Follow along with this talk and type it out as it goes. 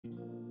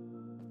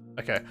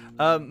Okay.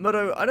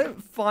 Murdo, I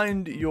don't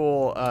find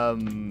your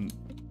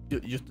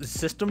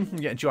system from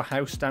getting to your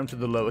house down to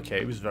the lower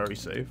cave is very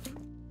safe.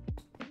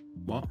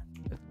 What?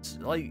 It's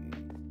like...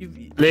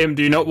 Liam,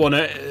 do you not want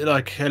to,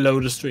 like, hello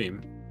the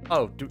stream?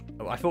 Oh,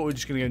 I thought we were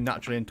just going to go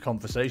naturally into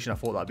conversation. I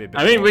thought that'd be a bit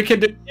I mean, more. we can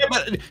do... Yeah,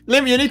 but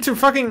Liam, you need to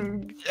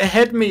fucking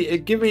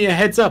give me a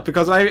heads up,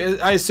 because I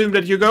assume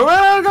that you go, oh,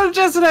 I'll go to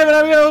Chester, and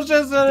I'm going to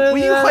Chester. Were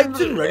you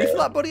hyped and ready for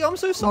that, buddy? I'm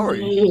so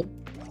sorry.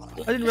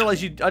 I didn't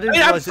realize you...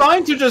 I'm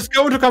fine to just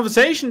go into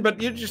conversation, but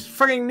you just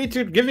fucking need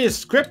to give me a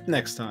script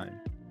next time.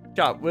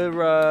 Yeah,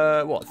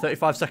 we're, what,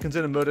 35 seconds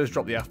in and Murdo's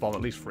dropped the F-bomb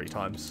at least 3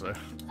 times, so...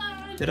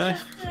 Did I?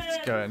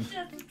 It's going.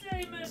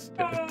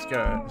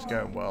 It's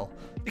going well.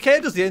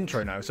 Ikea does the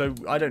intro now, so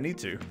I don't need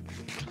to.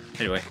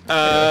 Anyway,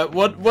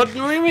 what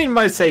do you mean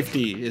by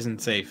safety isn't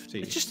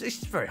safety?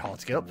 It's very hard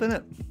to get up, isn't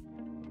it?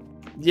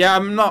 Yeah,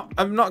 I'm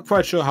not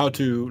quite sure how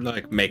to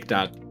like make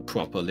that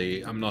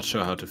properly. I'm not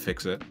sure how to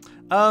fix it.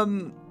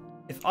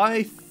 If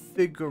I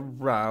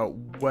figure out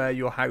where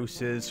your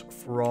house is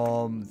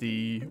from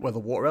where the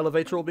water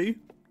elevator will be,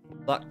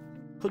 that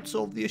could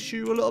solve the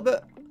issue a little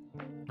bit.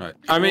 Right.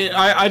 I mean,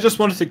 I just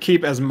wanted to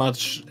keep as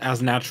much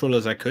as natural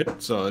as I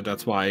could, so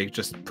that's why I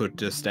just put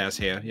the stairs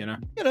here, you know?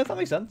 Yeah, no, that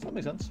makes sense. That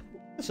makes sense.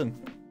 Listen,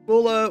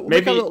 we'll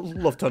make a little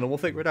love tunnel. We'll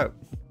figure it out.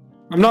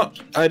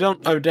 I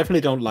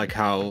definitely don't like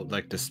how,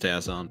 like, the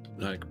stairs aren't,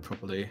 like,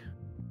 properly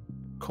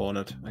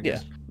cornered, I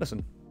guess. Yeah,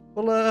 listen.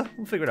 We'll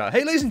figure it out.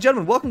 Hey, ladies and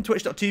gentlemen, welcome to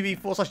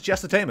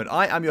twitch.tv/Jestertainment.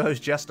 I am your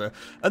host, Jester,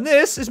 and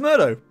this is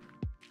Murdo.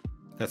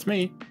 That's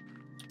me.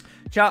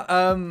 Chat,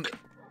 of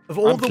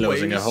all the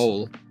closing ways... a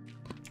hole.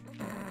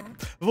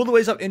 Of all the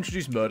ways I've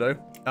introduced Murdo,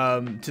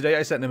 today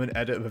I sent him an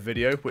edit of a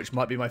video, which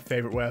might be my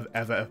favourite way I've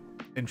ever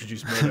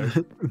introduced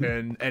Murdo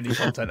in any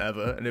content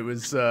ever, and it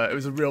was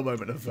a real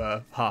moment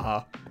of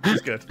haha. It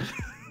was good.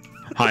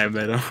 Hi,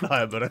 Murdo.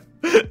 Hi, Murdo.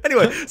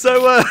 Anyway,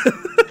 so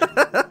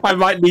I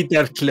might need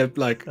that clip.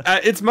 Like,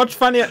 it's much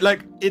funnier.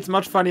 Like, it's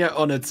much funnier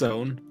on its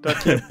own. That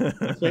clip.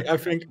 I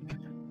think.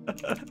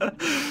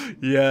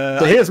 Yeah.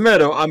 So here's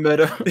Murdo. I'm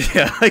Murdo.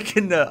 Yeah, I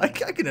can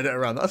edit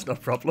around that. That's no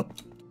problem.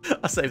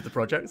 I saved the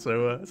project,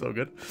 so it's all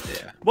good.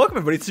 Yeah. Welcome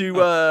everybody to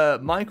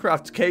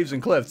Minecraft Caves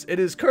and Cliffs. It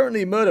is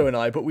currently Murdo and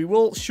I, but we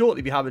will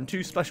shortly be having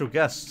 2 special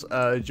guests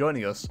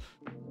joining us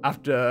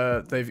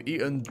after they've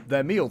eaten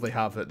their meal they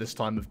have at this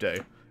time of day.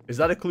 Is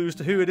that a clue as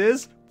to who it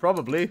is?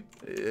 Probably.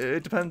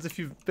 It depends if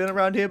you've been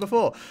around here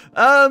before.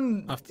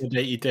 After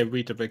they eat their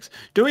Weetabix.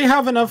 Do we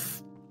have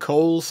enough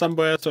coal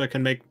somewhere so I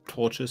can make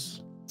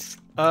torches?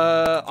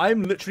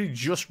 I'm literally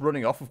just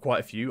running off of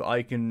quite a few.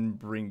 I can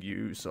bring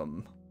you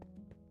some.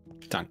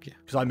 Thank you.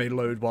 Because I made a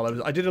load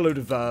I did a load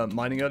of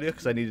mining earlier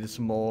because I needed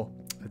some more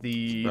of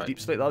the deep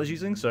slate that I was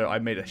using, so I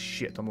made a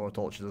shit ton more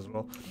torches as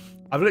well.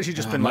 I've literally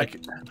just been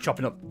like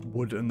chopping up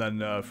wood and then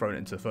throwing it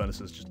into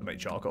furnaces just to make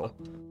charcoal.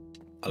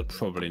 I'll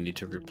probably need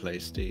to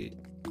replace the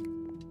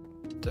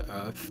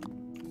earth.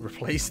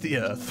 Replace the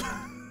earth.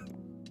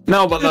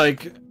 No, but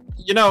like,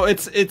 you know,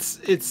 it's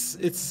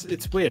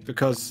weird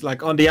because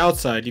like on the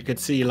outside you can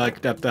see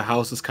like that the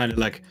house is kind of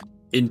like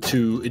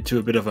into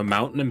a bit of a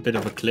mountain and a bit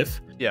of a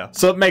cliff. Yeah.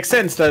 So it makes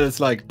sense that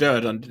it's like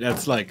dirt and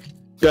that's like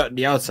dirt on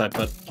the outside,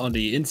 but on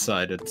the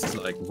inside it's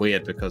like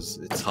weird because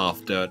it's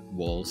half dirt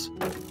walls.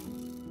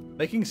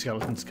 Making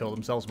skeletons kill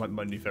themselves might be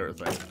my new favorite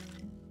thing.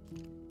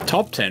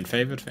 Top 10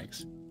 favorite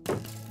things.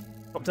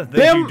 Top 10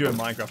 things you do in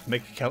Minecraft.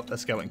 Make a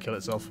skeleton kill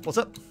itself. What's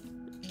up?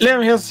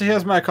 Liam,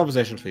 here's my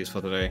conversation piece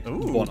for today.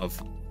 Ooh. One of.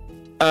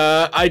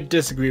 I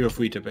disagree with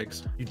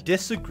Weetabix. You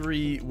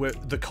disagree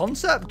with the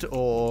concept,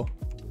 or?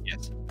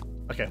 Yes.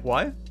 Okay,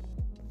 why?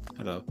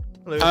 Hello.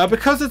 Hello.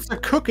 Because it's a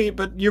cookie,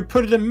 but you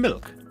put it in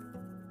milk.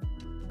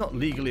 It's not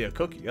legally a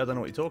cookie. I don't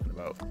know what you're talking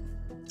about.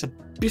 It's a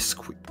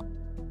biscuit.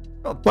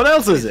 Oh, what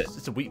else is it?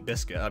 It's a wheat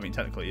biscuit. I mean,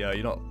 technically, yeah.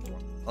 You're not.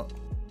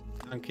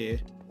 Thank you.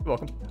 You're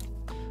welcome.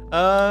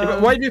 Yeah,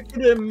 but why do you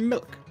put it in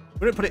milk?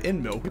 We don't put it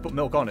in milk. We put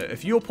milk on it.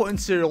 If you're putting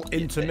cereal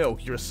into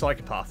milk, you're a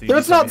psychopath. But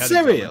it's not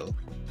cereal.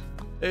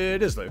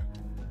 It is though.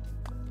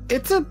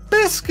 It's a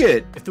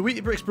biscuit. If the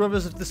Weetabix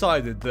brothers have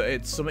decided that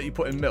it's something you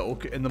put in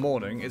milk in the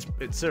morning, it's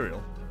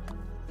cereal.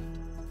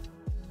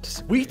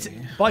 Wheat,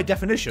 by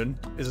definition,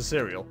 is a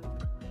cereal.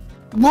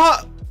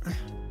 What?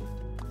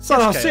 That's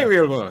not how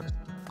cereal works.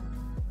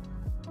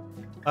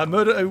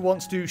 Murdo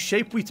wants to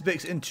shape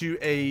Weetabix into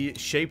a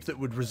shape that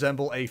would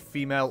resemble a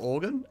female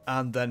organ,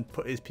 and then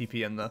put his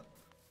PP in there.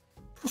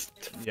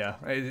 Yeah,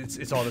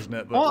 it's odd, isn't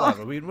it? But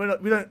whatever. We're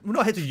not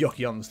here to yuck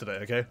yums today,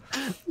 okay?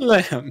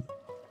 Liam.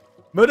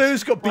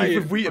 Murdo's got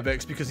beef with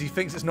Weetabix because he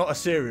thinks it's not a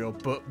cereal,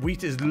 but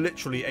wheat is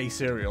literally a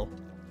cereal.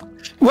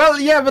 Well,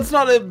 yeah, but it's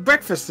not a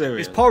breakfast cereal.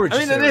 It's porridge. I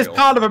mean, cereal. it is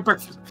part of a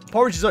breakfast.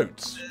 Porridge is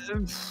oats.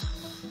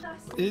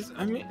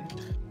 I mean,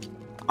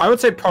 I would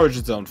say porridge is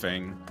its own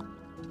thing.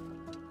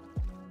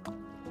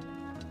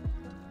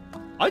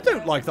 I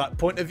don't like that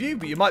point of view,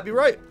 but you might be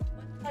right.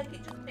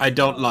 I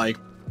don't like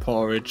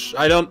porridge.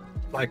 I don't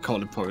like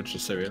calling porridge a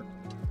cereal.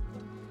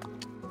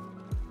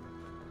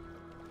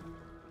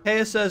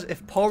 Kaya says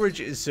if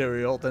porridge is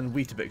cereal, then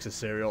Weetabix is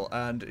cereal,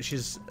 and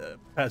she's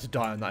prepared to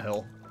die on that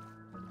hill.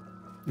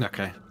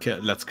 Okay,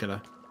 let's kill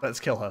her. Let's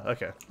kill her.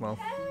 Okay, well.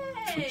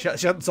 Hey! She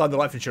hasn't signed the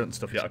life insurance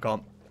stuff yet, I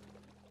can't.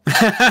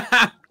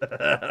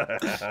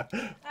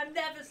 I'm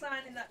never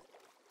signing that.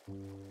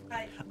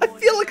 Right, I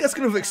feel like that's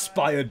going to have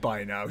expired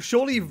by now.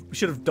 Surely you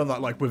should have done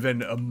that like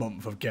within a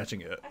month of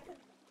getting it.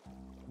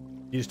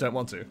 You just don't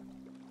want to.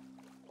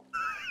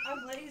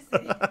 I'm lazy.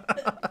 It's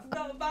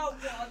not about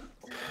one.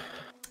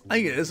 I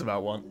think it is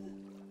about one.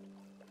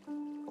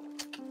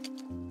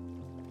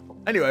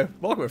 Anyway,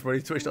 welcome everybody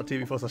to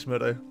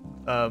twitch.tv/Murdo.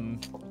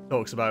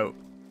 Talks about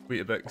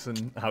Weetabix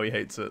and how he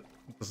hates it.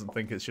 Doesn't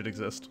think it should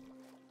exist.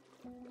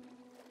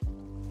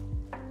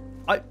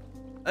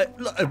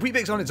 Look,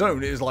 Weetabix on its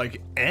own is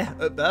like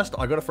at best.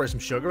 I gotta throw some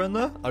sugar in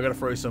there. I gotta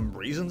throw some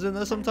raisins in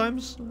there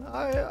sometimes.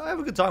 I have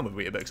a good time with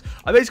Weetabix.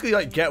 I basically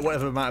like get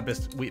whatever amount of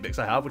Weetabix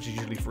I have, which is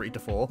usually 3 to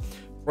 4.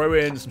 Throw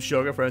in some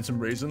sugar, throw in some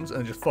raisins,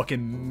 and just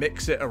fucking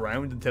mix it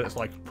around until it's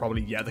like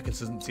probably the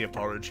consistency of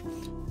porridge.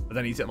 But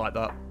then eat it like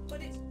that.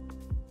 But it's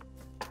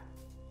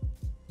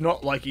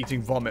Not like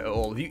eating vomit at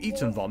all. Have you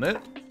eaten vomit?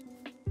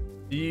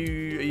 Are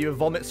you a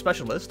vomit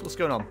specialist? What's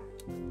going on?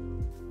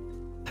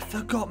 I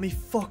forgot me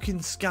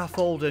fucking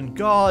scaffolding.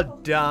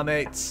 God damn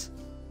it.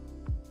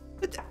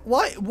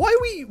 Why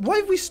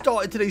have we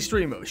started today's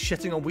stream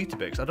shitting on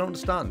Weetabix? I don't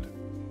understand.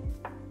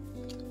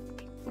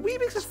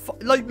 Weetabix is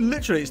like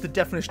literally it's the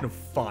definition of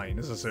fine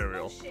as a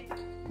cereal. shit.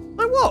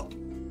 Like what?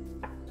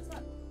 It's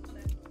like,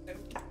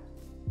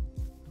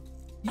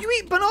 You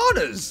eat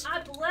bananas,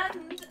 I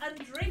blend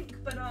and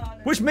drink bananas.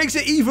 which makes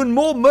it even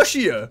more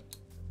mushier.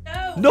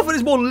 No. Nothing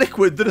is more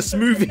liquid than a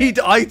smoothied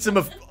item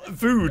of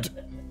food.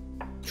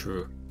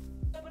 True.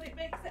 But it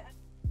makes it.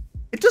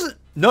 It doesn't.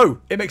 No,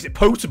 it makes it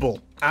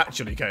potable.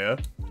 Actually, Kaya.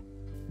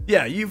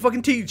 Yeah, you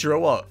fucking teacher or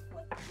what?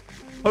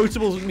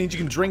 Potable means you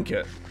can drink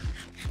it.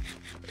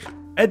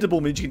 Edible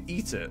means you can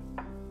eat it.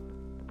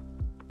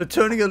 But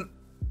turning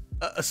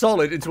a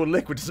solid into a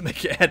liquid doesn't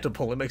make it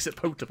edible. It makes it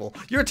potable.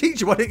 You're a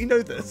teacher. Why don't you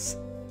know this?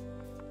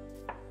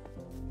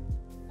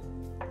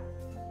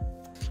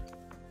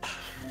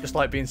 Just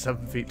like being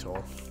 7 feet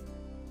tall.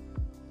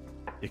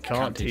 You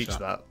can't teach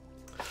that.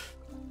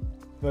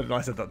 What did I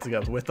said that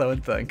together with though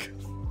and think?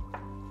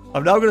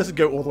 I'm now going to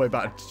go all the way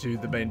back to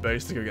the main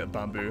base to go get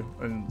bamboo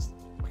and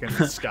fucking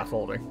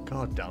scaffolding.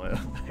 God damn it.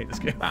 I hate this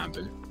game.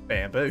 Bamboo.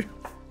 Bamboo.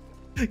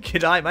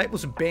 G'day, mate.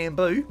 What's some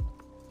bamboo?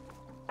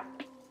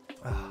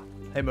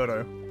 Hey,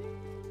 Murdo.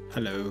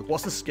 Hello.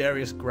 What's the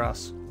scariest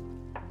grass?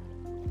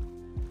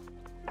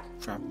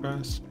 Trap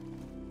grass.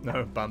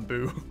 No,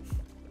 bamboo.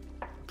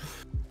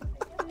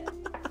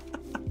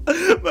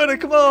 Murdo,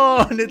 come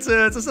on! It's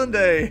a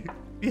Sunday.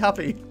 Be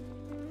happy.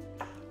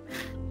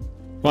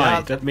 Why?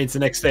 Yeah. That means the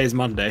next day is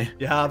Monday.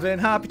 You're having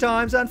happy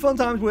times and fun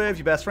times with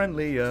your best friend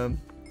Liam.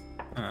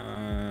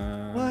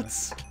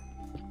 What?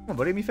 Come on,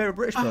 buddy. My favourite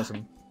British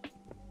person.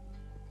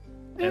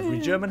 Every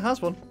German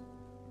has one.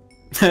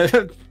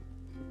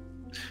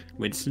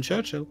 Winston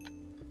Churchill.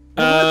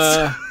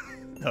 What?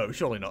 No,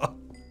 surely not.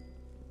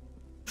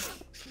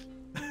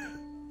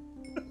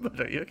 But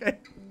are you okay?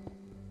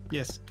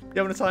 Yes. You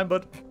having a time,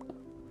 bud?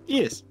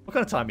 Yes. What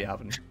kind of time are you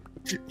having?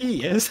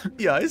 Yes.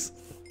 Yes.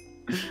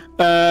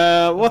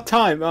 What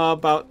time?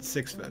 About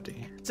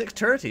 6:30.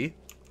 6:30.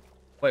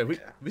 Wait,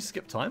 we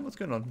skipped time? What's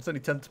going on? It's only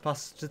 10 to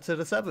pass to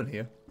the 7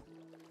 here.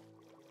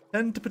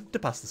 10 to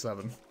pass the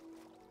 7.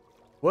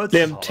 Words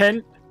is Liam,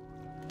 hard.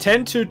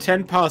 10 to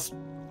 10 past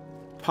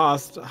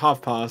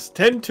half past.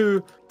 10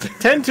 to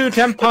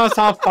 10 past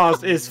half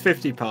past is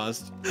 50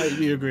 past.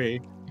 You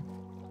agree?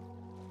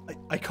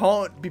 I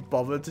can't be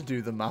bothered to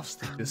do the maths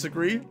to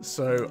disagree,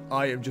 so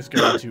I am just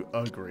going to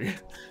agree.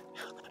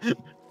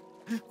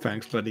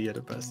 Thanks, buddy. You're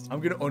the best. I'm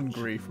going to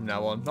ungree from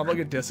now on. I'm not going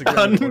to disagree.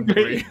 I'm gonna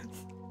Ungree. ungree.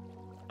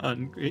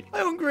 Hungry. I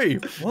hungry.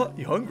 What?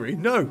 You hungry?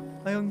 No,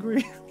 I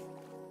hungry.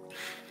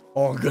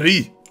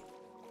 Hungry.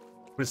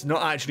 But it's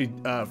not actually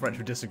French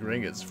for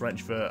disagreeing. It's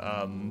French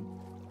for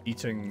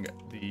eating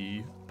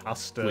the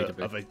pasta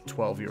of a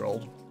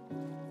 12-year-old.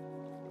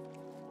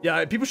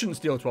 Yeah, people shouldn't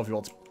steal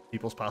 12-year-old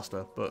people's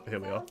pasta, but here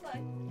we are.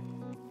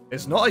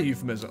 It's not a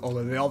euphemism,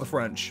 although they are the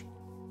French.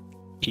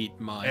 Eat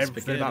my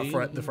Everything spaghetti.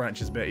 about the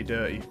French is bitty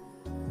dirty.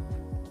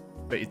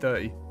 Bitty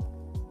dirty.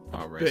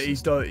 Oh, Bitty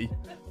racist. dirty.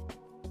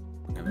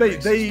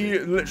 They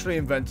literally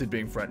invented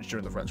being French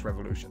during the French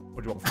Revolution.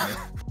 What do you want from me?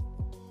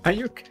 Are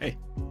you okay?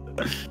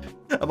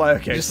 Am I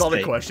okay? Just Solid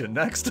stay. question.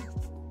 Next.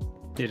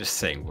 You're just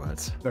saying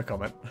words. No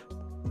comment.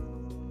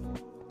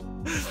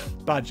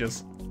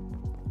 Badgers.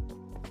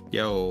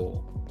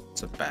 Yo,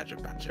 it's a badger.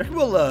 I reckon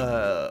we'll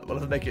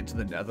ever make it to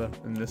the Nether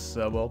in this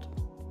world.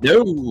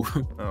 No.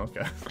 Oh,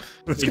 okay.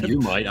 You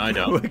might. I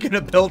We're don't.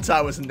 gonna build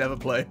towers and never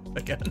play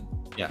again.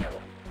 Yeah.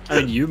 I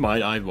mean, you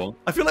might. I won't.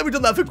 I feel like we've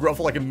done that for Grot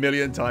for like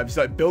 1,000,000 times.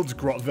 He like builds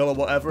Grotville or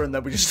whatever, and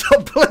then we just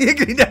stop playing,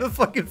 and he never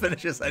fucking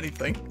finishes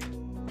anything.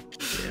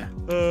 Yeah.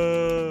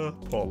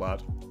 Poor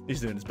lad.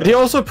 He's doing his But best. he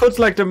also puts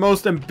like the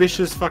most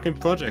ambitious fucking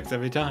projects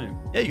every time.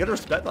 Yeah, you gotta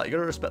respect that. You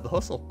gotta respect the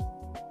hustle.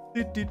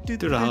 Do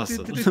the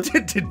hustle.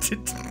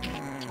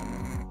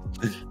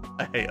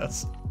 I hate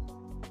us.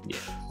 Yeah.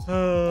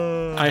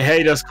 I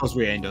hate us because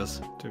we ain't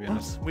us, to be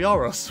honest. We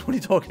are us. What are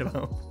you talking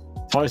about?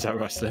 Toys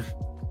R Us then.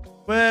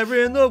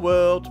 Where in the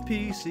world?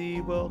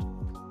 PC world.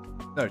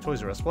 No,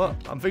 Toys R Us. What?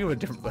 I'm thinking of a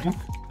different thing.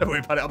 Don't worry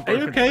about it. I'm Are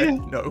you broken. okay?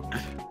 No.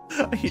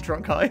 Are you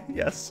drunk high?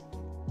 Yes.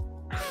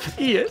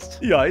 Yes.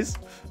 Yes.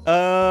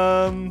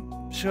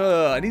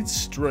 Sure. I need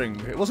string.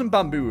 It wasn't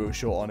bamboo we were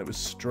short on. It was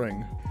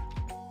string.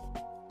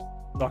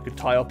 I could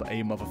tie up a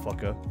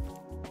motherfucker.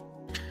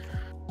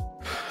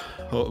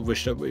 Oh,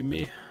 wish that were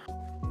me.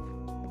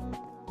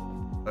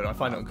 But I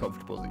find it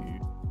uncomfortable that you.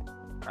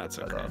 That's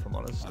Like okay. that, if I'm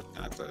honest.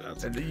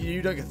 That's And okay.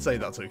 you don't get to say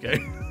that's okay.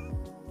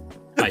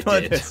 I Not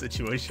in did. this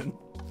situation.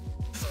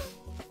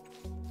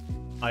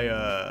 I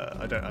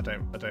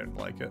don't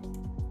like it.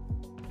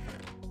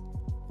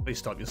 Please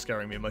stop! You're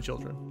scaring me and my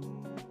children.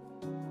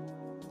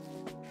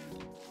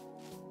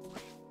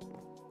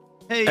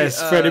 Hey,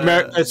 As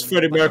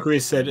Freddie Mercury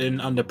said in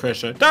Under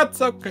Pressure,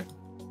 that's okay.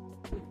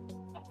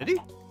 did he?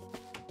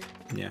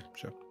 Yeah,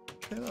 sure.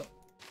 Say that?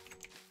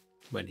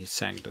 When he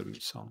sang the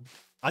song.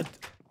 I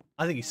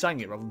think he sang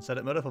it rather than said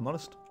it, Murder, if I'm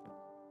honest.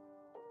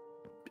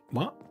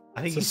 What?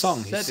 I think It's a he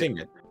song. He said sing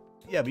it.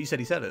 Yeah, but you said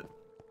he said it.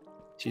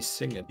 She's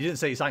singing. You didn't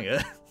say he sang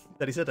it.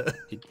 That he said it.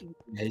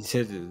 He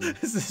said it.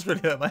 This is really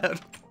hurt my head.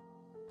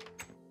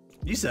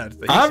 You said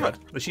that I he haven't-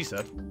 said, but she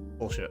said.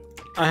 Bullshit.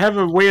 I have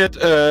a weird,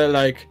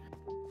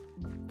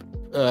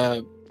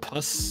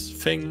 pus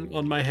thing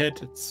on my head.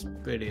 It's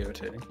really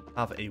irritating.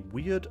 Have a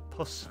weird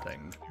pus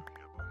thing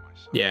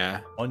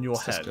Yeah. on your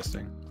It's head.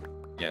 disgusting.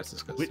 Yeah, it's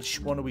disgusting. Which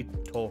one are we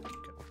talking?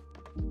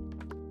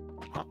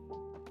 Huh?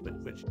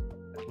 Which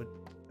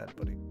head,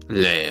 buddy?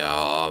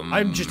 Liam.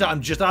 I'm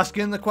just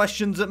asking the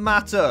questions that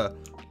matter.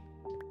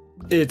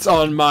 It's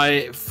on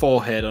my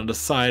forehead, on the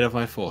side of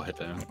my forehead.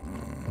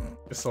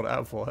 Just sort it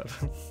out forehead.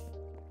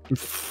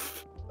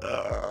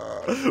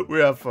 We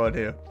have fun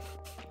here.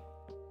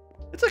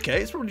 It's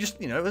okay. It's probably just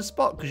a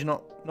spot because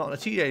you're not a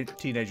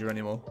teenager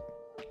anymore.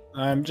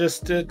 I'm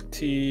just a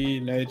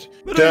teenage.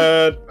 But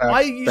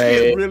I used to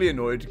get really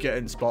annoyed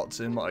getting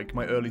spots in like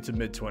my early to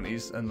mid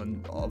 20s and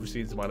then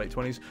obviously into my late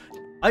 20s.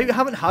 I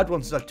haven't had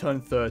one since I've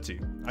turned 30.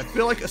 I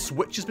feel like a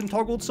switch has been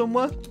toggled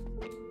somewhere.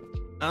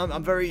 And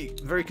I'm very,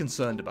 very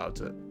concerned about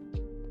it.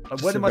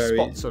 Like, where did my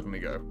spots suddenly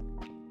go?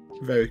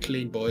 Very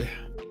clean boy.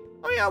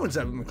 I mean, I wouldn't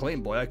say I'm a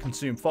clean boy. I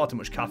consume far too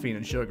much caffeine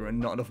and sugar and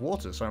not enough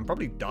water, so I'm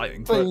probably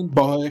dying. Clean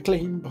boy,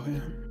 clean boy.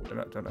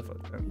 Don't know if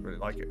I don't really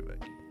like it. But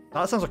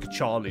that sounds like a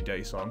Charlie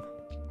Day song.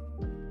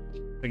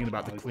 Thinking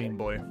about the clean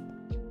boy.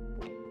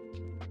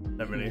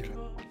 Not really.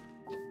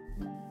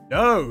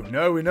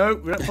 No, we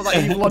don't put that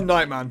evil on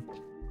Nightman.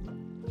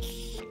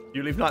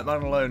 You leave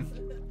Nightman alone.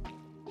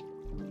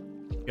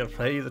 You gotta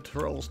pay the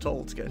troll's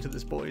toll to get into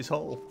this boy's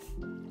hole.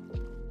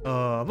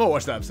 I'm gonna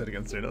watch that episode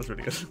again soon. That was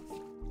really good.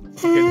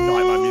 Fucking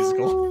Nightman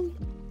musical.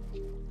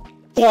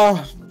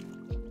 Yeah.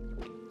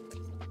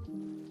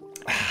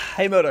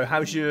 Hey Moto,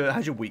 how's your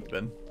week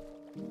been?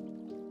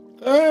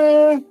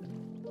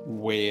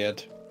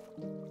 Weird.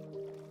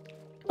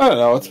 I don't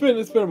know. It's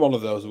been one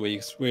of those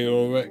weeks. We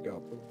already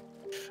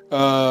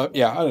go.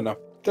 Yeah, I don't know.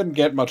 Didn't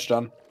get much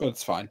done, but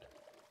it's fine.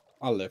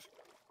 I'll live.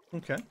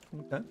 Okay.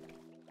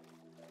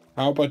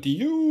 How about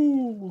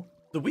you?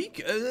 The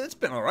week, it's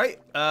been alright.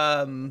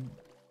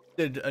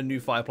 Did a new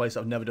fireplace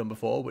I've never done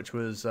before, which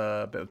was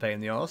a bit of a pain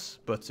in the arse,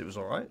 but it was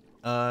alright.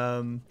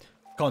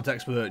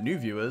 Context for new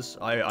viewers,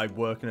 I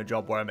work in a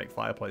job where I make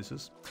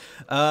fireplaces.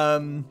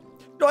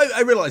 No,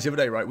 I realized the other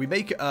day, right, we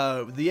make, the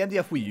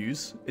MDF we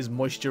use is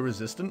moisture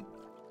resistant,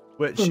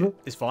 which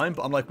is fine,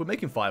 but I'm like, we're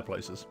making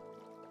fireplaces.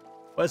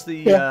 Where's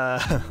the,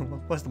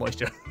 where's the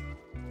moisture?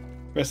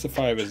 Where's the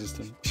fire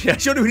resistant? Yeah,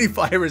 surely we need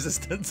fire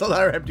resistance on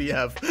our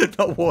MDF,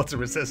 not water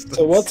resistance.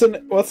 So what's an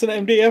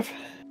MDF?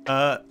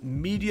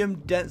 Medium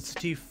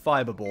density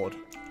fiberboard.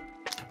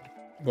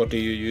 What do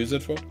you use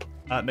it for?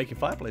 Making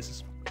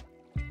fireplaces.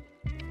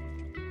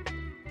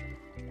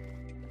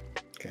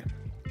 Okay.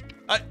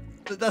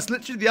 That's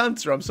literally the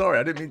answer. I'm sorry.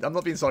 I'm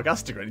not being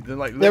sarcastic or anything.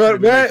 Like, Yeah, but literally,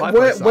 we make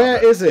fireplaces out where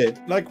of it. is it?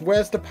 Like,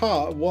 where's the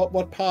part?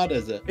 What part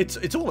is it?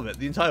 It's all of it.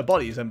 The entire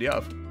body is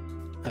MDF.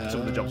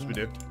 Some of the jobs we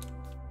do.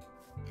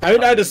 I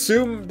mean, I'd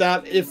assume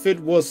that if it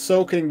was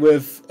soaking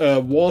with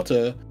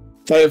water,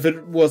 like if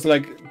it was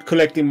like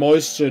collecting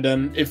moisture,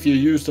 then if you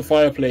use the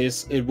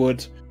fireplace, it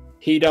would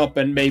heat up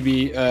and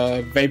maybe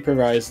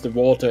vaporize the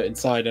water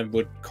inside and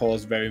would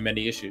cause very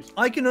many issues.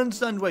 I can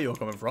understand where you're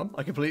coming from.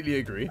 I completely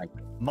agree.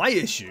 My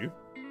issue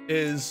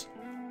is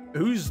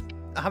who's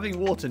having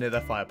water near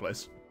their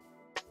fireplace.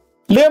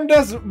 Liam,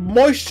 there's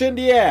moisture in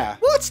the air.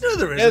 What? No,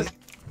 there isn't.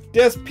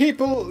 There's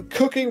people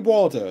cooking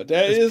water.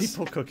 There's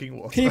people cooking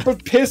water. People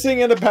pissing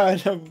in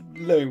the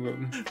living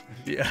room.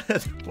 Yeah.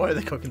 Why are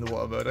they cooking the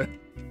water, Murdo?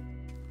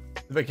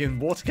 They're making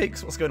water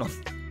cakes? What's going on?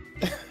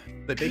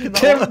 They're baking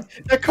that water?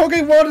 They're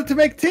cooking water to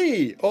make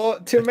tea or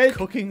to make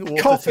cooking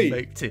water coffee. to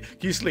make tea. Can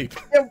you sleep?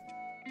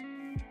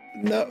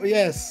 No,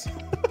 yes.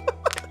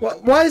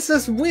 Why is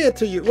this weird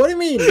to you? What do you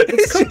mean?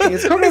 It's cooking.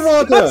 It's cooking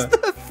water. That's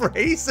the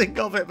phrasing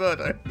of it,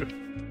 Murdo.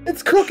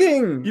 It's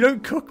cooking. You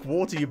don't cook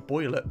water, you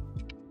boil it.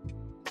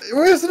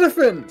 Where's the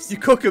difference? You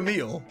cook a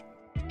meal.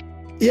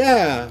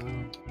 Yeah.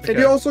 Okay. And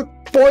you also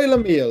boil a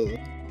meal.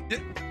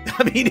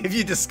 I mean, if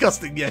you're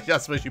disgusting, yeah, I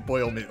suppose you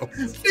boil meals. What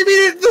do you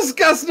mean it's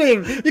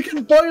disgusting? You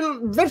can boil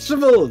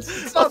vegetables.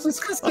 It's not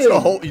disgusting. That's not a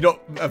whole. You know,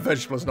 a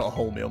vegetable is not a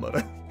whole meal,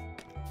 mother.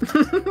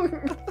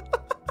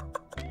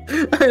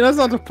 Hey, that's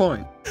not the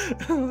point.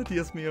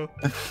 Dios mío.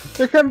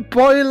 You can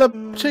boil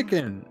a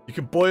chicken. You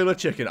can boil a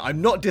chicken.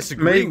 I'm not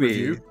disagreeing with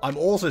Maybe. you. I'm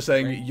also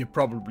saying you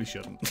probably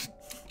shouldn't.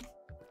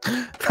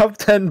 Top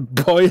 10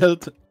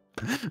 boiled.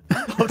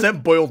 Top 10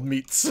 boiled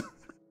meats.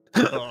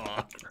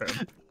 Oh,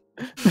 crap.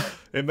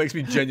 It makes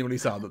me genuinely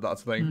sad that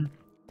that's a thing.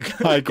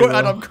 Hi,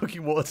 And I'm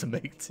cooking water to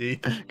make tea.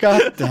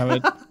 God damn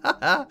it.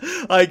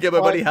 Hi,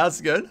 Gibbo, buddy. How's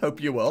it going?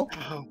 Hope you're well.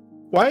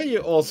 Why are you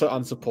also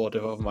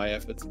unsupportive of my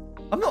efforts?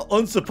 I'm not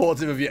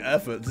unsupportive of your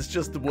efforts. It's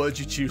just the words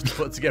you choose to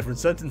put together in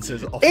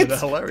sentences often are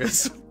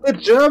hilarious. The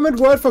German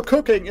word for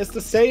cooking is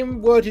the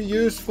same word you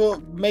use for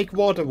make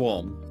water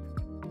warm.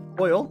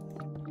 Boil?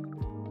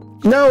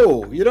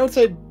 No, you don't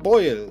say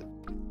boil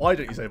Why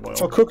don't you say boil?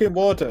 for cooking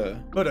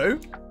water. Modo,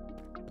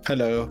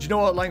 Hello. do you know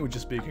what language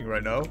you're speaking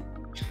right now?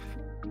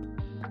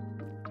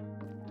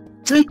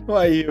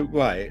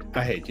 Why?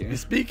 I hate you. You're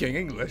speaking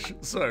English,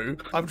 so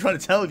I'm trying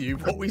to tell you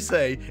what we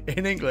say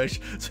in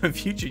English, so in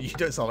future you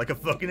don't sound like a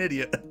fucking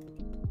idiot.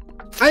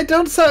 I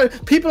don't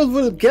sound. People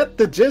will get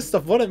the gist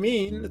of what I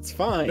mean. It's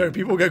fine. No,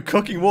 people go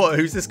cooking water.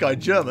 Who's this guy,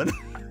 German?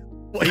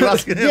 What are you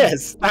asking him?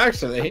 Yes,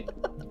 actually.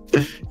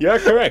 You're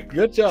correct.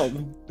 Good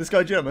job. This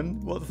guy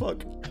German? What the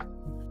fuck?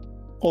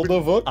 Hold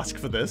on. Ask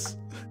for this.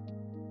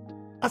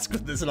 Ask for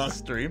this in our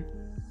stream.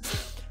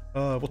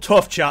 Well,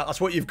 tough chat.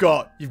 That's what you've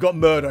got. You've got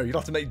murder. You'll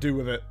have to make do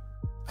with it.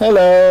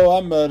 Hello,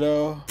 I'm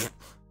Murdo.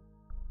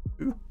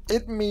 Who?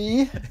 It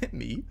me.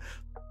 Me.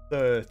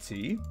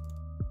 30.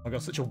 I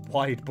got such a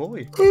wide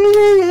boy.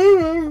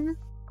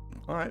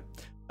 All right.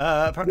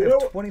 Apparently,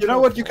 You know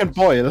what you can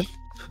boil?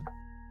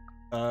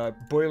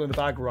 Boil in a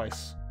bag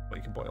rice. What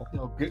you can boil.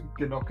 No,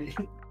 gnocchi.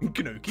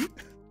 Gnocchi.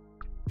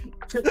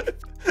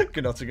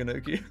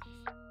 Gnocchi.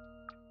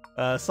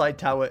 Side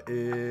tower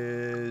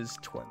is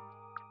 20.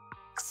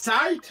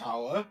 Side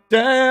tower?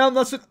 Damn,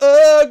 that's an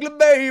ugly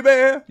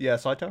baby. Yeah,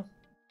 side tower.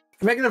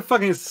 You're making a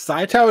fucking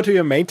side tower to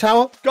your main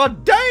tower?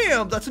 God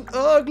damn, that's an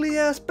ugly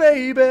ass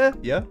baby.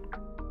 Yeah.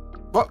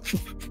 What?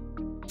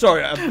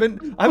 Sorry, I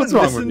haven't What's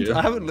wrong with listened. you?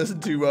 I haven't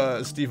listened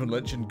to Stephen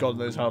Lynch in God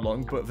knows how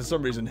long, but for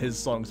some reason his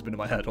song's been in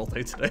my head all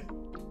day today.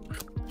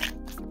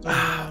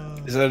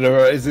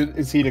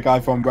 Is he the guy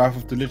from Wrath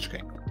of the Lich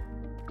King?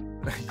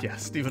 Yeah,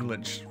 Stephen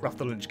Lynch, Wrath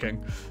the Lynch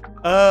King.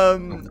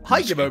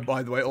 Hi Gibbo,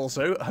 by the way.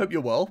 Also, hope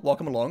you're well.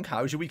 Welcome along.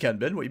 How's your weekend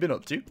been? What you been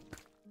up to?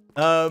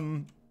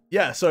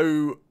 Yeah.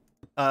 So,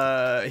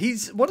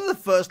 he's one of the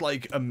first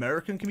like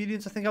American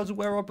comedians I think I was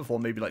aware of before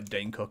maybe like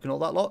Dane Cook and all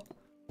that lot.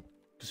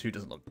 Because who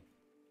doesn't love?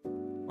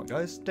 Come on,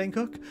 guys, Dane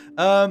Cook.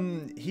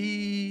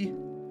 He.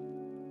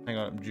 Hang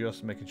on, I'm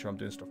just making sure I'm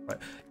doing stuff right.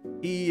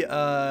 He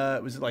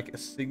was like a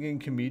singing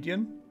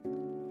comedian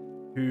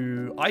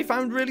who I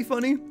found really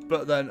funny,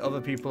 but then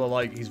other people are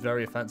like, he's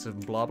very offensive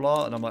and blah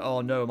blah, and I'm like, oh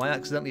no, am I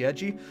accidentally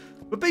edgy?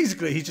 But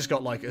basically, he's just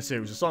got like a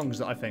series of songs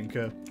that I think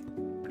are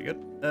pretty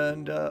good,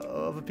 and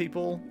other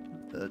people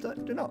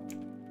do not.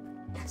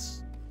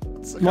 That's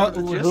kind of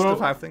the gist of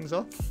how things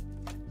are.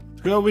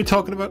 Who are we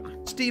talking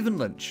about? Stephen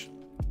Lynch.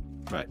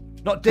 Right.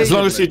 Not David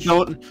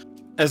Lynch.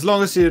 As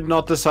long as you're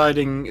not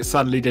deciding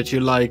suddenly that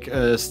you like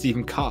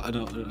Stephen Carr,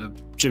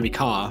 Jimmy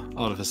Carr,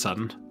 all of a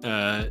sudden,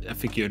 I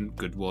think you're in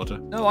good water.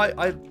 No,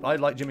 I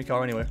like Jimmy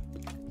Carr anyway.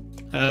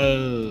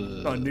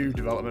 Not a new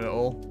development at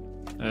all.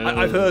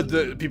 I've heard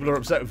that people are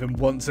upset with him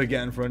once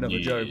again for another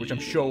joke, which I'm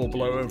sure will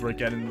blow over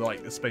again in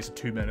like the space of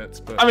 2 minutes.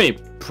 But I mean,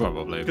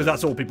 probably because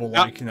that's all people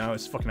like, you know.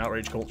 It's fucking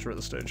outrage culture at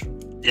the stage.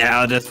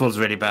 Yeah, this was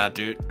really bad,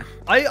 dude.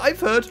 I've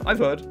heard.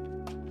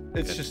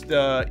 It's just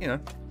you know,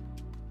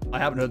 I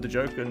haven't heard the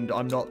joke, and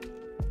I'm not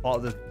part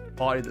of the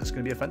party that's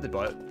going to be offended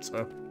by it.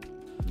 So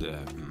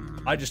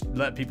I just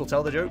let people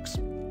tell the jokes.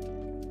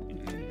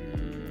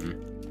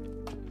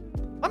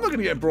 I'm not going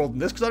to get embroiled in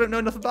this because I don't know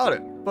enough about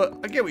it. But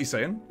I get what you're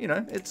saying. You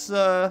know, it's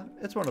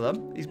one of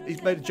them.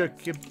 He's made a joke.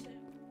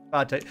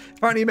 Bad take.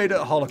 Apparently, he made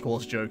a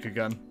Holocaust joke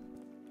again.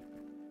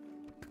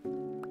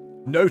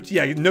 Note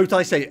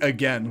I say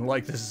again,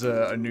 like this is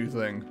a new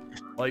thing.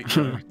 Like,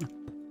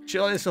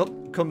 shit like this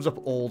comes up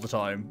all the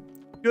time.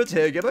 Good to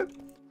hear, Gibbo.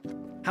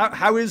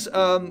 How is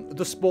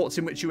the sports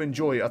in which you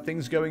enjoy? Are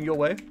things going your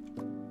way?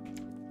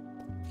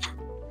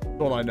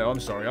 All I know. I'm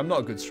sorry. I'm not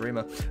a good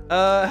streamer.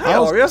 Hey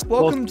Aria,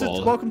 welcome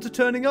to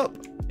turning up.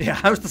 Yeah,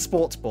 how's the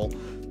sports ball?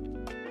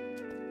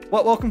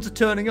 Well, welcome to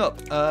turning up.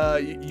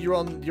 You're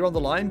on the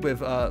line with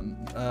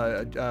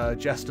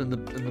Jest and the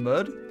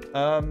Murd.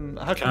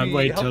 How can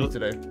we help you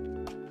today?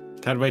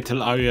 Can't wait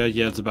till Aria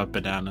yells about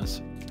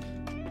bananas.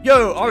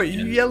 Yo, Aria,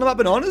 you yelling about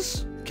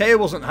bananas? Kaya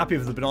wasn't happy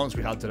with the bananas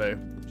we had today.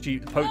 She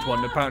poked one,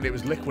 and apparently it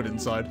was liquid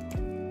inside.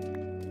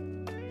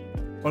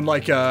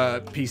 Unlike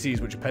PCs,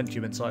 which are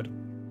Pentium inside.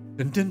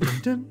 Dun, dun,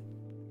 dun,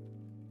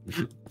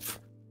 dun.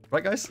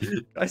 Right, guys?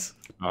 Guys?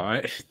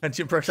 Alright.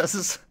 Pentium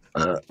processors.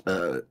 Come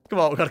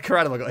on, what kind of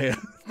karate have I got here?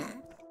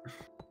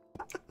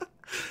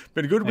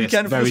 Been a good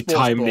weekend for the very sports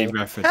timely ball.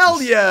 reference.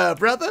 Hell yeah,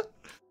 brother!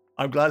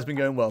 I'm glad it's been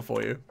going well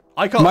for you.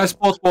 I can't. My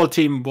sports ball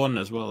team won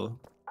as well.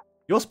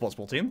 Your sports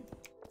ball team?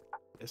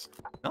 Yes.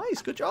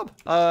 Nice, good job.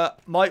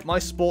 My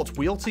sports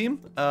wheel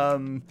team.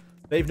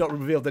 They've not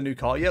revealed their new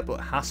car yet,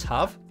 but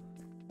have.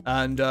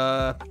 And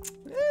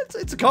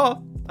it's a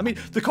car. I mean,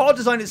 the car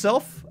design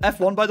itself,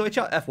 F1 by the way,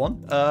 chat,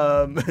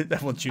 F1.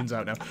 Everyone tunes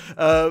out now.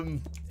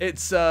 They're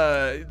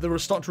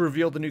starting to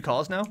reveal the new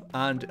cars now,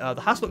 and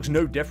the Haas looks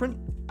no different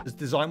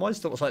design-wise.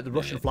 Still looks like the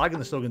Russian flag, and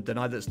they're still going to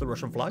deny that it's the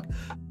Russian flag.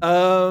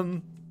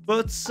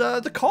 But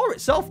the car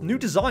itself, new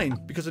design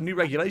because of new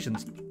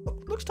regulations,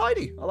 looks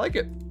tidy. I like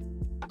it.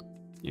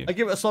 Yeah. I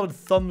give it a solid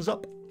thumbs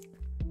up.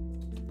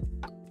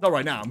 Not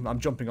right now. I'm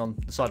jumping on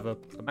the side of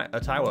a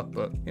tower,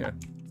 but you know.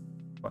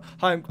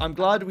 Hi, I'm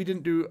glad we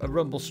didn't do a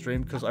Rumble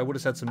stream because I would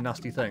have said some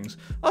nasty things.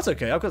 That's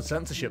okay. I've got a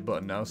censorship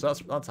button now, so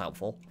that's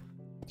helpful.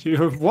 Do you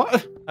have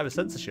what? I have a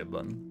censorship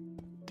button.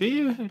 Do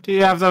you? Do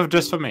you have that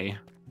just for me?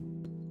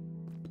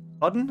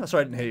 Pardon?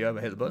 Sorry, I didn't hear you ever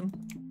hit the button.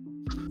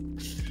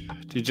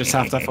 Do you just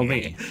have that for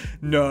me?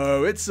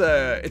 No, I've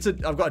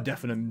got a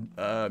deafening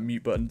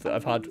mute button that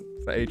I've had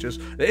for ages.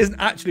 It isn't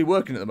actually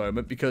working at the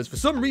moment because for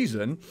some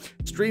reason,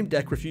 Stream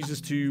Deck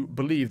refuses to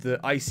believe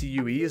that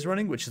ICUE is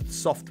running, which is the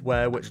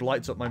software which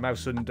lights up my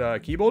mouse and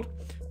keyboard,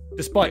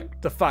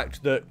 despite the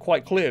fact that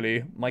quite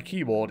clearly my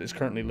keyboard is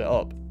currently lit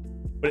up.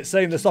 But it's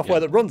saying the software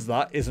that runs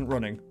that isn't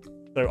running,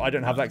 so I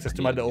don't have access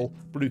to my little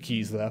blue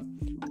keys there.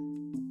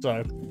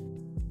 So,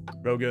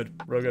 real good.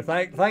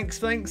 Thanks,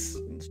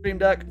 Stream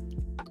Deck.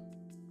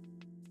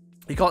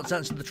 You can't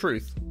censor the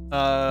truth.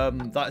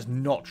 That is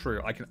not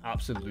true. I can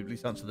absolutely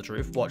censor the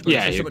truth. Watch.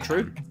 Yeah, say you something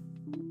true.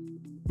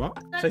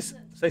 What?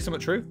 Say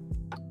something true.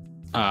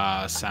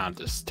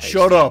 Sound is tasty.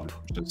 Shut up.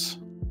 Just,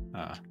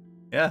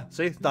 Yeah,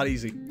 see? That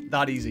easy.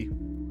 That easy.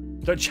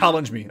 Don't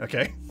challenge me,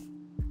 okay?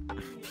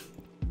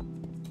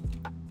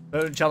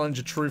 Don't challenge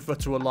a truther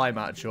to a lie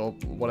match or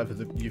whatever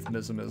the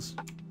euphemism is.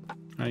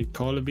 I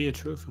call it be a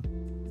truth.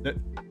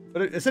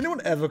 But has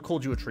anyone ever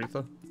called you a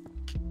truther?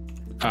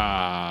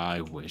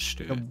 I wish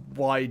to. Then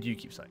why do you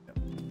keep saying it?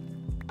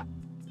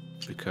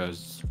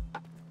 Because...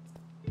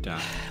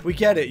 Damn. We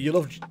get it. You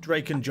love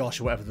Drake and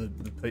Josh or whatever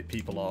the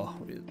people are.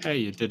 Hey,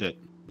 you did it.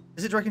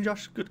 Is it Drake and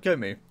Josh? Good, go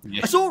me.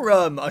 Yeah. I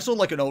saw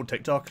like an old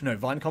TikTok, no,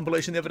 Vine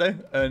compilation the other day,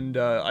 and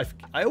I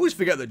always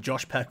forget that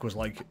Josh Peck was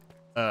like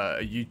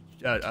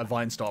a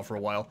Vine star for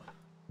a while,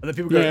 and then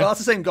people go, "Oh, that's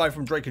the same guy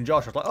from Drake and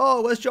Josh." I was like,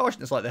 "Oh, where's Josh?"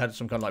 And it's like they had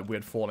some kind of like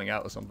weird falling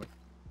out or something.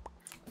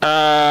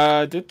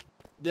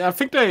 Yeah, I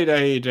think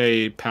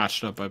they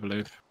patched up, I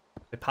believe.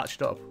 They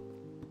patched up.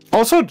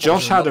 Also,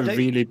 Josh had a update?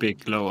 really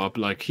big glow up.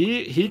 Like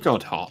he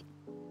got hot.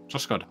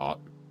 Josh got hot.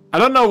 I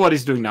don't know what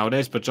he's doing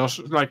nowadays, but Josh,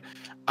 like,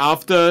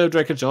 after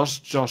Drake and Josh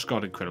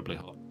got incredibly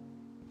hot.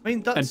 I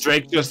mean, that's...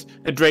 And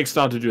Drake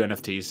started to do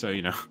NFTs, so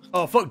you know.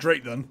 Oh, fuck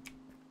Drake then.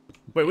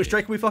 Wait, which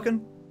Drake are we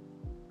fucking?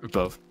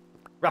 Both.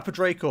 Rapper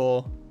Drake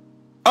or?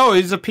 Oh,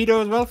 he's a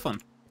pedo as well, fun.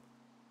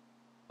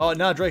 Oh,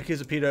 now Drake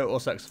is a pedo or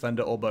sex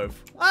offender or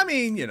both. I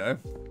mean, you know,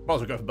 might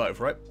as well go for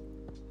both, right?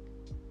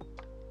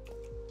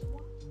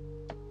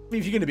 I mean,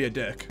 if you're gonna be a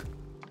dick.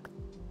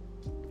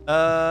 You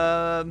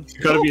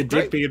gotta be a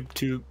dick great.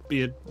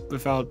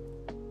 without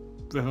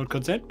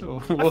consent,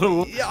 or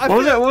Yeah,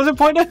 what was the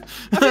point? I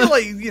feel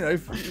like, you know,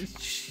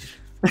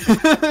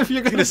 if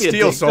you're gonna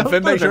steal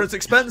something, make sure it's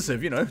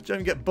expensive. You know,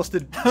 don't get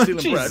busted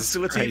stealing bread,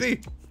 steal a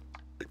TV.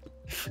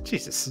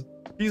 Jesus.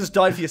 You just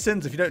die for your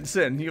sins. If you don't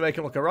sin, you make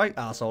it look a right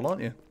asshole,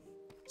 aren't you?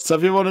 So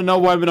if you want to know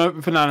why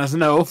bananas,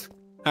 no.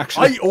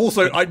 Actually,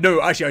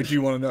 I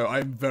do want to know.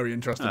 I'm very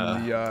interested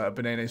in the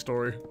banana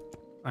story.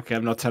 Okay,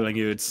 I'm not telling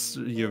you. It's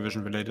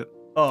Eurovision related.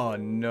 Oh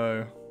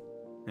no.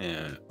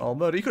 Yeah. Oh,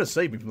 Murder, you could have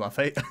saved me from that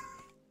fate.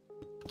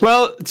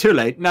 Well, too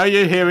late. Now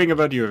you're hearing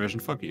about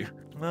Eurovision. Fuck you.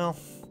 Well,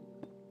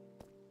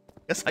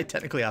 guess I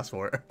technically asked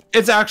for it.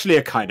 It's actually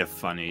a kind of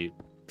funny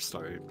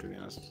story, to be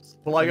honest.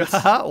 Will I go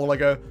haha, or will I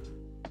go?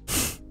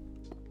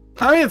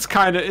 I mean, it's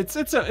kind of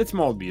it's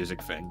more a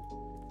music thing.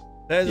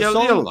 There's a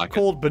song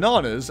called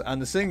Bananas,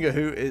 and the singer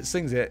who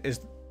sings it is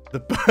the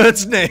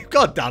bird's name.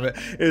 God damn it,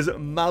 is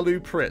Malu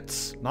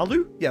Pritz.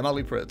 Malu? Yeah,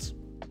 Malu Pritz.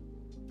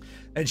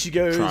 And she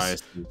goes,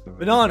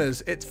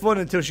 bananas. It's fun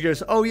until she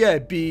goes, oh yeah,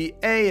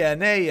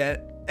 B-A-N-A-S,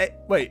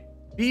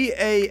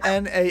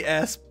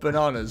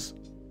 bananas.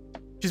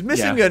 She's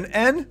missing an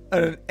N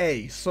and an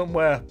A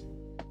somewhere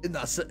in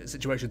that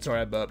situation.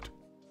 Sorry, I burped.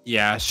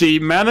 Yeah, she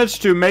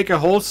managed to make a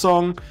whole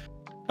song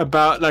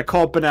about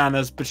called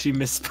bananas, but she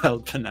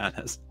misspelled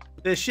bananas.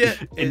 This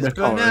shit is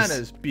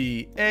bananas.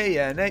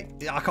 B-A-N-A.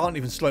 I can't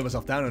even slow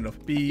myself down enough.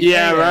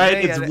 Yeah,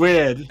 right. It's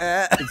weird.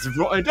 It's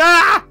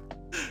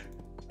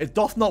It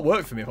doth not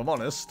work for me, if I'm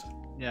honest.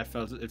 Yeah,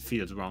 it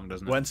feels wrong,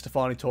 doesn't it? Gwen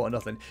Stefani taught her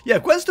nothing. Yeah,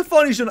 Gwen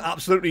Stefani's done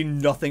absolutely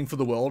nothing for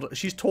the world.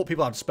 She's taught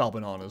people how to spell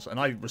bananas, and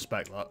I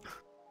respect that.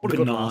 What a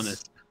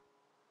bananas.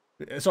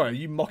 Good lass. Sorry, are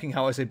you mocking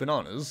how I say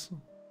bananas?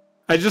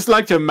 I just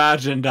like to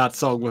imagine that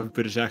song with a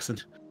British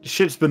accent. The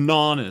shit's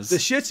bananas. The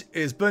shit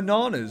is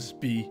bananas.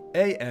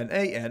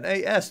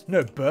 B-A-N-A-N-A-S.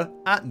 No,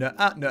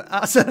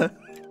 b-a-n-a-n-a-s. I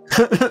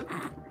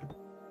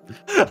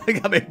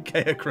think I made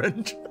Kaya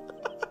cringe.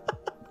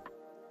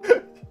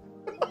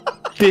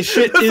 This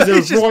shit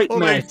is a right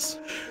mate.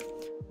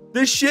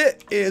 This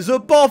shit is a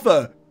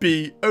bother.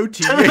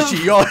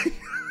 B-O-T-H-E-I.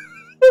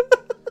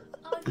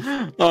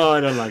 Oh, I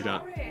don't like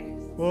that.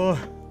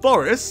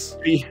 Boris?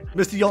 B.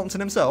 Mr. Johnson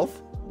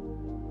himself?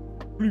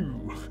 Blue.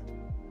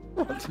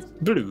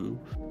 Blue.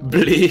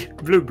 Blue.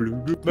 Blue.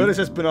 Blue. Murder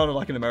says banana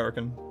like an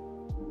American.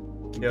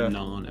 Yeah.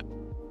 Banana.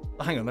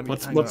 Hang on, let me.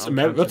 What's hang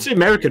on, what's the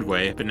American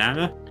way?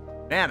 Banana?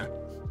 Banana.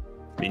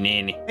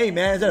 Banana. Hey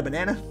man, is that a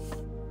banana?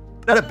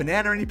 Is that a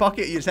banana in your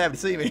pocket? You just happen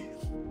to see me.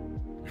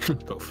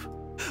 Both.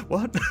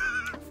 What?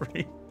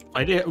 Free.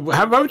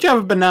 How would you have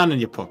a banana in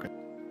your pocket?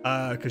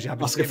 Because you happen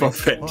to Asking see for me. a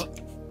friend.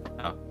 What?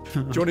 Oh. Do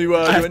you want to do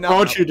I it now?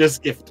 brought you this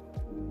gift.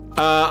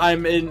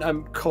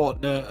 I'm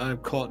caught in a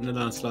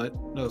landslide.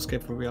 No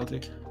escape from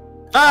reality.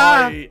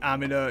 I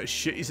am in a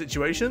shitty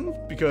situation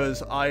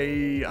because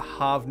I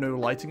have no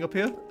lighting up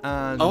here,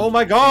 and Oh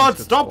my god,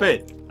 stop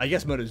it! I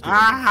guess murder's doing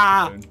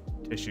Ah! his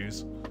own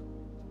tissues.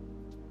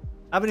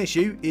 Have an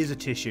issue is a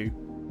tissue.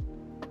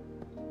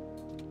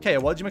 Okay,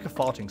 why did you make a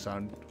farting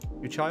sound?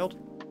 You child?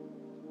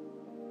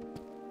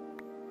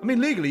 I mean,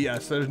 legally,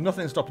 yes, there's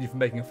nothing stopping you from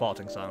making a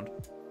farting sound.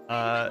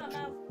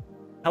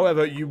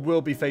 However, you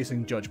will be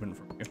facing judgment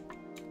from me.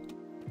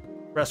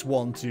 Press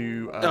 1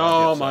 to...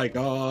 Oh my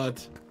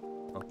god.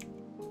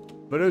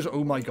 But those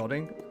oh my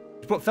godding.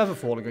 You put feather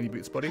falling on your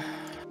boots, buddy.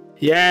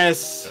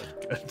 Yes!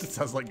 Good. That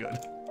sounds like good.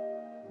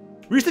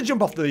 We used to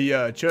jump off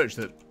the church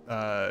that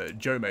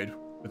Joe made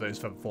with those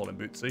feather falling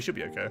boots, so you should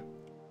be okay.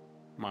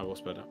 Mine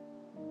was better.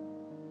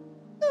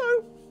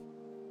 No.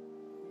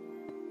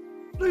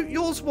 Luke,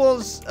 yours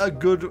was a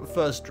good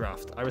first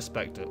draft. I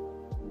respect it.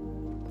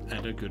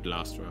 And a good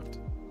last draft.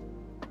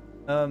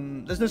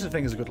 There's no such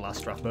thing as a good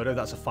last draft, Murdo.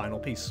 That's a final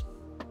piece.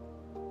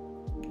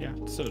 Yeah,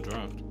 it's still a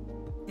draft.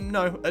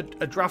 No,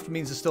 a draft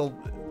means there's still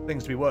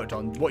things to be worked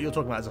on. What you're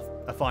talking about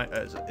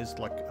is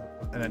like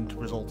an end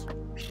result.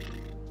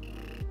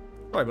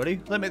 Alright,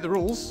 buddy. Let's make the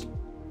rules.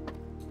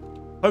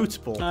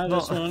 Potable. I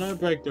just wanna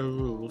break the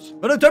rules.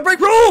 Oh no, don't break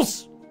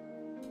rules!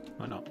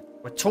 Why not?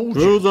 I told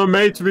you. Rules are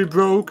made to be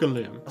broken,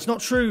 Liam. That's not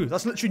true.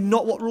 That's literally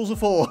not what rules are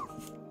for.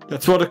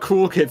 That's what the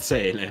cool kids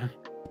say, Liam.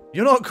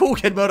 You're not a cool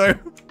kid, Murdo.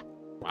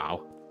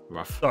 Wow.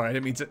 Rough. Sorry, I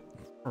didn't mean to.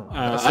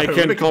 I we're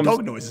can making come.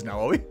 dog noises now,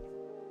 are we?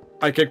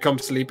 I can come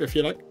sleep if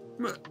you like.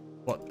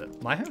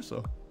 What? My house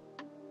or?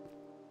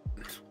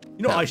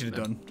 You know what I should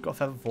have done? Got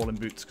feather falling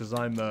boots because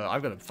I've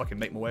got to fucking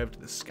make my way up to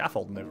the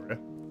scaffolding over here.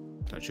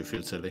 Don't you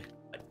feel silly?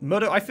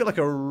 Murdo, I feel like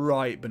a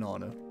right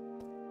banana.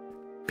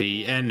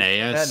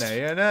 B-N-A-S.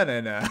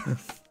 N-A.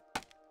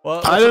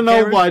 Well, I don't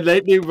know why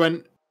lately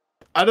when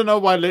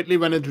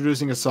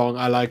introducing a song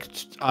I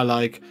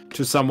like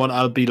to someone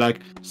I'll be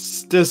like,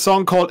 the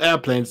song called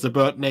Airplanes, the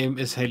bird name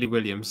is Hayley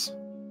Williams.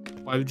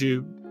 Why would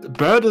you?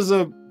 Bird is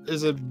a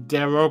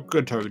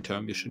derogatory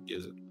term, you shouldn't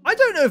use it. I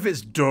don't know if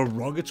it's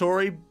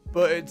derogatory,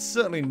 but it's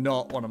certainly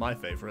not one of my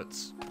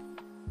favorites.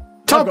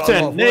 Top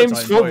 10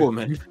 names for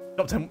women.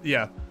 Top 10,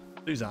 yeah.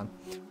 Suzanne.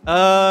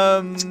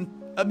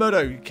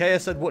 Murdo, Kaya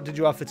said, what did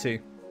you have for tea?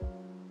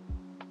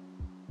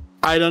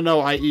 I don't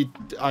know. I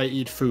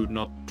eat food,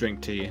 not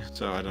drink tea,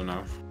 so I don't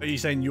know. Are you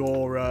saying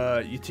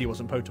your tea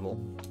wasn't potable?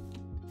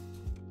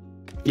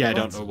 Yeah, I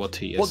don't know what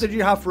tea is. What did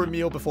you have for a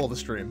meal before the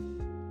stream?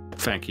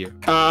 Thank you.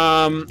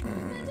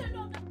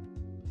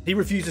 He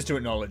refuses to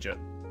acknowledge it.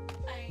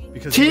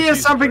 Because tea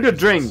is something to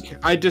drink.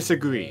 I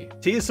disagree.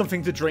 Tea is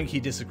something to drink. He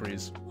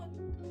disagrees.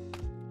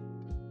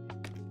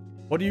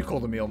 What do you call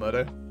the meal,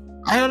 Murdo?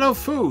 I don't know.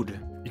 Food.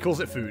 He calls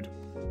it food.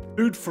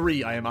 Food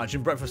free, I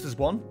imagine. Breakfast is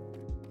 1.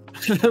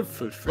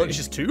 Food free. Lunch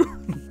is 2.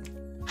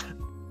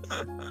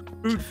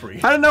 Food free.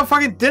 I don't know.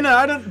 Fucking dinner.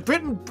 I don't.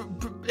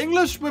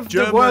 English with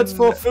German the words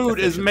for food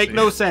is make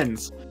no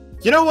sense.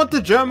 You know what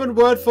the German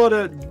word for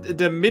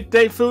the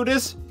midday food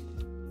is?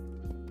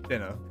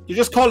 Dinner. You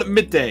just call it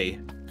midday.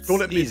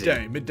 Call it easy.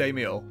 midday. Midday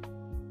meal.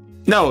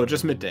 No,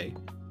 just midday.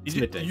 It's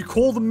midday. You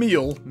call the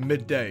meal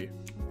midday.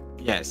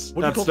 Yes,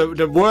 What do you that's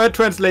the word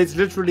translates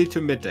literally to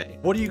midday.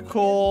 What do you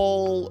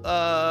call?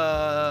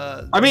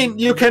 I mean,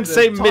 you can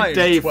say time,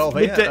 midday. 12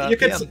 midday you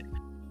can PM.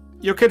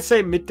 you can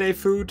say midday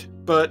food,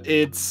 but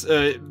it's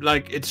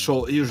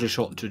usually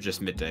shortened to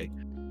just midday.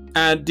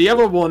 And the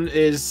other one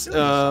is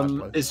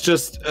it's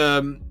just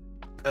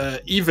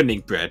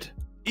evening bread.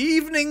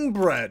 Evening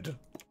bread.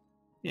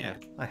 Yeah,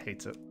 I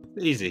hate it.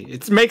 easy.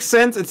 It makes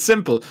sense. It's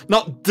simple.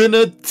 Not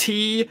dinner,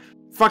 tea,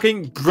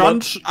 fucking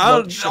brunch.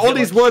 Lunch, all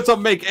these words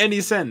don't make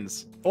any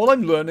sense. All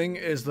I'm learning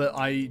is that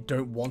I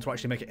don't want to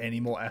actually make any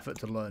more effort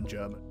to learn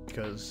German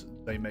because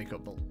they make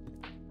up.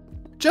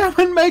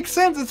 German makes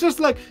sense. It's just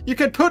like you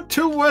can put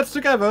two words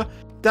together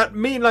that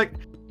mean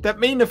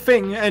a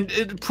thing, and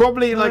it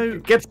probably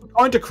like gets the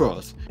point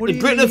across. In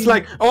Britain, it's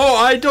like, oh,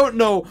 I don't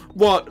know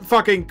what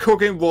fucking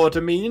cooking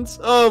water means.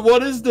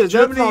 What is this?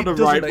 Germany That's not the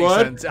doesn't right make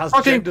word. sense. It has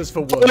fucking genders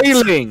for words.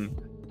 boiling.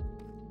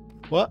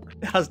 What?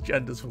 It has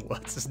genders for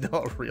words. It's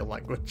not a real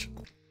language.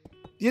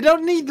 You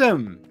don't need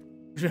them.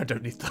 I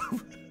don't need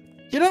them.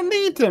 You don't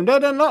need them.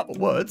 They're not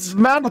Words.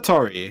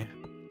 mandatory.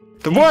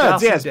 The Die,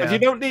 words, das, yes, und but der.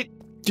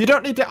 you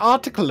don't need the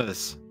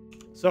articles.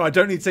 So I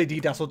don't need to say die,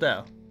 das, or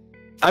der.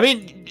 I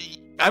mean,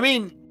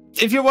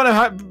 if you want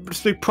to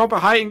speak proper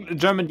high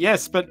German,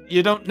 yes, but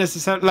you don't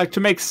necessarily like to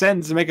make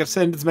sense, make a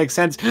sentence make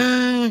sense.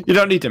 You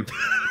don't need them.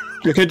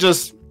 You can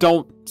just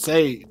don't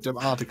say the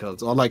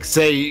articles or like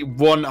say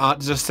one art.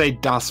 Just say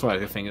das for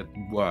everything. It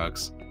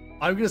works.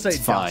 I'm gonna say It's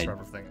das fine. for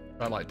everything.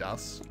 I like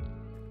das.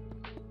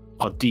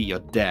 Or die or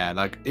der.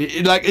 Like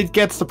it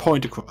gets the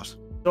point across.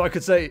 So I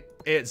could say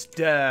it's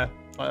der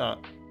like that.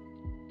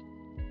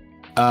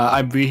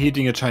 I'm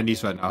reheating a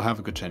Chinese right now. Have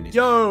a good Chinese.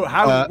 Yo,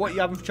 how what you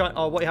having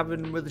for what you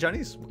having with the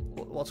Chinese?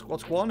 What's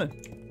going on?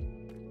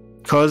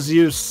 Cause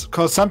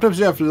sometimes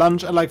you have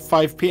lunch at like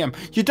 5 p.m.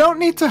 You don't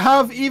need to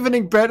have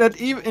evening bread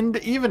in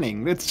the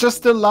evening. It's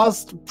just the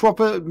last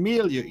proper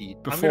meal you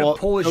eat before I'm gonna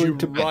pause you going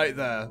to bed. right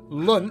there.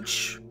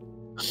 Lunch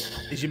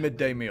is your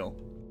midday meal,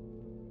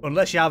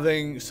 unless you're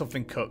having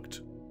something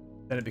cooked,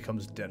 then it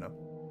becomes dinner.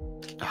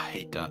 I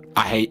hate that.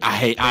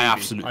 I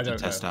absolutely don't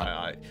detest know.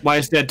 that. Why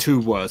is there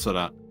 2 words for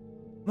that?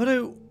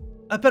 Manu,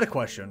 a better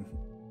question.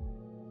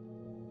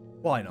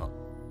 Why not?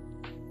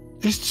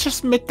 It's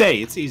just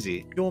midday. It's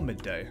easy. Your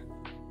midday.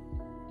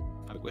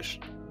 I wish.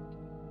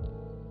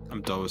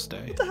 I'm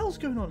Thursday. What the hell's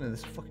going on in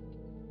this fucking...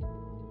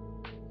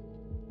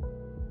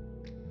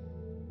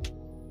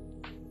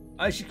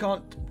 I actually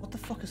can't... What the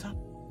fuck has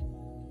happened?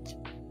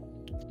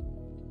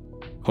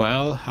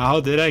 Well, how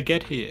did I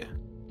get here?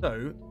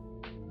 So...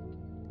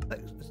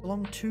 It's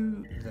along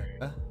 2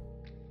 there.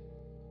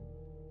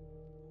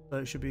 So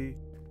it should be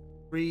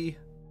 3,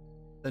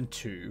 then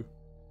 2.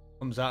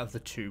 Comes out of the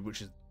 2,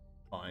 which is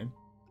fine.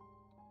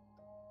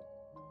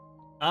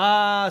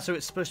 Ah, so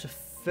it's supposed to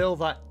fill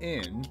that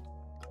in.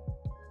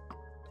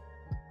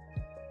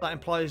 That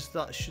implies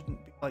that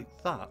shouldn't be like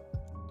that.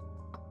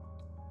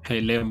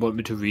 Hey, Liam, want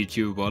me to read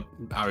you what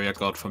Arya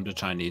got from the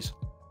Chinese?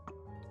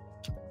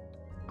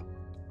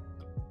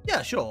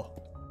 Yeah, sure.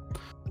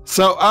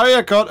 So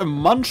Arya got a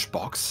munch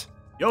box.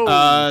 Yo!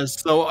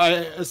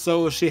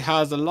 So she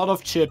has a lot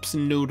of chips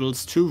and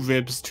noodles, 2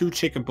 ribs, 2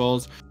 chicken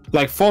balls,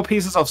 like 4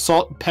 pieces of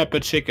salt and pepper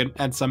chicken,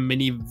 and some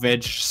mini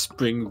veg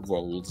spring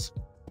rolls.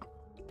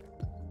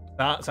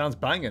 That sounds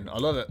banging. I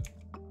love it.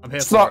 I'm here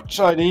It's for not it.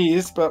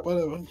 Chinese, but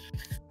whatever. What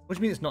do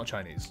you mean it's not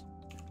Chinese?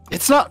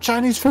 It's not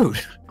Chinese food.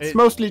 It's It-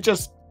 mostly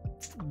just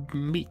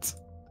meat.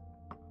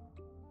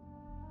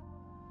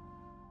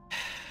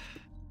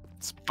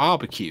 It's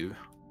barbecue.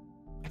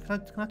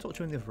 Can I talk to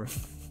you in the other room?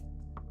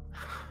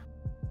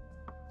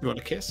 You want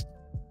a kiss?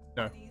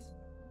 No. Please.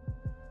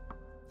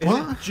 Is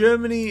What? it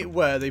Germany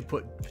where they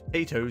put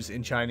potatoes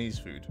in Chinese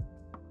food?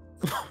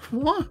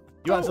 What?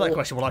 You answer that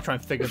question while I try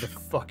and figure the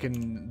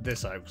fucking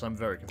this out, because I'm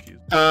very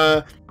confused.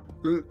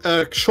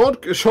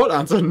 Short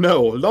answer,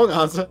 no. Long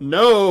answer,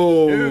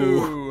 no.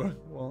 Ooh.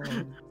 Well,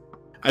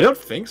 I don't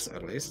think so,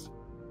 at least.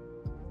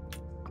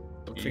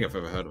 Don't think I've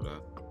ever heard of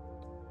that.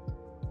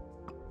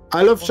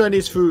 I love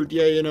Chinese food.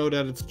 Yeah, you know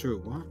that it's true.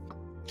 What?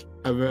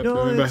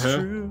 Remember it's her?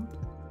 true.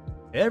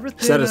 Everything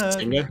Is that a I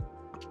singer?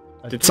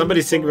 I Did do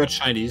somebody sing for about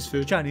Chinese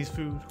food? Chinese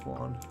food?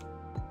 1,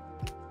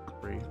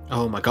 3.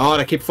 Oh my god,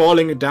 I keep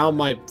falling down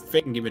my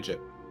thing. Give me a chip.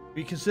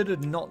 We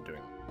considered not doing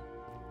it.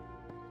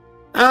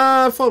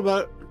 I thought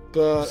about it,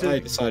 but So- I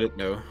decided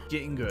no.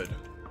 Getting good.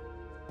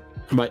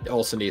 I might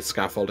also need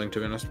scaffolding, to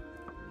be honest.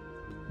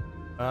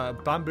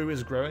 Bamboo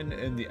is growing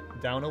in the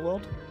downer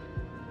world.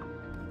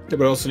 Yeah,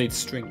 but I also need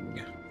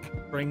string.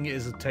 Spring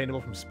is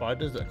attainable from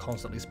spiders that are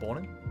constantly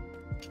spawning.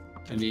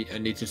 I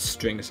need to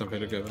string something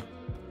together.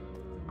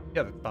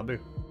 Yeah, but bamboo.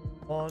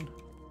 1,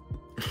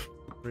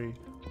 3,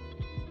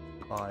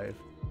 5,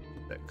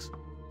 6.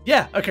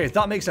 Yeah, okay,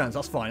 that makes sense.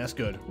 That's fine. That's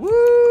good.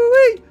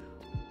 Woo-wee!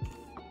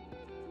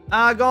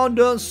 I gone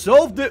done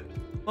solved it,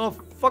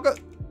 motherfucker.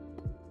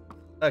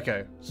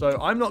 Okay, so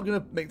I'm not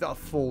gonna make that a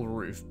full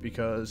roof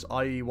because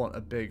I want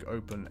a big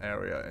open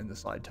area in the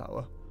side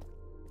tower.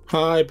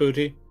 Hi,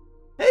 Booty.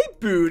 Hey,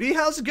 Booty,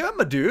 how's it going,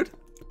 my dude?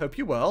 Hope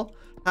you're well.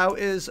 How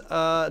is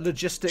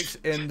logistics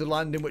in the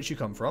land in which you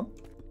come from?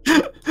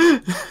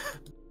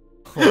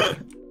 What?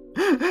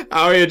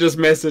 Arya just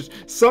messaged.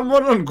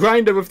 Someone on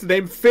Grindr with the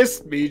name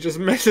Fist Me just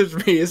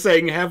messaged me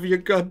saying, "Have you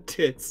got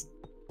tits?"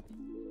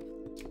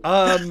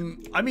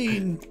 I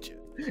mean,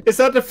 Is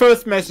that the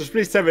first message?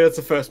 Please tell me that's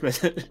the first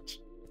message.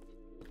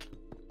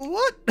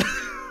 what?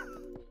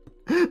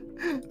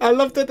 I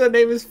love that the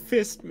name is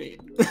Fist Me.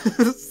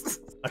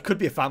 That could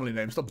be a family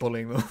name. Stop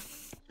bullying them.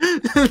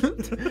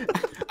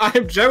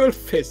 I'm Gerald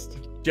Fist.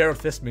 Jared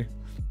fist me.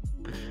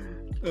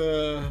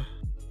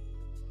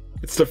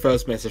 It's the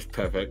first message.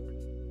 Perfect.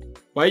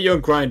 Why are you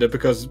on Grindr?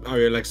 Because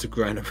Arya likes to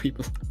grind on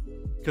people.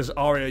 Because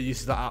Arya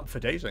uses that app for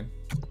dating.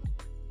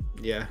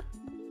 Yeah.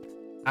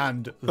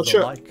 And Not the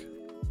sure. like.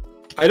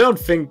 I don't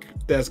think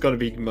there's gonna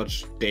be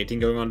much dating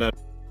going on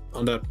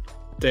that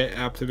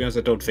app, to be honest.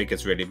 I don't think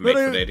it's really made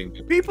for dating.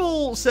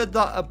 People said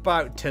that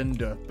about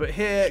Tinder, but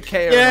here,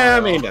 Kaya Yeah, I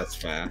and mean, that's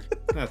fair.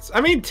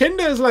 I mean,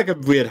 Tinder is like a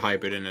weird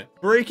hybrid, isn't it?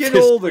 breaking Just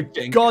all the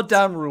breaking.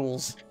 goddamn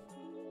rules.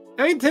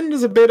 I mean,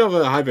 Tinder's a bit of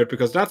a hybrid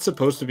because that's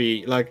supposed to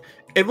be like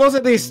it was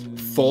at least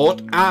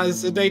thought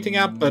as a dating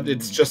app, but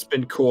it's just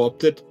been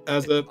co-opted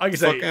as a I can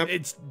fuck say app.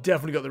 it's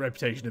definitely got the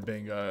reputation of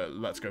being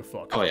let's go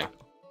fuck. Oh yeah,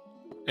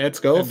 let's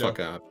go Tinder. fuck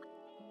app.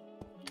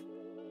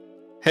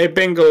 Hey,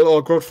 Bingle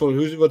or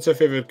Grotful, what's your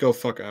favorite go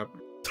fuck app?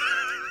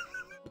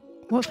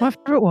 What's my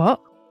favorite what?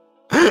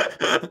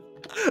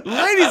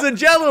 Ladies and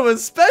gentlemen,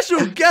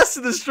 special guest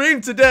of the stream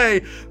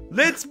today,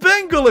 it's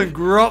Bingle and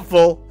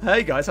Grotful.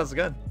 Hey guys, how's it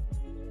going?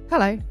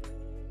 Hello.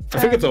 I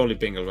think it's only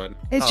Bingle, right?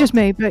 It's just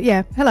me, but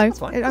yeah. Hello. That's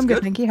fine, that's I'm good,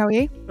 good. thank you. How are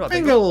you? Right,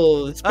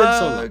 Bingle, it's been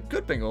so long.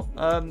 Good Bingle.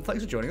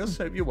 Thanks for joining us.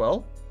 Hope you're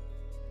well.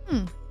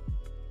 Yeah,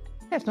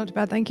 it's not too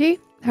bad, thank you.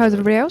 How's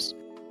everybody else?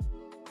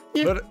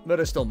 Yeah.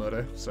 Murder's still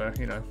murder, so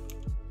you know.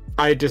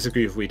 I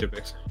disagree with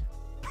Weetabix.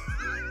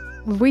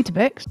 With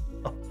Weetabix?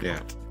 Yeah.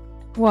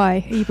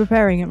 Why? Are you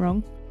preparing it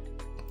wrong?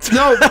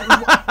 No,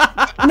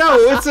 no,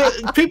 it's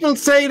a. People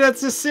say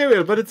that's a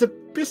cereal, but it's a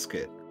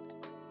biscuit.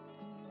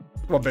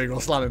 Come on, Bingle,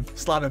 slam him,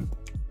 slam him.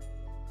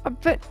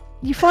 But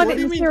you find What it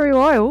do in the you mean?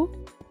 cereal aisle?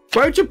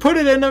 Why would you put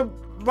it in a?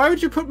 Why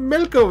would you put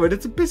milk over it?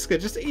 It's a biscuit.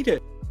 Just eat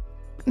it.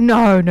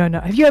 No.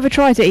 Have you ever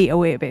tried to eat a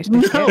Weetabix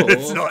biscuit? No,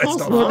 It's not- of it's course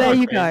not Well, there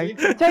you crazy.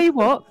 go. Tell you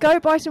what, go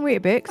buy some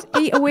Weetabix,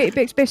 eat a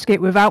Weetabix biscuit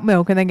without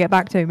milk, and then get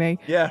back to me.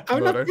 Yeah,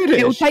 I'm murder. not British.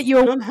 It'll take you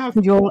I a don't have.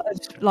 with your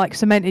like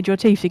cemented your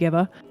teeth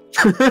together.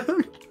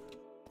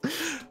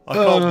 I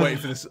can't wait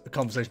for this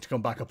conversation to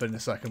come back up in a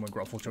second when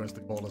Grotful joins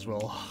the call as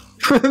well.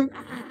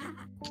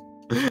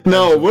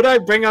 No, would I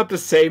bring up the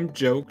same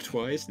joke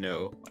twice?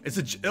 No. It's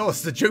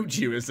the joke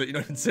to you is that you're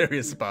not even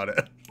serious about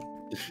it.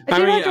 Are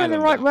you not I in the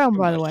don't right know. realm,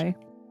 by the way?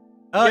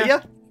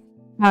 Yeah.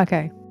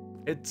 Okay.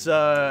 It's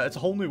a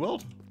whole new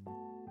world.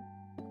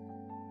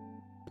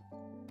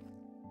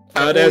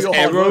 There's All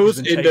your hard work has arrows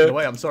been in taken the.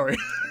 away, I'm sorry.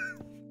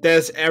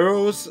 There's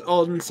arrows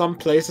on some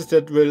places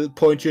that will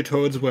point you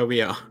towards where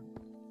we are.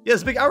 Yeah,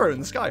 there's a big arrow in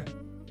the sky.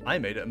 I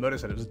made it, and Murder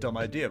said it was a dumb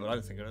idea, but I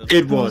don't think it is.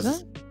 It was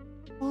was. it?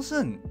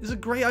 wasn't. It's a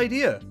great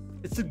idea.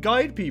 It's to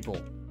guide people.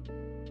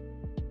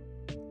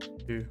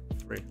 2,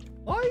 3.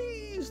 Why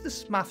is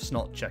this maths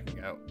not checking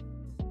out?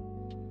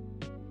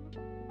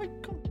 I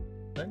can't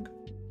think.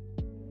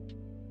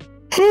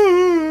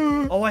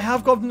 Oh, I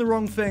have gotten the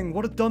wrong thing.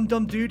 What a dumb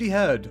duty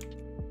head.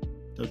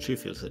 Don't you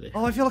feel silly?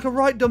 Oh, I feel like a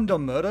right dumb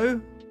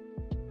Murdo.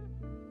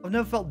 I've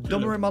never felt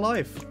dumber in my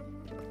life.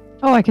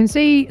 Oh, I can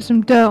see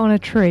some dirt on a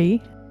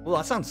tree. Well,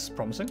 that sounds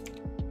promising.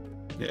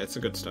 Yeah, it's a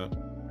good start.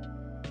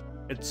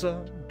 It's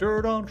a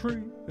dirt on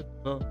tree. It's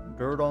a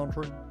dirt on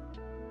tree.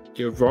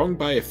 You're wrong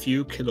by a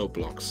few kilo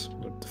blocks.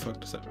 What the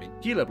fuck does that mean?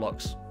 Kilo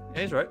blocks.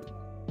 Yeah, he's right.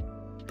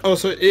 Oh,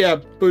 so yeah,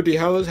 Booty,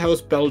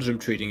 how's Belgium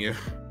treating you?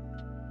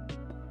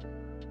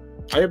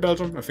 Are you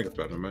Belgium? I think it's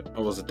Belgium, right?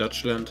 Or was it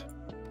Dutchland?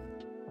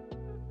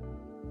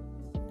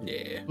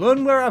 Yeah.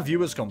 Learn where our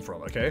viewers come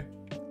from, okay?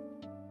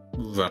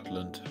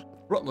 Rutland.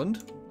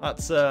 Rutland.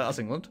 That's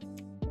England.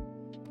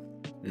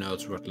 No,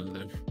 it's Rutland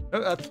then. No,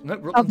 Up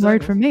Rutland's the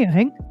road England. from me, I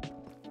think.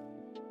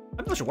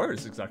 I'm not sure where it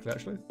is exactly,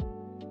 actually.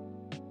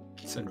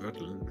 It's in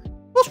Rutland.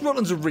 What's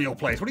Rutland's a real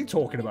place? What are you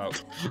talking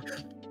about?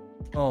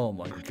 Oh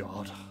my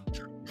god.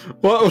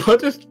 What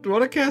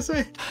did Cass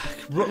say?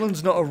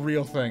 Rutland's not a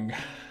real thing.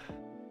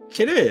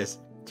 It is.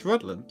 It's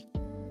Rutland.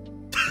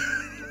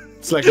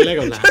 It's like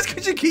Legoland. Just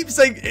because you keep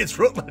saying it's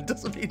Rutland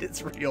doesn't mean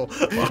it's real.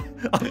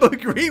 I'm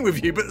agreeing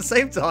with you, but at the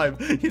same time,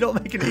 you're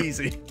not making it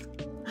easy.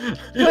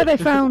 Where they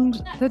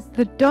found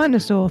the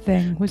dinosaur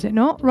thing, was it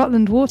not?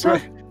 Rutland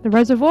Water? The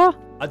reservoir?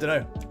 I don't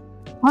know.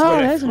 Oh,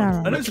 where there's an I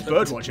know arrow. it's a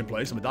bird watching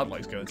place, and my dad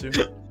likes going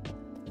to.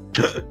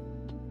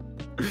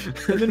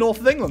 In the north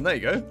of England, there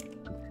you go.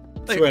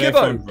 Hey, where they Gibbo,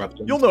 found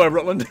Rutland. you'll know where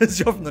Rutland is.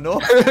 You're from the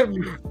north.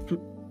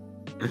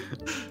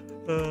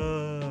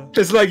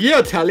 It's like,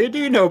 yeah, Talia, do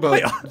you know about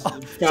Wait,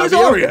 so is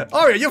Aria.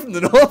 Aria, you're from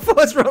the north.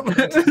 Where's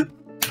Rutland?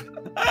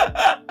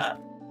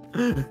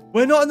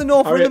 We're not in the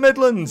north. We're in the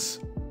Midlands.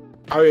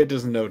 Aria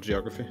doesn't know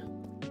geography.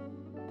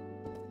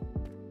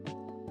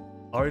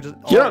 Aria,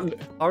 Yeah.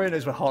 Aria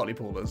knows where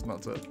Hartlepool is, and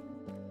that's it.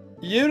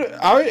 You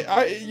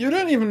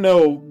don't even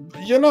know.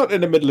 You're not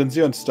in the Midlands.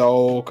 You're in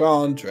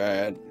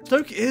Stoke-on-Trent.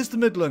 Stoke is the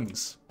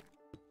Midlands.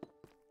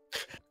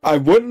 I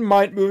wouldn't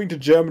mind moving to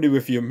Germany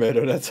with you,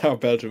 Murdo. That's how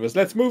Belgium is.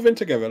 Let's move in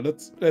together.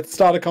 Let's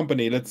start a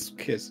company. Let's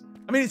kiss.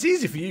 I mean, it's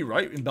easy for you,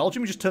 right? In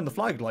Belgium, you just turn the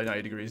flag like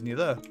 90 degrees and you're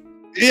there.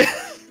 Yeah.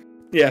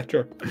 Yeah,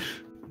 true.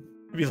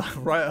 You'd be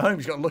like right at home.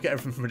 You've got to look at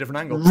everything from a different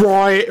angle.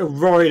 Right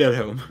at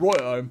home. Right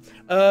at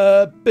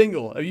home.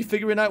 Bingle, are you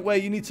figuring out where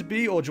you need to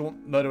be, or do you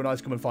want Murdo and I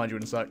to come and find you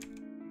in a sec?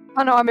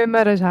 Oh no, I'm in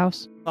Meadows'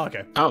 house.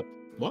 Okay. Oh,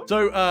 what?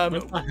 So, Oh,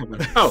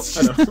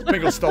 I know.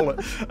 Bingle stole it.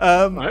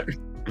 Right.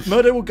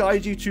 Murdo will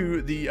guide you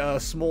to the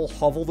small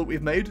hovel that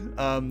we've made.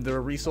 There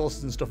are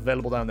resources and stuff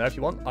available down there if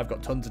you want. I've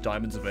got tons of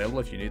diamonds available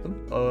if you need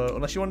them.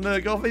 Unless you want to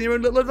go off on your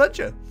own little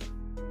adventure.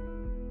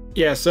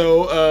 Yeah,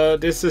 so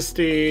this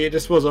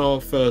was our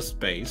first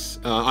base.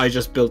 I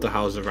just built a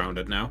house around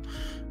it now.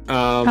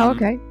 Oh,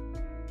 okay.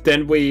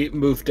 Then we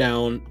moved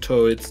down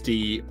towards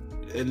a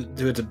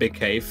big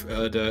cave.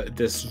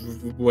 This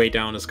way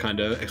down is kind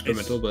of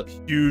experimental, but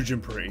huge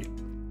and pretty.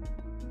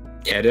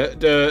 Yeah,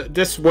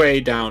 this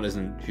way down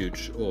isn't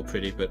huge or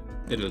pretty, but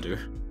it'll do.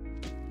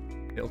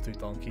 It'll do,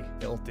 donkey.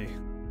 It'll do.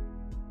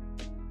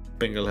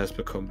 Bingle has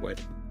become wet.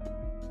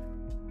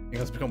 It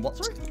has become what?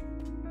 Sorry.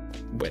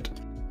 Wet.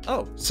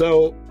 Oh.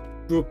 So,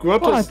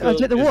 Grot I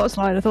took the water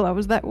slide. I thought that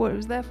was what it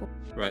was there for.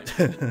 Right.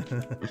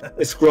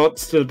 Is Grot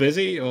still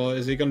busy, or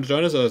is he going to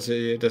join us, or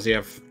does he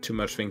have too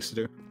much things to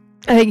do?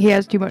 I think he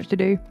has too much to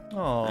do.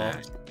 Oh.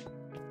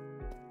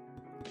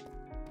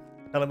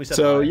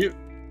 So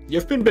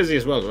you've been busy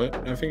as well, right?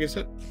 I think you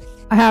said.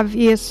 I have.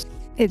 Yes,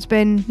 it's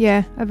been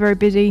a very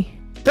busy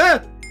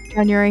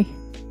January.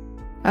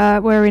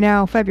 Where are we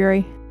now?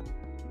 February.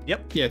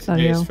 Yep. Yeah,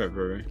 today is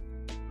February.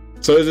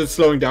 So is it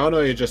slowing down,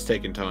 or are you just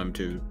taking time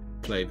to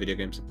play video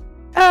games?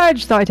 I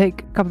just thought I'd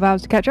take a couple of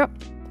hours to catch up.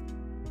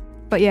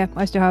 But yeah,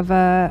 I still have.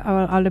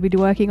 I'll be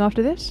working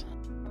after this.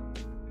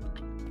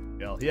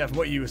 Yeah. From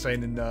what you were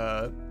saying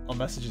on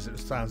messages, it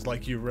sounds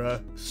like you're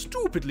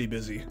stupidly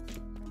busy.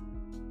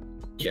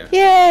 Yeah.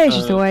 Yeah, it's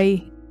just the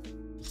way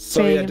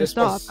so being yeah, in a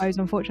startup goes,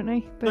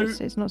 unfortunately.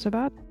 But it's not so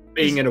bad.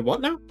 Being in a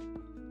what now?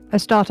 A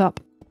startup.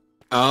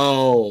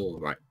 Oh,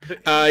 right.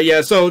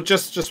 Yeah, so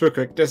just real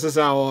quick, this was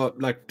our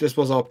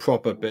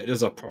proper bit. This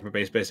is our proper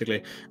base,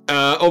 basically.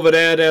 Over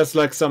there's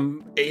like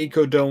some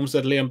eco domes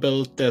that Liam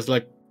built. There's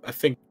like, I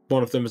think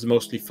one of them is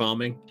mostly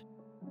farming.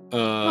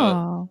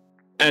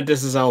 And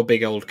this is our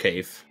big old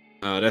cave.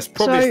 There's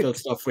probably still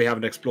stuff we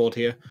haven't explored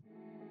here.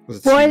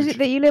 Why is it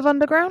that you live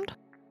underground?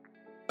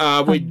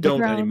 We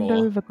don't anymore.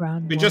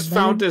 Overground, we just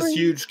found this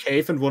huge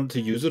cave and wanted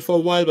to use it for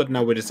a while, but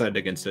now we decided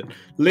against it.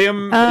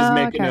 Liam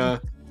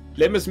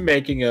is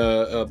making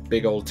a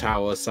big old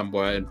tower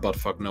somewhere in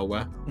buttfuck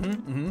nowhere.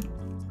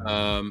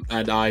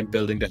 And I'm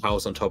building the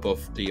house on top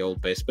of the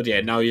old base. But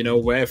yeah, now you know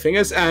where everything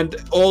is, and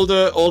all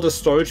the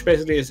storage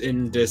basically is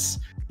in this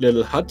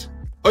little hut.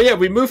 Oh yeah,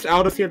 we moved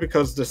out of here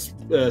because the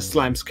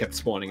slimes kept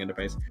spawning in the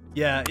base.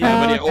 Yeah.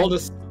 But yeah,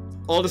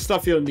 all the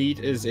stuff you'll need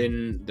is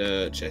in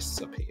the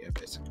chests up here,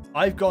 basically.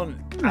 I've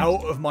gone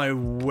out of my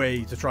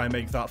way to try and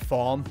make that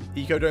farm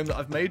eco-dome that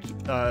I've made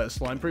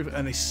slime-proof,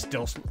 and they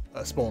still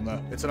spawn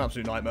there. It's an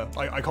absolute nightmare.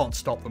 I can't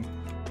stop them.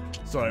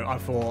 So I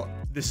thought,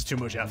 this is too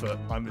much effort.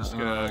 I'm just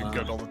going to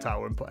go to the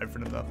tower and put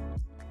everything in there.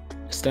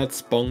 Is that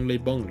Spongly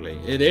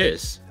Bongly? It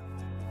is.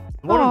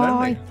 The one and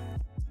only.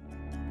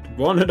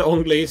 One and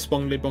only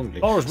Spongly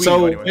Bongly. Or as we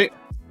know, anyway.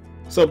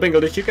 So,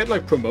 Bingle, did you get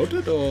like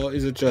promoted, or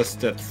is it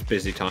just that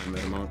busy time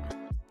at the moment?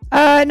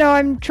 No,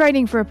 I'm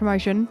training for a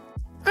promotion.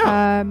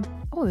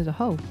 Oh, there's a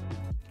hole.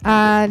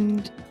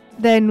 And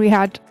then we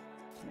had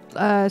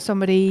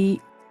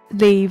somebody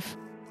leave.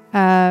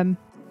 So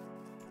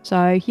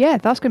yeah,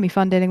 that's gonna be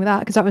fun dealing with that,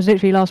 because that was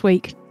literally last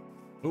week.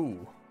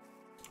 Ooh.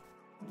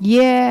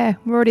 Yeah,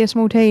 we're already a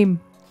small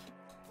team.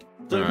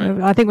 Right.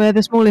 I think we're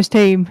the smallest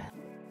team.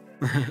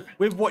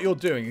 With what you're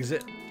doing,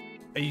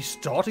 are you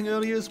starting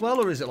early as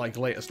well, or is it like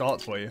later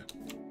starts for you?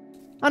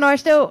 Oh no, I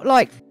still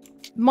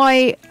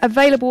my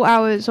available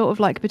hours sort of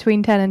like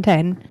between 10 and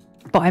 10,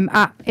 but I'm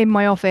in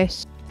my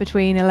office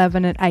between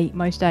 11 and 8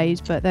 most days.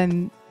 But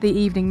then the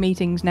evening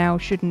meetings now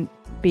shouldn't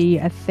be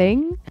a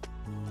thing,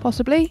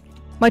 possibly.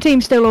 My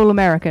team's still all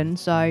American,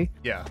 so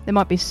yeah, there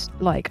might be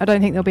I don't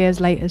think they'll be as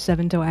late as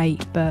 7 to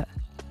 8, but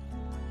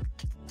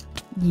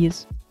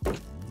yes.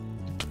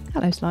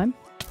 Hello, slime.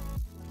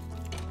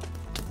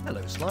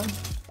 Hello, slime.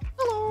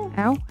 Hello.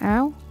 Ow,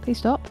 ow! Please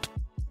stop.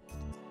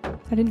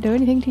 I didn't do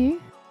anything to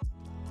you.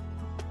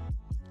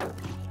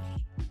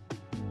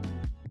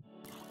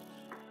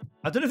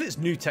 I don't know if it's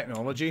new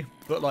technology,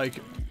 but like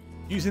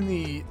using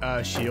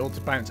the shield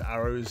to bounce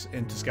arrows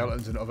into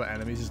skeletons and other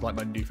enemies is like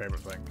my new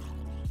favorite thing.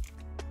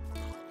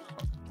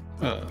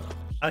 I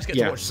just get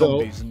to watch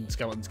zombies and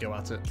skeletons go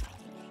at it.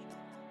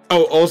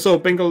 Oh, also,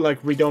 Bingle,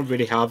 like, we don't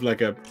really have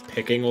like a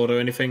picking order or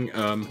anything.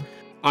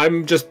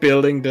 I'm just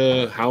building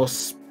the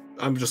house.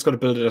 I'm just gonna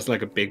build it as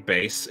like a big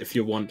base. If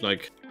you want,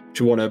 like, if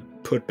you want to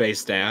put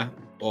base there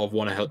or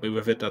want to help me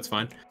with it, that's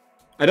fine.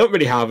 I don't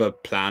really have a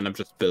plan. I'm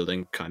just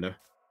building, kind of.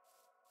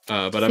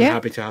 But I'm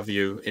happy to have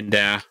you in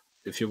there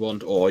if you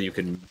want, or you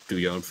can do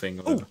your own thing.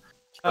 Or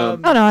oh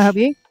no, I'll help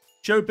you.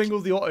 Show Bingle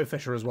the auto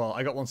fisher as well.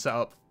 I got one set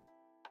up.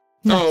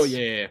 Nice. Oh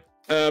yeah.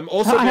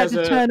 Also, I had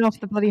to turn off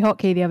the bloody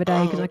hotkey the other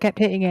day because I kept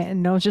hitting it,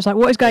 and I was just like,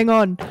 "What is going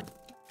on?"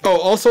 Oh,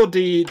 also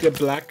the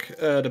black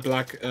bed, the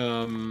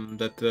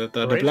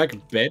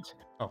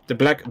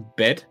black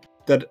bed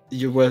that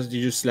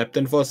you slept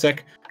in for a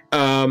sec.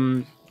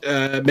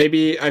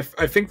 Maybe I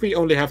think we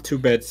only have 2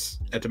 beds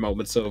at the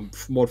moment, so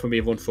one for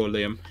me, one for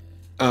Liam.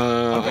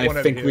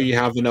 I think we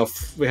have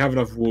enough. We have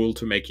enough wool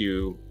to make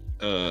you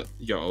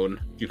your own.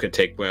 You can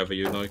take wherever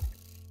you like.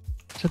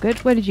 So good.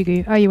 Where did you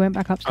go? Oh, you went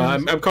back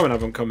upstairs. I'm coming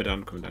up. I'm coming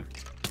down.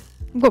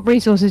 What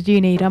resources do you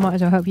need? I might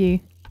as well help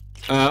you.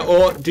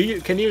 Or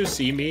can you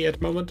see me at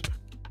the moment?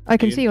 I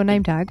can see your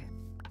name tag.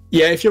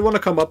 Yeah, if you want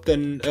to come up,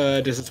 then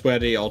this is where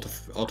the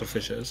auto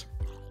fisher is.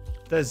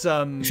 There's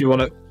If you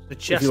want to, the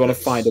chest. if you want to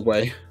that's- find a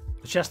way.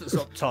 The chest that's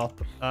up top,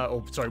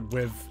 or sorry,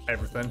 with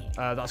everything.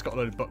 That's got a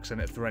load of books in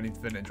it for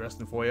anything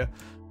interesting for you.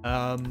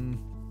 Otherwise,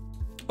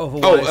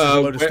 there's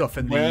a load of stuff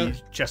in the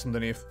chest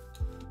underneath.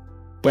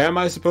 Where am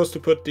I supposed to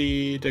put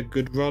the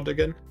good rod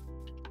again?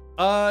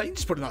 You can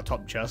just put it in that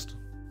top chest.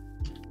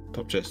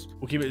 Top chest.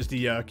 We'll keep it as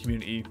the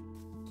community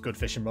good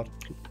fishing rod.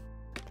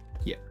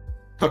 Yeah.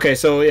 Okay,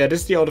 so yeah,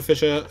 this is the auto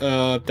fisher.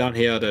 Down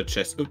here, the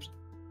chest. Oops.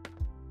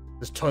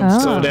 There's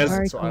tons Oh, of there's-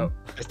 very so cool.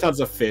 There's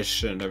tons of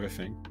fish and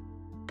everything.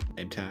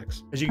 Name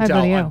tags. as you can Oh, tell,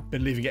 bloody hell. I've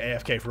been leaving it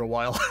AFK for a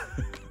while.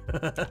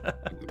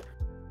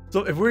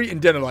 So if we're eating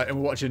dinner like and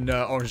we're watching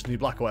Orange is the New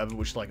Black or whatever,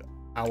 which is like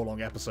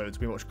hour-long episodes,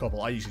 we watch a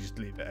couple. I usually just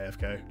leave it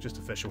AFK just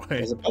to fish away.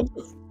 There's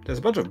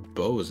a bunch of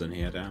bows in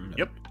here, damn.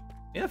 Yep.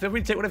 Yeah, feel free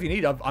to take whatever you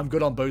need. I'm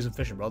good on bows and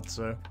fishing rods,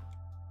 so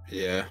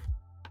Yeah.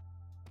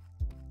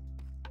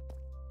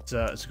 it's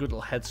a good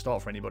little head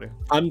start for anybody.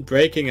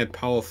 Unbreaking at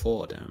power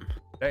 4, damn.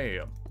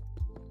 Damn.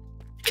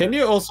 Can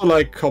you also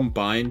like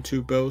combine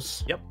two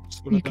bows? Yep.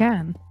 You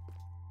can.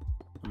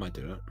 I might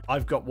do that.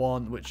 I've got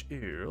one which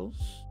is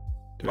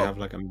Do we Oh. have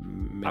like a power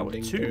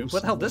mending 2. bow Where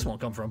the hell did this somewhere? one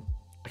come from?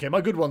 Okay,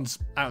 my good one's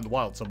out in the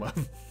wild somewhere.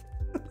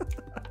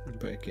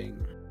 Unbreaking.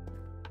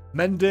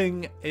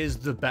 Mending is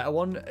the better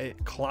one.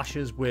 It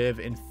clashes with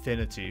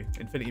Infinity.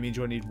 Infinity means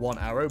you only need one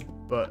arrow,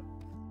 but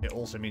it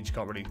also means you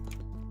can't really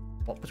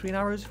swap between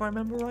arrows, if I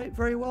remember right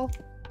very well.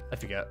 I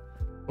forget.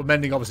 But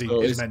mending obviously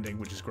So is is- mending,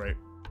 which is great.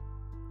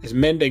 Is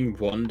mending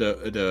one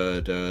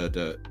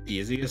the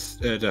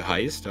easiest, the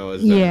highest, or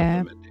is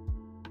Yeah.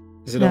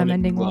 Is it No, only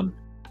mending one?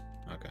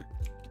 Okay.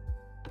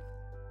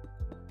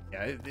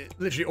 Yeah,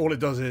 literally all it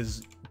does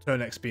is turn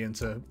XP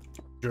into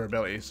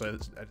durability, so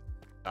it's,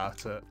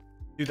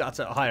 do that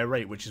at a higher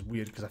rate, which is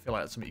weird because I feel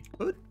like that's something you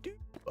could do.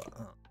 But,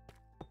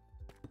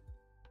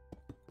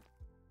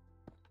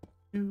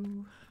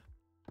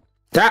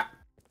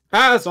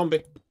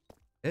 Zombie.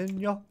 in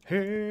your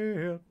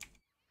head.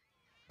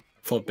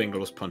 Thought Bingo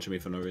was punching me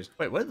for no reason.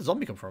 Wait, where did the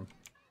zombie come from?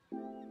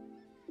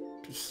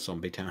 Just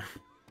zombie town.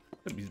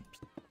 Could be...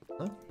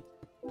 Huh?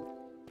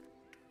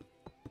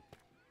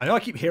 I know I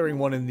keep hearing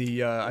one in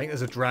the, I think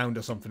there's a drowned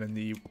or something in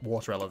the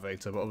water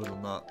elevator, but other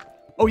than that...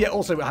 Oh yeah,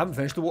 also, I haven't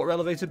finished the water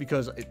elevator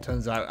because it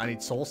turns out I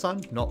need soul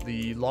sand, not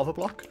the lava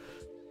block.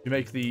 You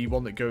make the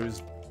one that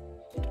goes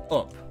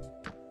up.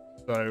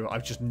 So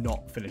I've just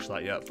not finished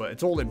that yet, but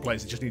it's all in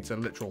place. It just needs a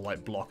literal,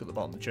 like, block at the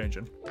bottom to change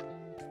in.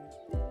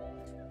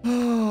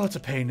 Oh, it's a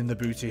pain in the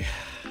booty.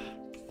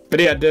 But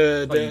yeah,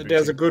 you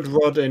there's a good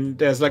rod in.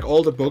 There's like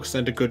all the books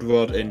and a good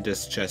rod in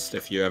this chest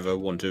if you ever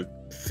want to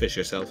fish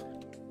yourself.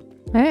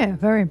 Yeah,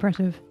 very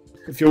impressive.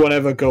 If you want to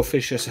ever go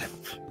fish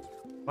yourself.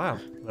 Wow.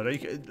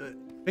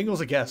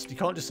 Bingle's a guest. You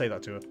can't just say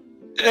that to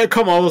her.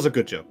 Come on, it was a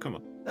good joke. Come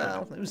on.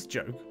 Well, it was a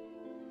joke.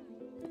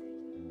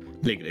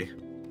 Legally.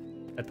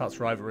 Ed Pat's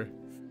rivalry.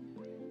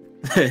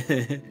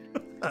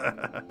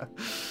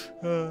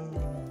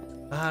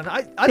 And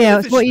I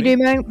Yeah, think what you do,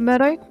 officially-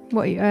 Murdo?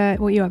 What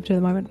you up to at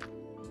the moment?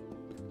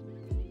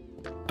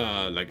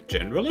 Like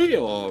generally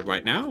or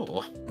right now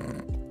or?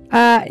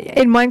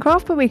 In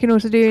Minecraft, but we can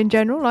also do in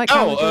general, like.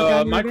 how Oh, was your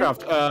January?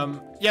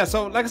 Minecraft. Yeah.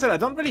 So, like I said, I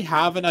don't really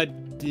have an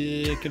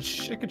idea. I can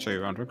show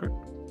you around real quick.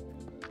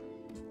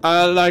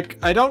 Like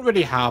I don't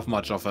really have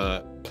much of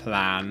a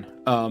plan.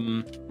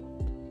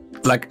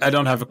 Like I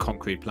don't have a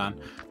concrete plan.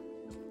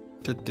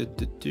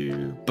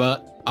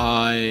 But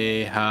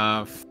I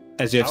have,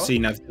 as you have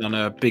seen, I've done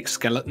a big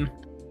skeleton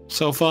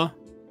so far.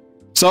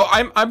 So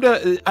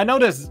I know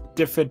there's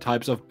different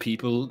types of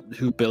people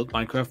who build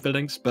Minecraft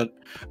buildings, but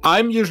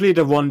I'm usually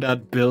the one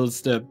that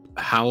builds the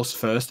house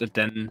first and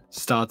then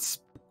starts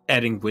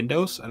adding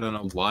windows. I don't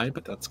know why,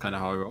 but that's kind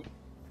of how I roll.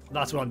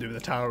 That's what I'm doing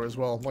with the tower as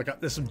well. Like,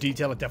 there's some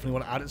detail I definitely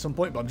want to add at some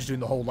point, but I'm just doing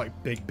the whole, like,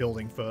 big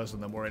building first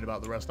and then worrying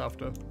about the rest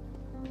after.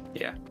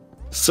 Yeah.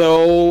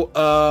 So,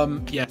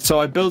 yeah, so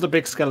I built a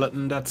big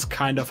skeleton. That's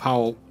kind of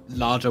how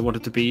large I want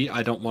it to be.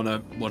 I don't want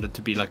it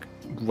to be, like,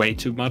 way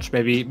too much.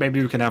 Maybe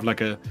we can have,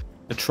 like, a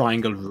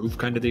triangle roof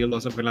kind of deal or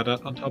something like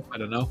that on top. I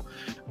don't know.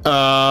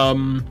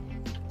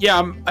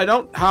 Yeah, I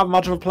don't have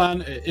much of a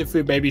plan. If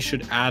we maybe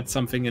should add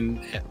something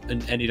in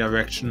any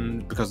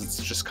direction, because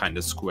it's just kind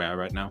of square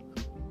right now.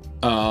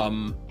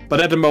 But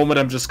at the moment,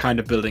 I'm just kind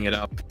of building it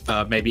up.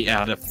 Maybe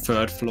add a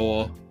third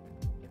floor.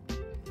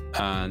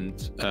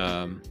 And,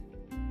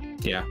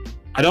 yeah.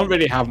 I don't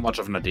really have much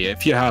of an idea.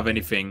 If you have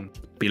anything,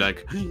 be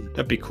like,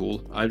 that'd be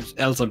cool.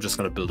 Else I'm just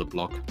gonna build a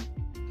block.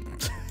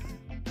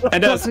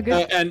 And that's,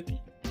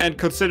 and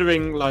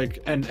considering, like,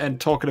 and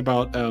talking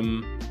about,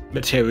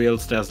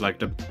 materials, there's, like,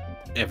 the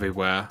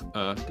everywhere,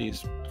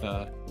 these,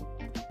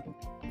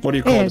 what do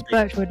you call Yeah, it? it's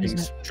birchwood, isn't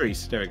it?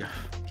 Trees, there we go.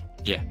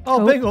 Yeah. Oh,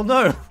 Cool. Bingle,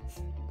 no!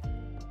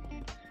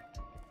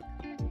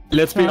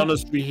 Let's be Right.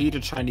 honest,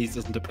 reheated Chinese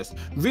isn't the best.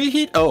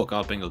 Reheat? Oh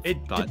god, Bingle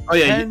It died.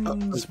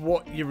 depends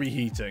what you're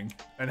reheating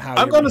and how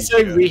I'm you're gonna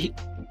say reheating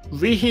it.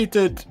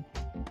 reheated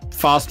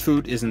fast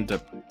food isn't the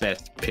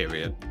best,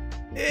 period.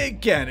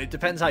 Again, it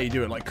depends how you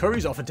do it. Like,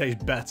 curries often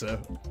taste better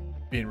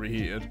being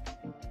reheated.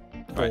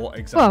 For Right.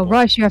 example. Well,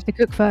 rice you have to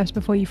cook first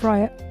before you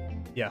fry it.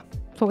 Yeah.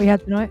 That's what we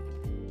had tonight.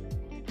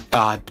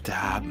 God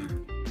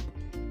damn.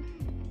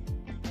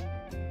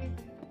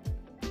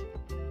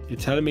 You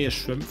telling me a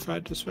shrimp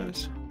fried this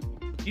rice?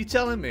 You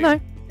telling me? No,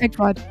 egg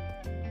fried.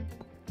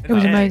 It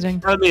was An egg amazing.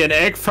 Tell me an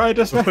egg fried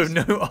this rice?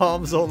 With no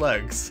arms or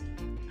legs.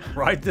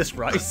 Ride this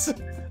rice. Okay.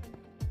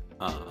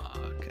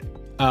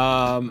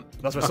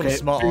 That's where some Okay,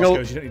 smart Bingle- ass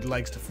goes. You don't need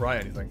legs to fry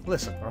anything.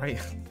 Listen, alright?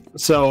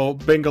 So,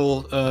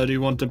 Bingle, do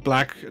you want the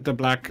black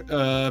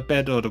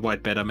bed or the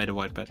white bed? I made a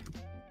white bed.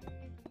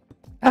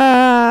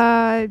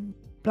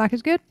 Black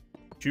is good.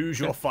 Choose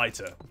your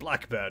fighter.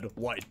 Black bed,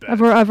 white bed.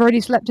 I've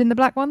already slept in the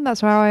black one.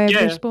 That's how I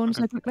Yeah, respawned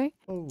so okay. quickly.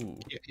 Oh.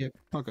 Yeah,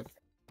 okay.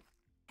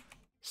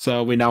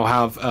 So we now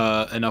have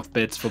enough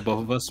beds for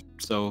both of us.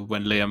 So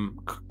when Liam...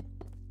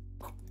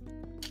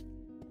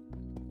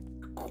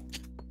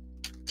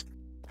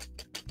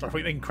 Sorry,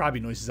 you're making crabby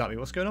noises at me.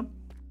 What's going on?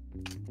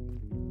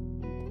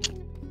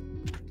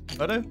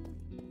 Photo?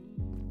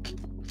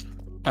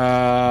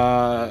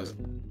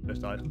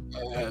 Just died.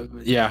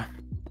 Yeah.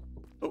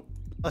 Oh,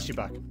 that's you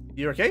back.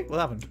 You're okay? What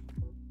happened?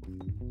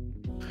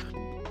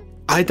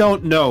 I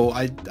don't know.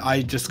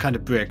 I just kind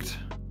of bricked.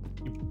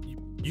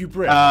 You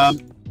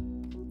bricked.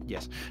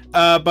 Yes.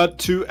 But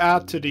to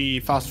add to the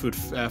fast food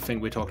thing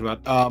we talked about,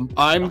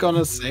 I'm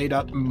gonna say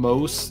that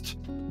most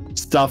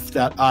stuff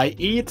that I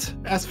eat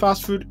as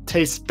fast food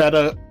tastes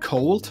better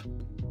cold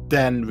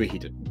than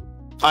reheated.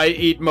 I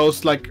eat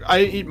most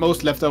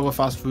leftover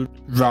fast food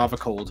rather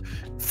cold.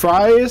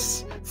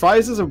 Fries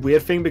is a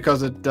weird thing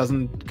because it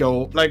doesn't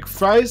go like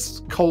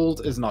fries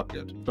cold is not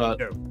good. But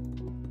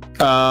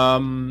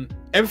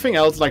everything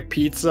else like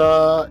pizza's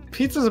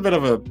a bit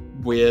of a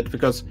weird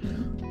because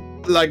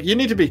like you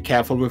need to be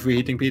careful with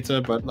reheating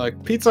pizza, but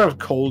like pizza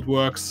cold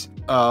works.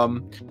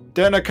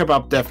 Then a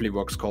kebab definitely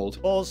works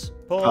cold. Pause.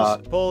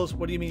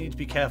 What do you mean you need to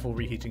be careful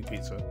reheating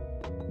pizza?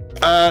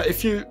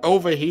 If you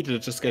overheat it,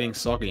 it's just getting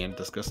soggy and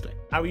disgusting.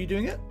 How are you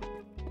doing it?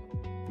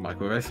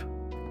 Microwave.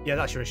 Yeah,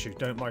 that's your issue.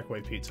 Don't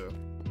microwave pizza.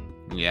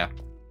 Yeah.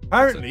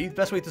 Apparently, the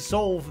best way to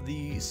solve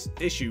the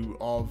issue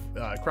of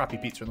crappy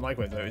pizza in the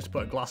microwave, though, is to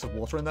put a glass of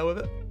water in there with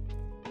it.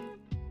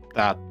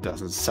 That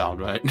doesn't sound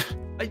right.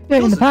 It Do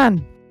it in the doesn't,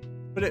 pan.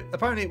 but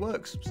apparently it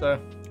works. So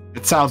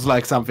It sounds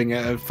like something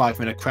a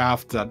 5-minute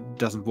craft that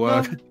doesn't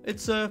work.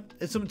 it's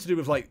something to do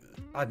with like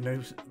I don't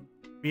know,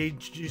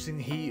 reintroducing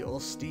heat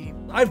or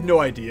steam. I have no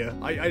idea.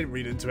 I didn't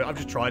read into it. I've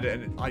just tried it,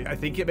 and I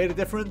think it made a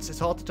difference. It's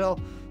hard to tell.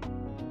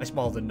 I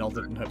smiled and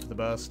nodded and hoped for the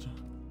best.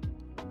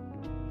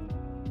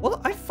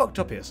 Well, I fucked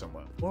up here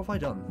somewhere. What have I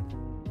done?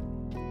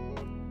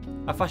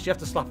 How fast do you have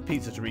to slap a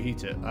pizza to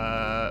reheat it?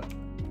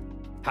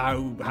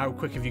 How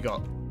quick have you got?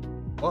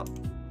 What?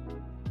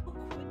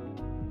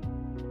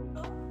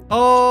 Oh,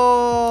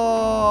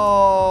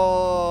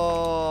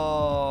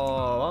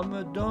 I'm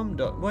a dum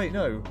dum. Wait,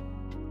 no,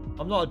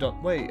 I'm not a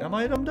dum. Wait, am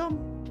I a dum dum?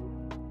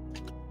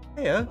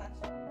 Here.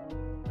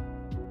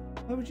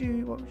 Why would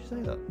you? Why would you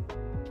say that?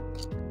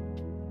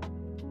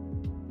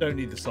 Don't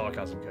need the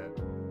sarcasm, Kurt.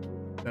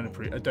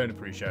 I don't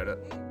appreciate it.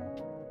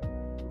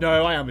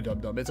 No, I am a dum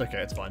dum. It's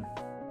okay. It's fine.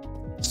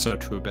 So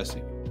true,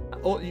 Bessie.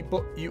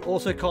 But you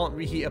also can't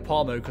reheat a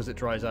Parmo because it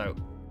dries out.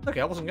 Okay,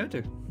 I wasn't going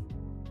to.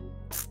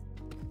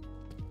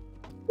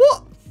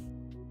 What?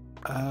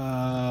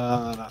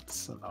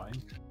 That's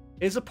annoying.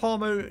 Is a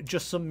Parmo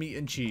just some meat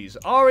and cheese?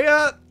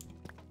 Aria!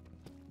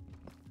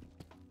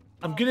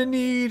 I'm gonna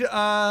need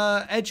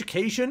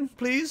education,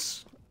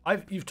 please.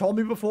 You've told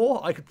me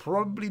before. I could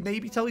probably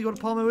maybe tell you what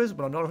a Parmo is,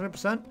 but I'm not 100%.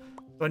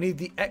 So I need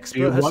the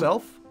expert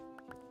herself.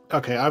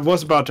 Okay, I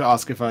was about to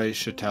ask if I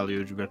should tell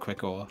you real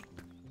quick or...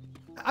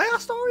 I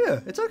asked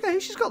Aria. It's okay.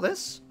 She's got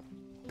this.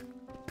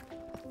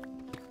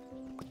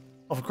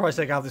 Oh, for Christ's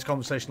sake, I have this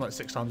conversation like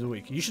 6 times a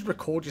week. You should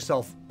record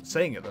yourself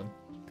saying it then.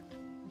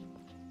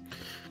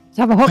 Let's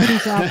have a hotkey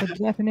set up with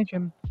the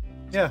definition.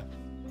 Yeah.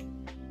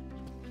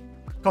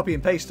 Copy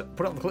and paste.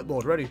 Put it on the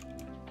clipboard. Ready.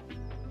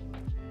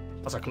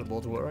 That's how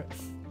clipboards work, right?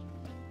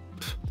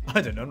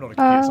 I don't know. I'm not a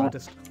computer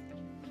scientist.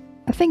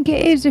 I think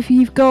it is if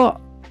you've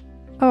got...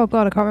 Oh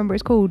god, I can't remember what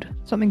it's called.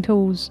 Something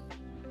tools.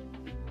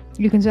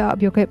 You can set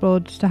up your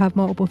clipboards to have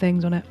multiple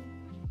things on it.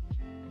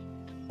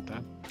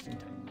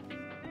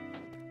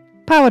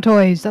 Power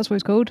toys, that's what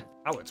it's called.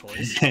 Power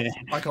toys. I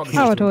can't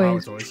Power power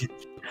toys. toys.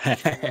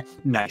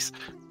 Nice.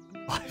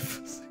 I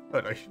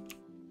don't know.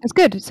 It's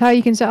good. It's how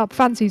you can set up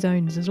fancy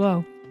zones as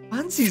well.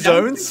 Fancy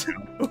zones.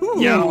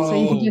 Ooh. Yo. So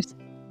you can just...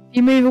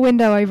 You move a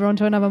window over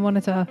onto another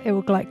monitor, it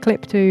will like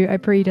clip to a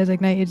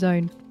pre-designated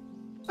zone.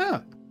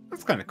 Ah,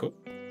 that's kind of cool.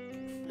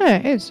 Yeah,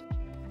 it is.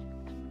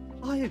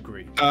 I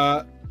agree.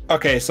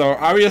 Okay, so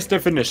Aria's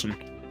definition.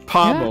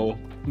 Parmo,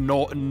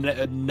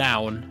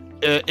 noun.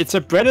 It's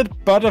a breaded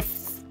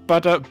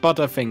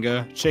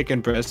butterfinger chicken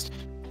breast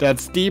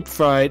that's deep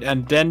fried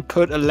and then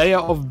put a layer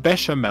of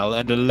bechamel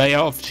and a layer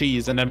of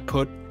cheese and then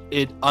put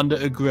it under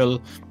a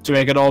grill to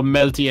make it all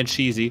melty and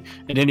cheesy,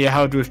 and then you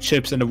have it with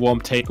chips and a warm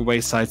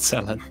takeaway side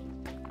salad.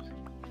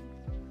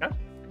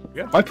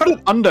 Yeah. Why put it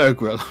under a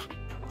grill?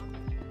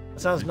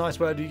 Sounds nice.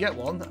 Where do you get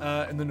one?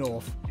 In the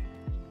north.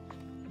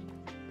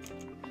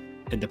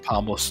 In the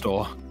Palmo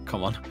store.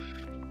 Come on.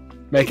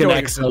 Make an Going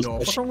to Excel the north.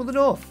 What's spreadsheet. wrong with the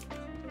north?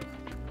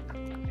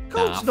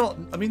 Cold's Nah. not.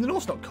 I mean, the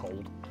north's not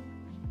cold.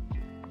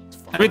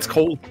 I mean, it's fine.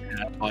 cold.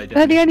 Yeah, I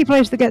They're the did. only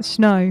place that gets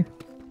snow.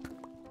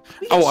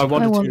 Oh, I I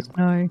wanted want to.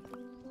 snow.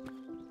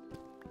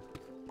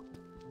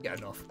 Get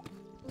enough.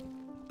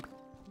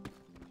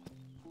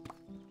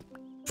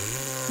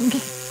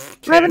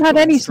 I haven't had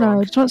any Strong. snow.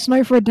 I just want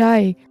snow for a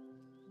day.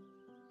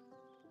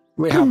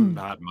 We haven't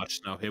had much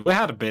snow here. We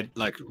had a bit,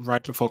 like,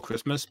 right before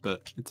Christmas,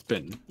 but it's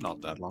been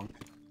not that long.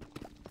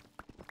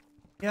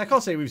 Yeah, I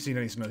can't say we've seen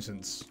any snow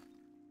since.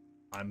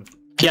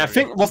 Yeah, I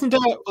think wasn't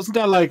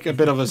there like a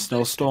bit of a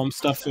snowstorm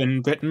stuff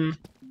in Britain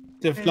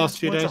the last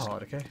few words are days?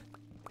 hard, okay.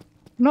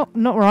 Not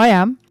where I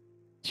am.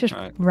 It's just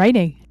Right.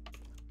 rainy.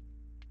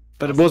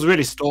 But it was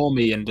really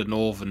stormy in the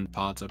northern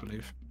parts, I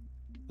believe,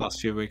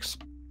 last few weeks.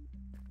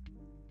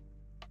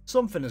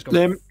 Something has gone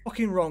Lim-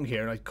 fucking wrong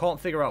here, and I can't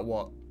figure out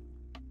what.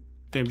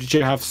 Dave, did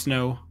you have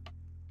snow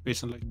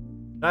recently?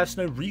 I have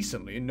snow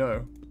recently.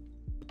 No.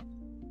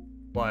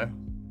 Why?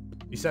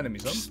 You sending me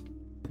some?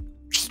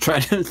 Just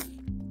trying to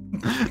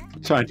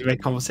trying to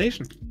make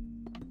conversation.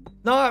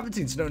 No, I haven't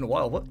seen snow in a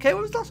while. What? Okay,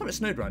 when was the last time it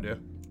snowed around here?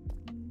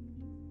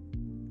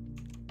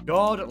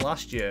 God,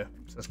 last year,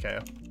 says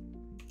Kaya.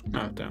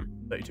 Oh damn!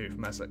 32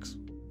 from Essex.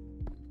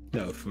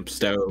 No, from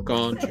Stoke,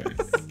 aren't you?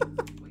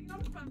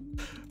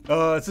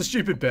 It's a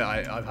stupid bit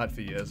I've had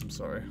for years. I'm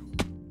sorry.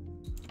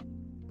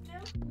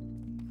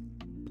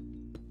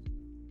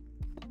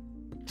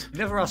 You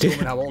never ask a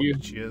woman how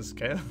old she is,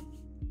 Kaya.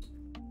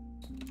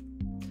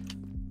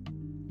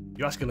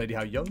 You ask a lady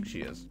how young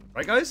she is.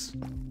 Right, guys?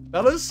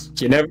 Fellas?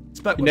 You never,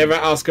 Expect you women.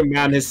 never ask a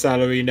man his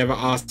salary. You never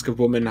ask a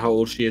woman how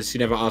old she is. You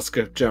never ask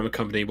a German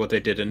company what they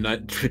did in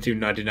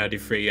between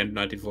 1993 and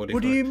 1945.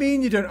 What do you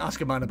mean you don't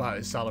ask a man about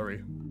his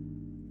salary?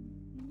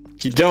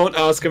 You don't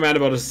ask a man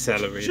about his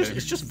salary.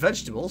 It's just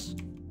vegetables.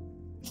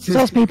 Just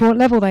ask people what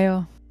level they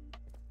are.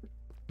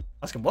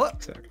 Ask him what?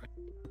 Exactly.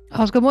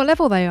 Ask them what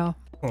level they are.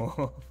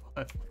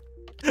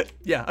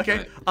 Yeah, okay.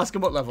 Right. Ask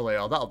them what level they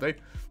are. That'll do.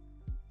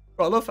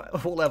 Right, love.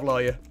 What level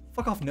are you?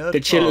 Fuck off, nerd.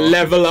 Did she Oh.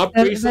 level up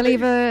They'll recently?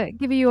 either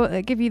give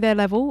you their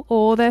level,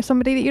 or they're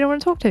somebody that you don't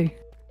want to talk to.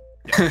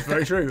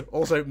 Very true.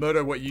 Also,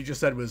 Murdo, what you just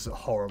said was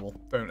horrible.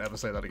 Don't ever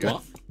say that again.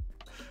 What?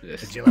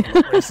 Did you level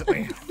up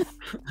recently?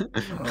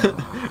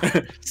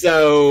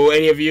 So,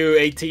 any of you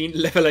 18,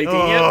 level 18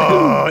 yet?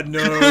 Oh,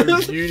 no.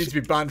 You need to be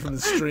banned from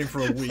the stream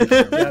for a week.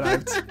 Get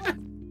out.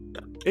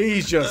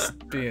 He's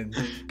just being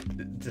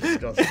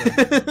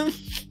disgusting.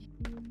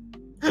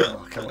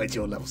 Oh, can't wait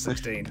till you're level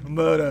 16.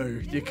 Murdo,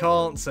 you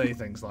can't say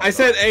things like that. I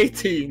said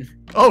 18.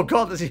 Oh,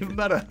 God, that's even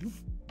better.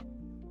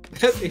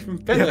 That's even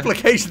The better.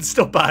 implication's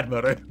still bad,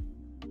 Murdo.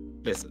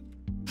 Listen.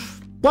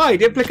 Why?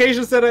 The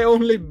implication said I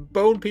only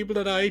bone people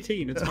that are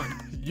 18. It's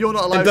fine. You're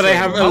not allowed And to. that I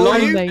have a How old lot. are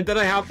you? Only. And that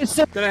I have. It's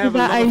so That I have a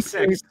that lot of age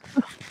sex.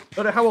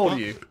 Murdo, how old are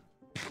you?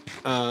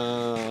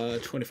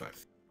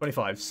 25.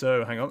 25.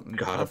 So, hang on.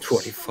 God, I'm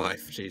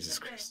 25. Jesus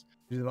Christ.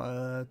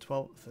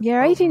 12.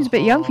 Yeah, 18's a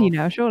bit young for you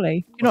now,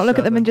 surely. Do you not look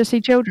at them and just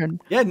see children?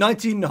 Yeah,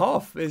 19 and a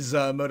half is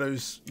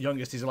Murdo's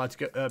youngest he's allowed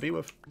to be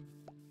with.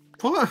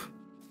 What?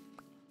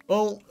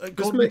 Well,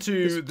 according make-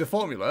 to the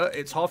formula,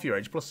 it's half your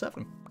age plus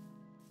 7.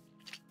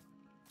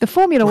 The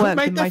formula What works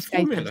made in that most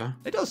cases. formula?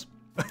 It does.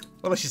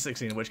 Unless she's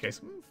 16, in which case.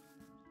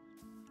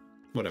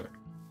 Whatever.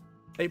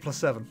 8 plus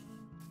 7.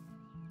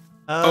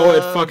 Oh,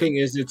 it fucking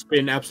is. It's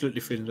been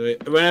absolutely free.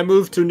 When I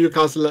move to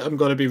Newcastle, I'm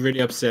gonna be really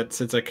upset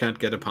since I can't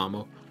get a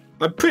Palmo.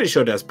 I'm pretty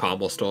sure there's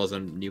Palmo stores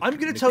in Newcastle. I'm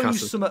going to tell you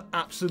something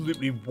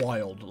absolutely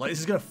wild. Like, this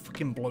is going to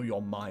fucking blow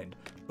your mind.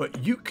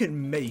 But you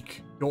can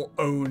make your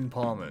own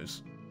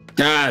Palmos.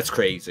 That's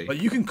crazy.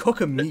 Like, you can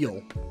cook a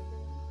meal.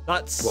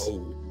 That's...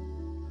 Whoa.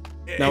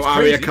 it's No,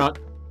 crazy.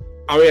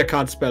 Aria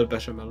can't spell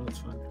bechamel. That's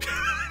fine.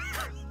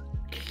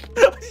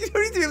 You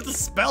don't need to be able to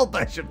spell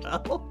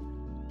bechamel.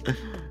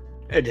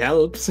 It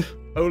helps.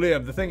 Oh,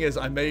 Liam, the thing is,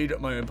 I made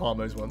my own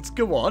Palmos once.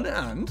 Go on,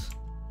 and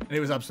it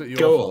was absolutely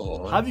Go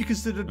awful. on. Have you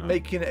considered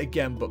making it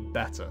again, but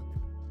better?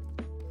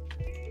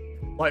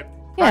 Like,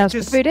 Yeah, that's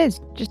what practice food is.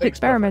 Just makes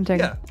experimenting.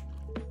 perfect.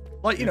 Yeah.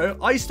 Like, you know,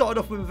 I started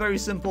off with a very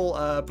simple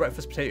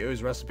breakfast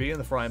potatoes recipe in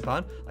the frying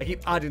pan. I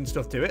keep adding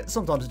stuff to it.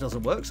 Sometimes it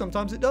doesn't work,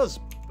 sometimes it does.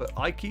 But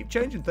I keep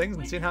changing things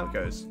and seeing how it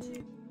goes.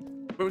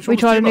 But which We one was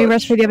tried too a new much?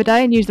 recipe the other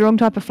day and used the wrong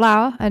type of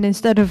flour, and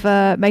instead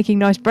of making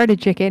nice breaded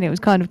chicken, it was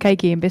kind of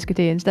cakey and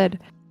biscuity instead.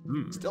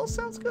 Still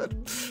sounds good.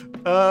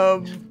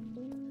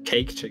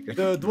 Cake chicken.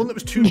 The one that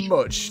was too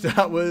much,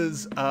 that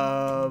was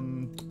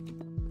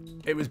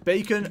it was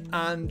bacon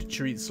and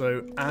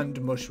chorizo and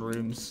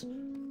mushrooms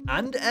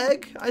and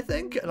egg, I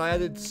think, and I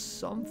added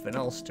something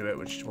else to it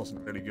which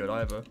wasn't really good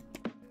either,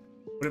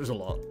 but it was a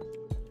lot.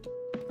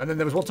 And then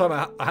there was one time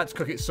I had to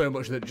cook it so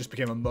much that it just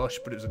became a mush,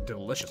 but it was a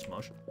delicious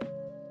mush.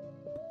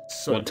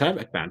 So One time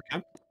at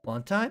Bandcamp.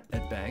 one time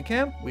at band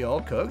camp, we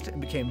all cooked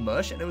and became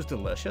mush, and it was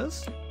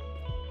delicious.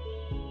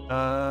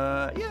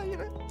 Yeah, you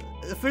know,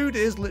 the food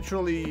is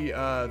literally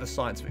the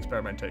science of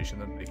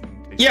experimentation and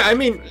making Yeah, I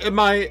mean,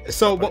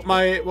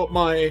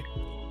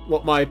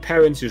 what my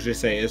parents usually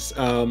say is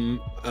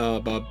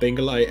about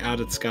Bingle. I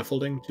added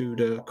scaffolding to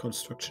the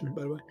construction,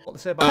 by the way. What they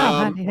say Oh,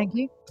 about handy, thank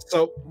you.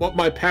 So what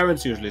my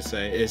parents usually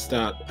say is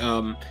that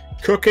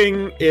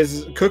cooking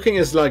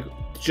is like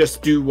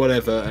just do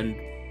whatever and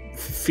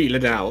feel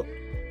it out,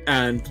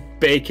 and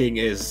baking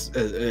is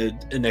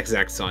an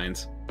exact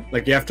science.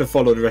 Like you have to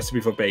follow the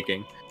recipe for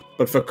baking,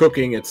 but for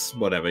cooking it's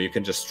whatever. You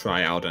can just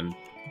try out and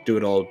do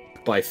it all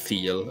by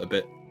feel a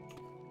bit.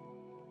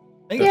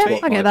 I think, Yeah,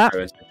 ba- I get that.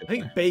 I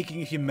think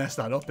baking, if you mess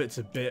that up, it's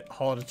a bit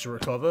harder to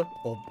recover,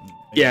 or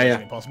Yeah, yeah,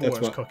 impossible. that's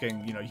Whereas what-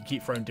 cooking, you know, you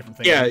keep throwing different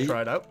things Yeah, and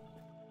try it out.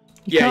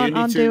 You can't you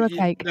need undo to. a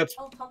cake.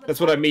 That's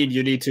what I mean.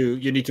 You need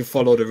to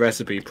follow the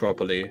recipe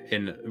properly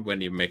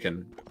when you make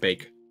and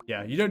bake.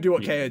 Yeah, you don't do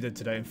what Yeah. Kaya did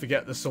today and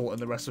forget the salt in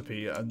the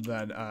recipe and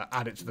then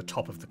add it to the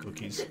top of the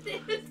cookies.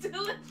 It's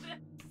delicious.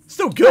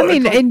 Still good. I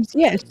mean, like,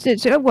 yes,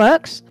 it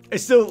works.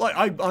 it's still like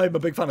I'm a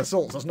big fan of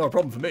salt, so that's not a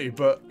problem for me.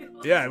 But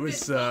yeah, it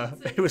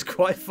was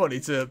quite funny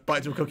to bite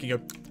into a cookie and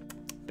go,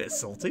 bit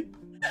salty.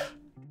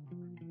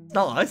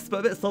 Nice,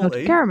 but a bit Salted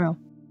salty. caramel.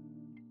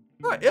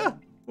 Right, yeah.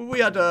 We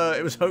had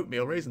it was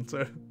oatmeal raisin,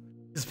 so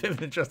it's a bit of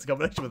an interesting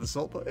combination with the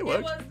salt, but it It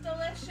worked. was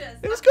delicious.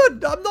 It was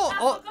good. I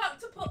forgot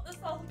to put the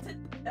salt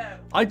in. No.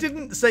 I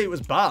didn't say it was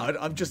bad.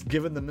 I'm just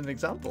giving them an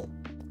example.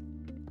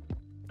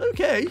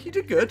 Okay, you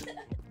did good.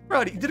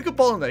 Right, you did a good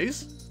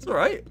bolognese. It's all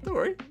right. Don't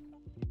worry.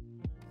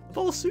 The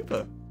bowl was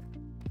super.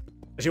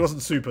 If she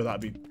wasn't super, that'd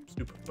be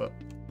super. But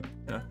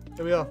you know,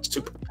 here we are.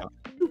 Super.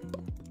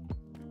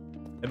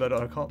 Hey,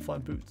 Murdo, I can't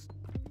find boots.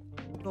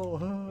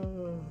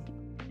 No.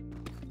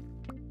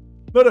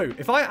 Murdo,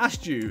 if I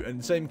asked you,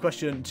 and same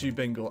question to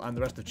Bingle and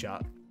the rest of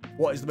chat,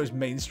 what is the most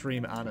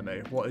mainstream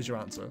anime? What is your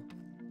answer?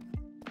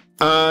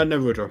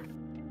 Naruto.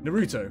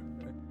 Naruto.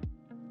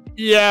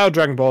 Yeah,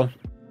 Dragon Ball.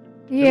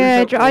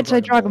 Yeah, Naruto or I'd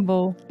say Dragon Dragon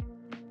Ball.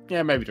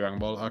 Yeah, maybe Dragon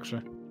Ball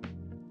actually.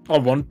 Or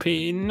One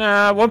Piece.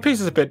 Nah, One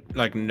Piece is a bit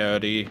like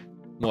nerdy.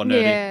 More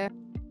nerdy. Yeah,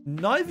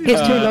 Neither of you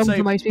it's too would long say,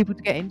 for most people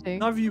to get into.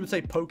 neither of you would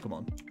say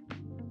Pokemon.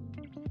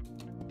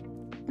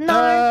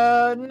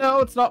 No. No,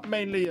 it's not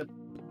mainly an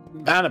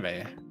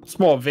anime. It's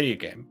more a video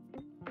game.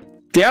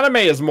 The anime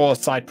is more a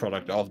side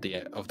product of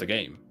the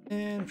game.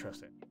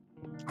 Interesting.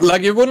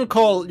 Like you wouldn't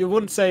call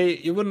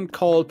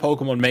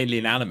Pokemon mainly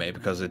an anime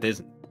because it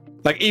isn't.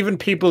 Like even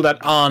people that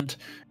aren't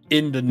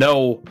in the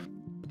know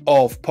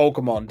of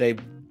Pokemon, they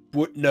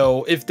would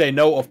know if they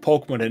know of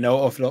Pokemon,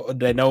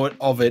 they know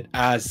of it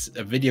as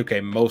a video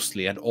game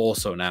mostly, and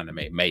also an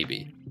anime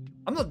maybe.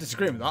 I'm not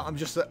disagreeing with that. I'm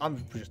just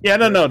Yeah,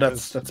 no,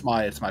 because that's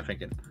my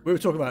thinking. we were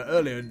talking about it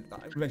earlier. And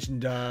we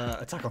mentioned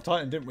Attack on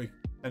Titan, didn't we?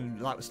 And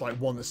that was like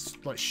one that's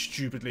like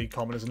stupidly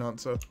common as an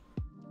answer.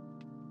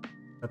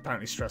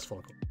 Apparently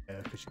stressful. Yeah,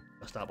 because you're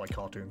stressed out by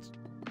cartoons.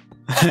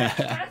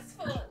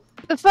 Stressful.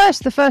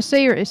 The first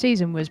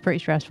season was pretty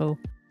stressful.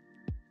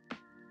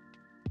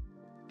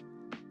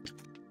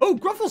 Oh,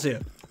 Gruffle's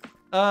here.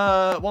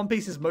 One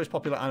Piece is most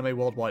popular anime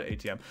worldwide at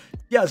ATM.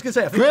 Yeah, I was gonna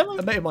say, I think Really?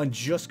 a mate of mine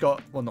just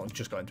got, well, not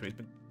just got into it, it's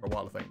been for a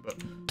while, I think, but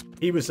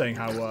he was saying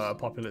how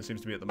popular it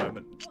seems to be at the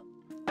moment.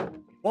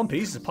 One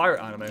Piece is a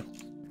pirate anime.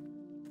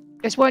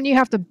 It's one you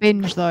have to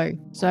binge though,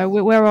 so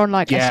we're on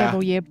like a Yeah.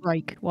 several year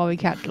break while we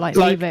can Like-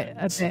 leave it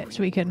a bit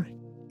so we can.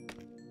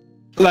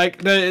 Like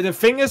the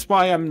thing is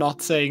why I'm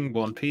not saying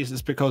One Piece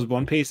is because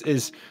One Piece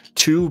is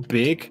too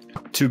big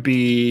to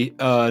be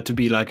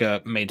like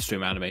a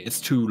mainstream anime.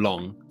 It's too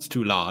long, it's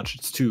too large,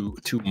 it's too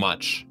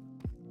much.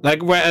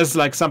 Like whereas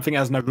like something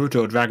as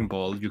Naruto or Dragon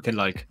Ball, you can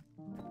like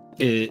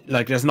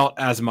there's not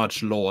as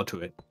much lore to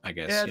it, I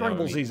guess. Yeah, you know Dragon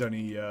Ball what I Z is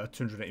only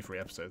 283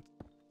 episodes.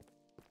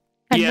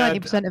 And Yeah,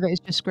 90% of it is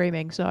just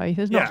screaming, so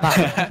there's not Yeah. that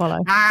much to follow.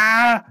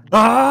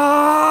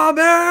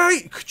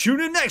 Mate!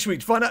 Tune in next week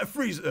to find out if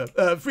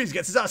Frieza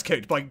gets his ass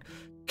kicked by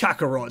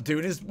Kakarot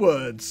doing his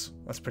words.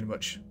 That's pretty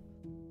much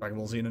Dragon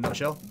Ball Z in a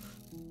nutshell.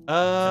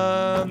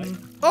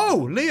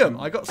 Oh, Liam,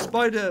 I got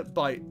spider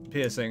bite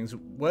piercings.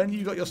 When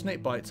you got your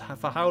snake bites,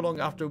 for how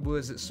long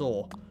afterwards it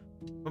sore?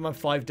 I'm on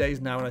 5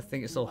 days now, and I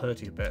think it's still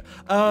hurting a bit.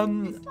 I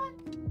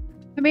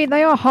mean,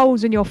 they are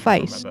holes in your I don't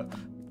face remember.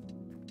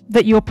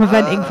 that you're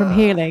preventing from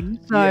healing.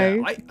 So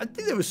Yeah, I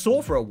think it was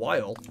sore for a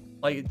while.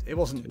 Like it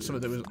wasn't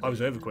something that I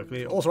was over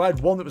quickly. Also, I had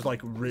one that was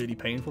like really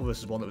painful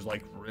versus one that was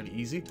like really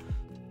easy.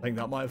 I think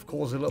that might have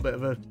caused a little bit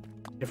of a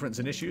difference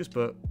in issues,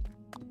 but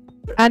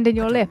and in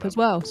your lip as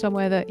well,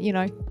 somewhere that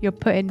you're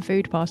putting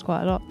food past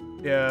quite a lot.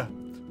 yeah.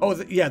 Oh,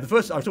 yeah. The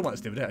first I was talking about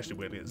this the other day actually.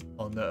 Weirdly, it's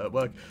on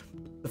work.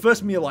 The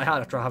first meal I had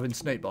after having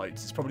snake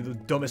bites is probably the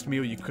dumbest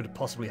meal you could have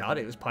possibly had.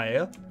 It was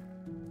paella.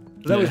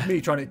 So that was me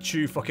trying to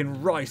chew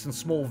fucking rice and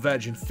small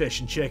veg and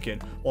fish and chicken,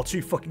 while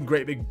two fucking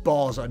great big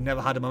bars I'd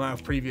never had in my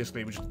mouth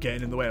previously were just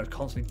getting in the way. I was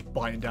constantly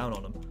biting down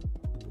on them.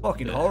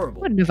 Fucking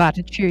horrible. Wouldn't have had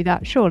to chew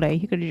that, surely.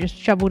 You could have just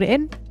shoveled it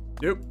in.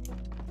 Nope.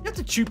 You have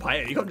to chew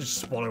paella. You can't just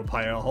swallow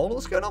paella whole.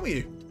 What's going on with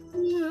you?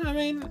 mean? Yeah, I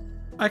mean,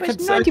 I But could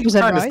it's I could 90%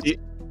 kinda right. see-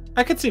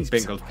 I could see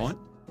Bingle's point.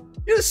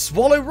 You just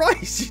swallow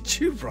rice. You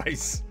chew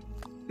rice.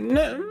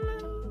 No,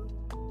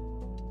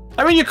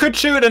 I mean, you could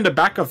chew it in the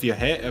back of your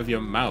head, of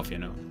your mouth. You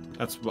know,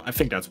 I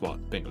think that's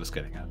what Bingle is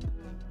getting at.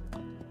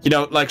 You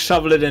know, like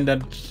shovel it in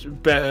and.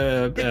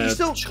 You're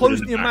still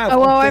closing your mouth. Oh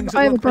well, I things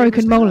that have a look broken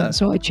previously molar, there.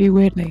 so I chew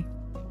weirdly.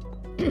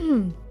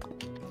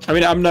 I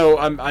mean,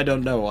 I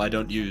don't know. I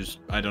don't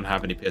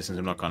have any piercings.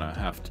 I'm not gonna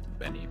have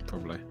any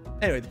probably.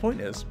 Anyway, the point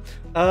is,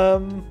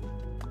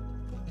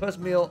 first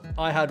meal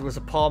I had was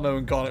a parmo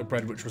and garlic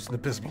bread, which was an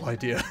abysmal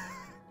idea.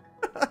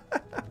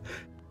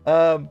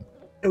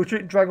 It was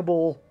treating Dragon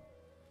Ball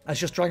as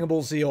just Dragon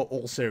Ball Z or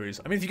all series.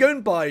 I mean, if you're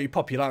going by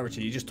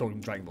popularity, you're just talking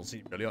Dragon Ball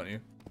Z, really, aren't you?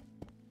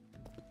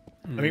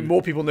 I mean,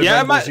 more people know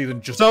Dragon Ball Z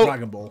than just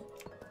Dragon Ball.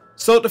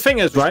 So the thing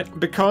is, right?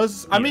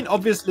 Because I mean,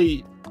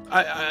 obviously,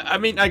 I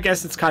mean, I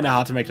guess it's kind of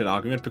hard to make that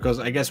argument because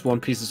I guess One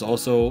Piece is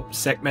also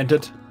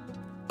segmented,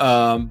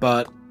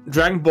 but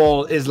Dragon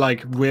Ball is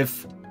like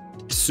with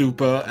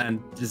Super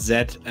and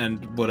Z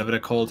and whatever they're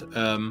called.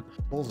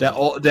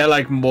 They're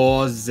like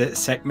more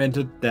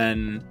segmented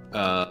than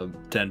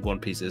One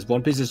Piece is.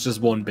 One Piece is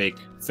just one big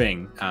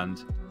thing, and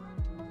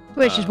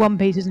Which is One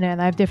Piece, isn't it?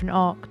 They have different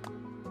arcs.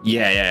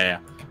 yeah.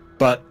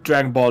 But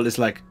Dragon Ball is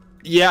like,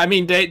 yeah, I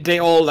mean they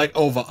all like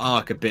over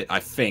arc a bit. I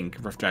think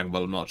with Dragon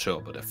Ball, I'm not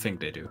sure, but I think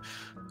they do.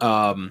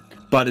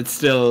 But it's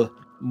still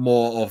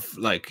more of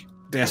like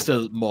they're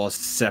still more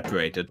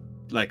separated.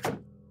 Like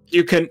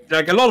you can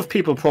like a lot of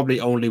people probably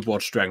only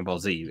watch Dragon Ball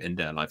Z in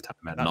their lifetime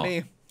and Not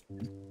me.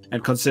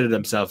 and consider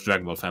themselves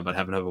Dragon Ball fan, but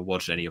haven't ever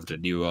watched any of the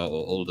newer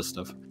or older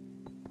stuff.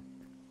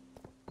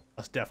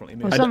 That's definitely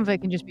me. Well, some of it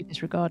can just be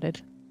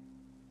disregarded.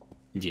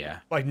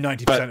 Yeah, Like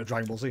 90% of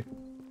Dragon Ball Z.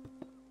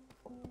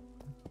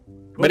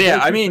 but yeah,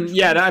 I mean,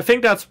 yeah, I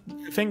think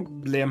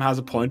Liam has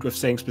a point with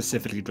saying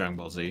specifically Dragon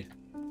Ball Z.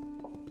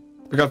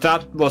 Because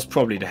that was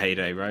probably the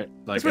heyday, right?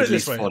 Like Let's put it at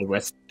least this way. for the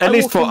West, I at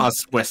least walk for in-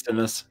 us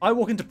Westerners. I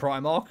walk into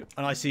Primark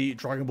and I see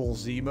Dragon Ball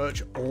Z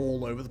merch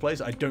all over the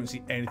place. I don't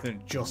see anything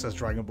that just says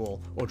Dragon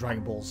Ball or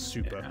Dragon Ball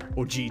Super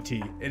or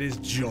GT. It is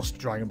just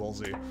Dragon Ball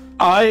Z.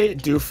 I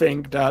do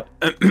think that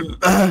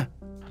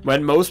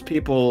when most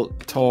people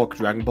talk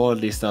Dragon Ball, at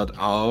least at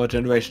our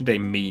generation, they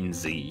mean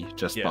Z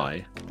just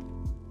by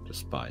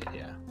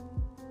yeah.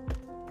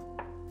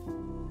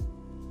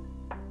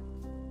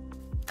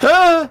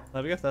 There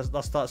we go.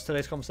 That starts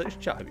today's conversation.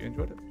 Chat, hope you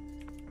enjoyed it.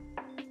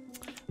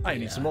 I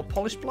need some more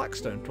polished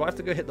blackstone. Do I have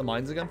to go hit the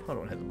mines again? I don't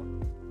want to hit the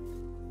mines.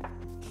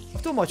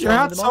 I've done my You charm in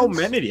had the so mines.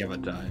 many the other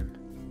time.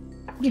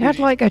 You had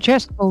like a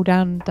chest full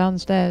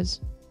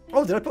downstairs.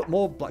 Oh, did I put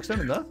more blackstone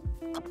in there?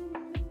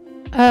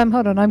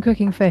 Hold on, I'm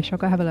cooking fish. I'll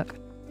go have a look.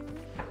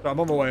 So I'm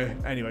on my way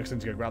anyway, because I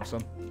need to go grab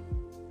some.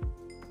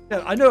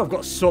 Yeah, I know I've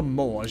got some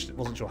more. I just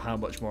wasn't sure how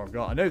much more I've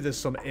got. I know there's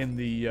some in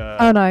the.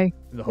 Oh no, in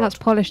the hut. that's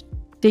polished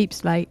deep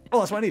slate. Oh,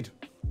 that's what I need.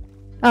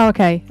 Oh,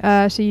 okay.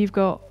 So you've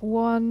got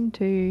 1,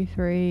 2,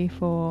 3,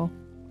 4,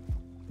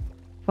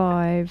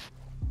 5,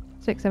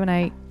 6, 7,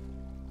 8,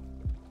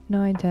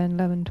 9, 10,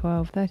 11,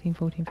 12, 13,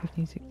 14,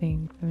 15,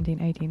 16,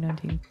 17, 18,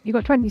 19. You've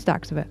got 20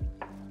 stacks of it.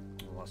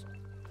 Oh, that's...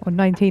 Or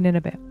 19 and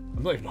a bit.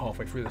 I'm not even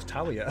halfway through this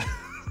tower yet.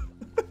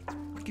 It's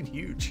fucking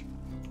huge.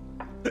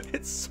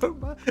 It's so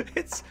bad.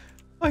 It's.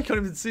 I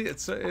can't even see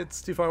it.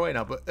 It's too far away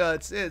now. But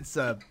it's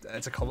a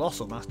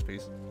colossal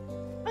masterpiece.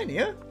 Hi,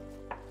 Nia.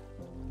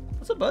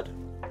 What's up, bud?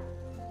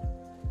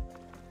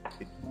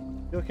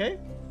 You okay?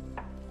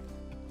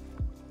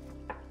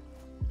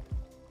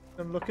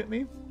 Come look at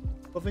me,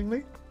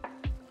 lovingly.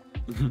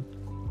 Want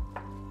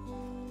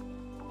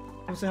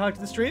to say hi to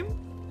the stream?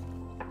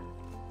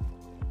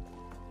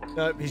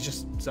 No, he's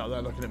just sat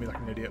there looking at me like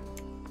an idiot.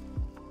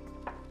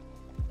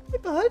 Hey,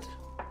 bud.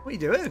 What are you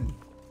doing?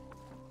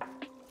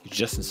 You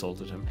just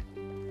insulted him.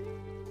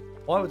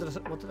 Why? What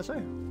did I say?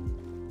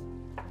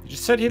 You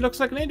just said he looks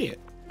like an idiot.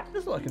 He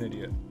does look like an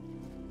idiot.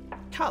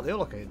 Cat, they all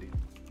look like an idiot.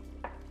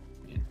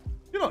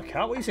 You're not a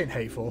cat. What are you saying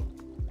hey for?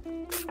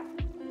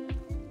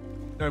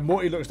 No,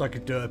 Morty looks like a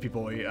derpy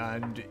boy,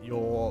 and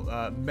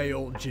your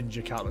male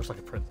ginger cat looks like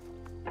a prince.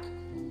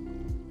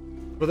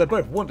 But they're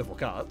both wonderful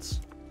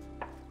cats.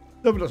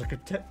 Nobody looks like a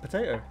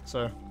potato,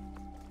 so...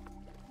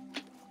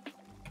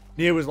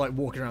 Nia was like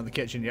walking around the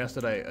kitchen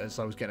yesterday as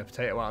I was getting a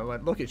potato out. I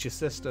went, look, it's your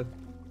sister.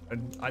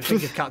 And I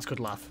think if cats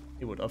could laugh,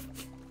 he would have.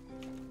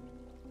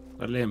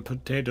 But Liam,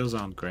 potatoes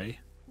aren't grey.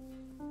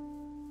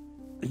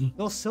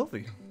 No,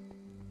 Sylvie.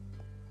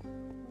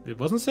 It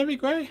wasn't Sylvie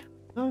grey?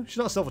 No, she's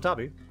not a silver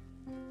tabby.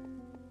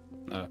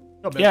 No.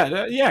 Not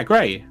bad. Yeah,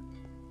 grey.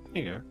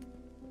 There you go.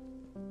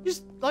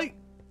 She's like...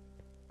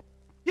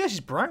 Yeah,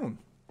 she's brown.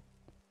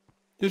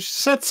 You just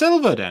said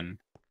silver then.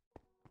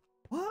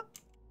 What?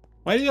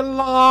 Why do you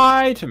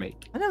lie to me?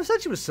 I never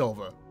said she was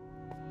silver.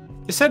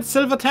 You said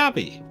silver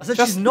tabby. I said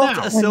just she's not now.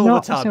 a They're silver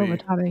not a tabby. silver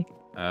tabby.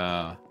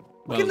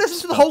 You can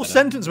listen to the whole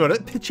sentence about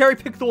it. Cherry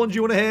pick the ones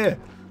you want to hear.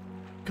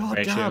 God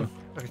Ratio. damn.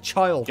 Like a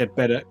child. Get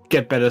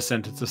better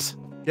sentences.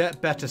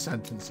 Get better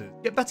sentences.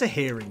 Get better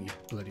hearing, you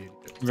bloody idiot.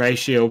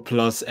 Ratio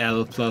plus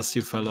L plus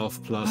you fell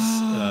off plus.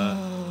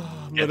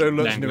 Meadow get learned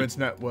new language.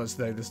 internet words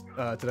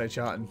today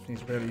chatting.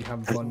 He's really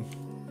having fun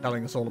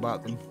telling us all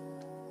about them.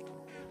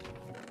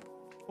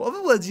 What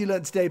other words you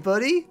learned today,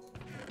 buddy?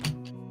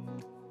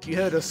 you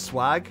heard of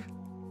swag?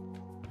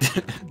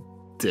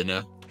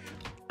 Dinner.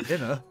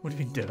 Dinner? What do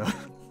you mean dinner?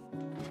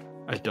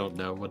 I don't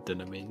know what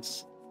dinner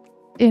means.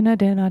 Dinner.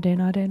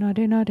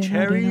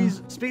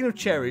 Cherries. Speaking of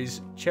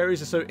cherries are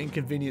so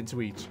inconvenient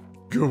to eat.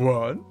 Go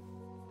on.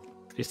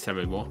 Please tell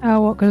me more.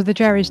 Oh, what? Because of the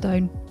cherry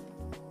stone.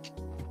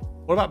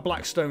 What about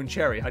Blackstone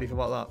Cherry? How do you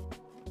feel about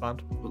that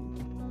band?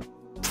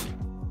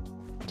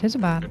 It is a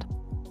band.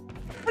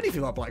 How do you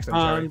feel about Blackstone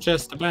I'm Cherry?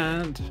 just a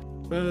band.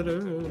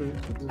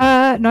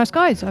 Nice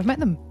guys. I've met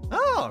them.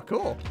 Oh,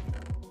 cool.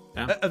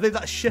 Yeah. Are they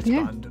that shit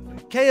Yeah.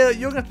 band? Kaya,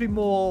 you're gonna have to be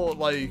more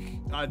like,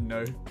 I don't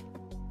know.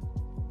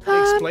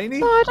 Explainy?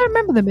 No, I don't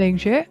remember them being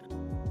shit.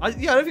 I don't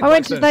think I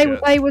went to Blackstone's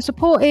shit. they were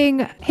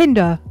supporting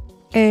Hinder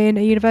in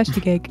a university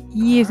gig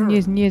years and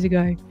years and years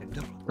ago.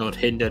 Not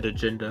hinder the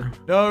gender.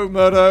 No,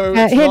 Murdo.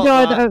 it's Hinder,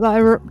 not that.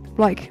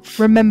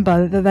 I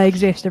remember that they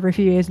exist every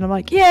few years, and I'm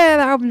like, yeah,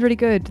 that album's really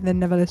good, and then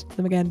never listen to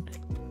them again.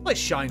 Like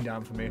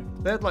Shinedown for me.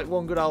 They had like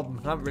one good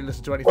album. I haven't really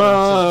listened to anything since.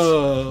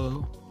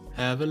 Whoa!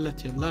 Ever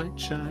let your light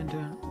shine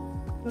down?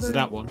 Is it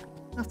that one?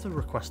 I have to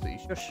request that you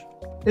shush.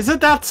 Is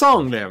it that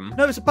song, Liam?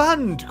 No, it's a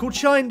band called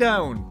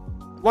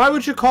Shinedown. Why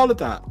would you call it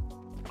that?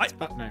 I- It's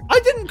that name. I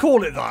didn't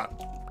call it that.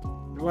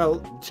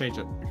 Well, change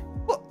it.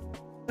 What?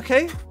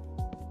 Okay.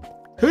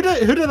 Who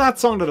did that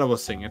song that I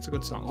was singing? It's a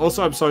good song.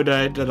 Also, I'm sorry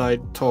that I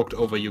talked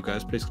over you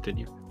guys. Please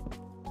continue.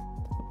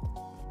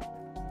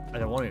 I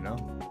don't want to now.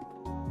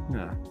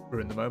 Yeah.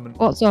 Ruin the moment.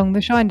 What song? The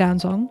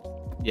Shinedown song?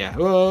 Yeah.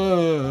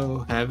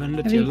 Whoa! Heaven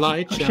let Have your you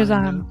light got shine.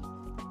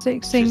 Shazam? Sing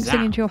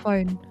Shazam. into your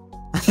phone.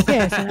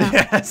 Yeah, sing that.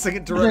 Yeah, sing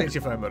it directly to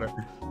your phone, Murdo.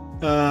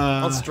 On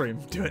Uh, stream.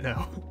 Do it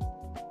now.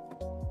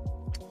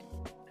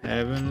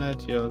 Heaven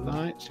let your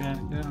light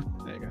shine down.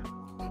 There you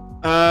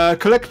go.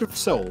 Collective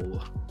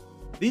Soul.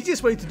 The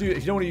easiest way to do it,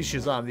 if you don't want to use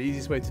Shazam, the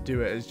easiest way to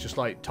do it is just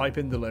like type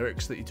in the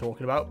lyrics that you're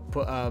talking about,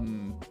 put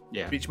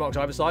Yeah. beach marks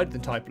either side,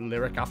 then type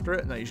lyric after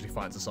it, and that usually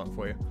finds a song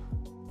for you.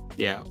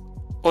 Yeah.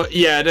 Or,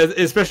 yeah, that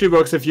especially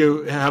works if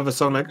you have a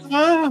song like.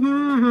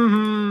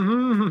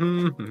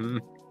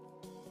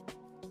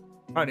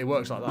 Apparently it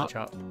works like that,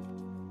 chat.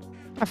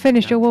 I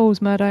finished your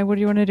walls, Murdo. What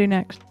do you want to do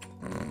next?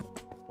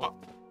 What?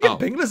 Yeah, Oh.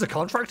 Bingler's a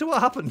contractor,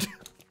 what happened?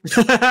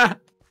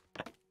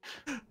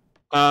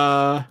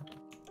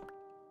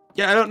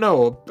 Yeah, I don't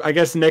know. I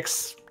guess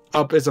next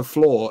up is a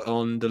floor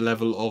on the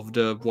level of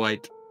the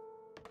white.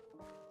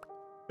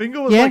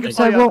 Bingle was Yeah, like,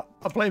 so oh, yeah, what-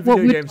 I'm playing What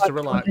video wood games type to do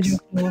you want as relax. your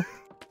floor?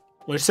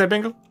 What did you say,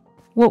 Bingo?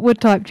 What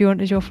wood type do you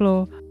want as your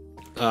floor?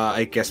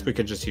 I guess we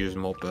could just use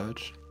more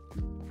birch.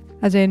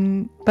 As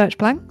in birch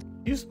plank?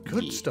 Use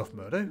good stuff,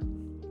 Murdo.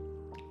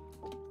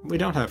 We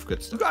don't have good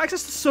We've stuff. got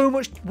access to so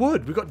much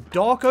wood. We've got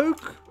dark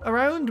oak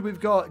around. We've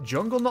got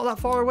jungle not that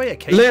far away.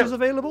 Acacia's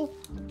available.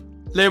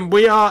 Liam,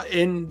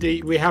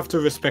 we have to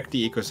respect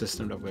the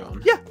ecosystem that we're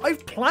on. Yeah,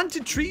 I've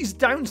planted trees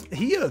down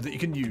here that you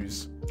can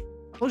use.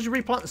 As long as you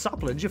replant the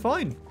saplings, you're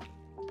fine.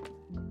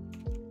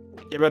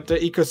 Yeah, but the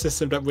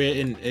ecosystem that we're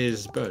in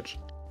is birch.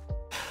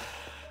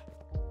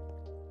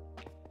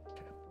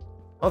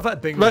 I've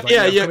had Bingo. But Like,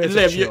 yeah, come here to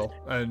Liv, chill,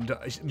 and you're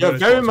Murdo's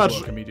very gone to much-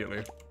 work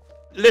immediately.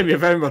 Liam, you're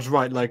very much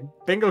right. Like,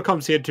 Bingo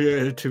comes here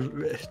to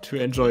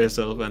enjoy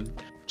herself and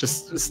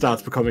just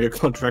starts becoming a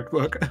contract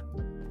worker.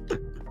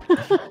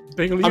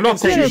 Bingo, you I'm can not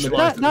see saying your you life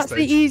That, at this that's the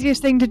stage.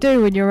 easiest thing to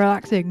do when you're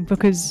relaxing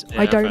because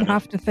Yeah, I don't fair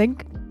have to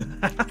think.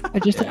 I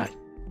just, Yeah.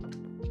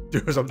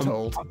 Do as I'm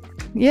told.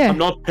 yeah, I'm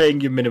not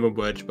paying you minimum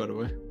wage, by the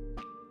way.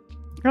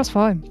 that's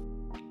fine.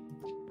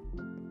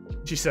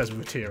 She says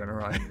with a tear in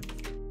her eye.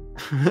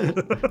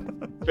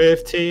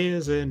 With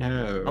tears in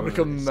her I'm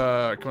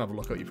gonna eyes. come have a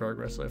look at your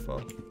progress so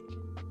far.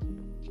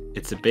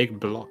 It's a big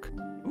block.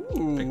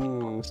 Big Ooh.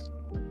 blocks.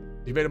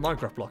 You made a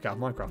Minecraft block out of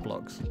Minecraft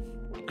blocks.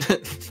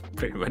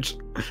 Pretty much.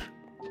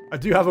 I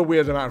do have a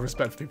weird amount of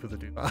respect for people that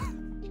do that.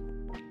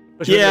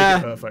 Especially Yeah.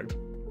 Make it perfect.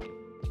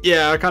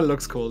 Yeah, it kind of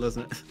looks cool,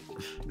 doesn't it?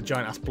 The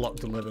giant ass block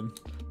to live in.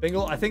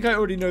 Bingle, I think I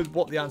already know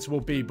what the answer will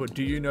be, but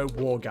do you know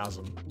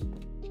Wargasm?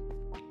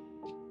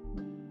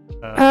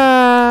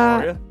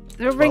 Aria?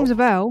 It rings a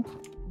bell.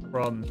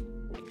 From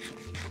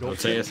Don't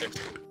say Essex.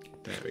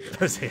 There we go.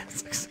 Don't say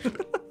Essex.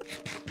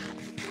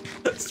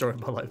 Story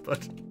of my life, bud.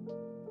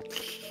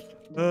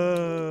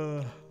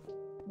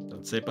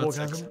 Don't say butt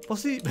sex. Wargasm.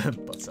 What's the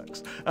butt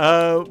sex?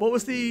 What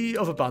was the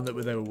other band that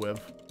they were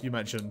with? You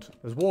mentioned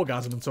there's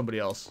Wargasm and somebody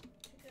else.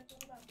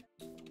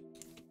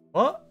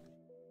 What?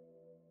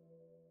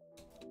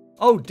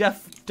 Oh,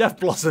 Death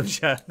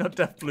Blossoms, yeah, not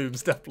Death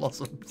Blooms, Death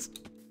Blossoms.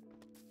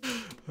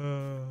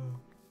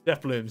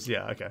 Death Blooms,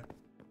 yeah, okay.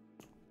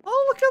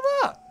 Oh, look at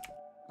that!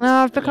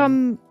 I've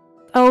become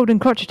old and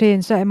crotchety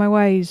and set in my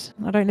ways.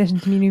 I don't listen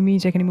to new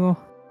music anymore.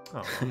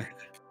 Oh.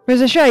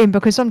 It's a shame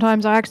because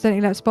sometimes I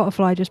accidentally let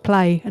Spotify just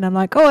play and I'm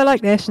like, oh, I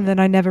like this, and then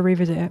I never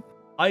revisit it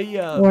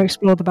or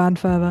explore the band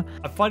further.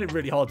 I find it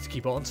really hard to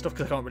keep on stuff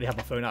because I can't really have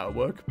my phone out at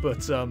work,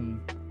 but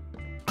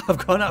I've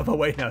gone out of my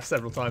way now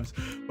several times.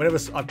 Whenever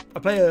I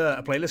play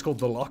a playlist called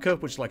The Locker,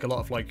 which is like a lot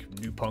of like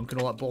new punk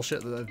and all that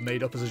bullshit that they've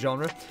made up as a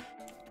genre.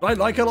 I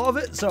like a lot of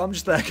it, so I'm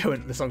just there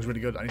going, the song's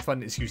really good. I need to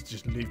find an excuse to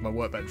just leave my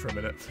workbench for a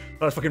minute.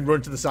 I just fucking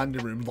run to the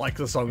sanding room, like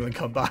the song, and then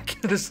come back.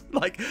 And just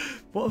like,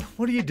 what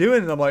are you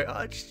doing? And I'm like,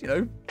 just, you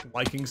know,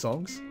 liking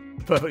songs.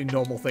 Perfectly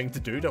normal thing to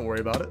do, don't worry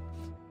about it.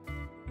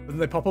 And then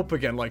they pop up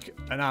again like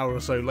an hour or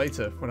so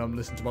later when I'm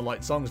listening to my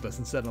light songs list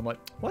instead. And I'm like,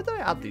 why did I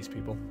add these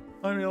people?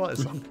 I don't really like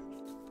the song.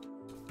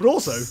 But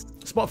also,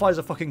 Spotify's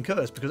a fucking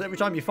curse because every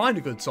time you find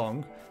a good song,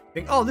 you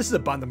think, oh, this is a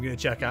band I'm going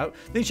to check out.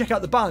 Then you check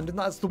out the band and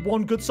that's the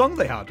one good song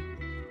they had.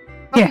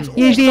 Yeah, Happens all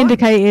usually the time.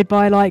 indicated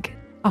by like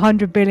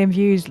 100 billion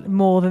views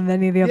more than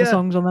any of the other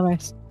songs on the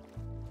list.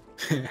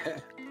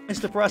 It's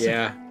depressing.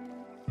 Yeah.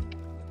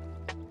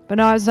 But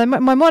no, so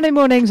my Monday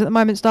mornings at the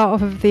moment start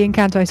off of the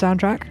Encanto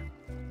soundtrack.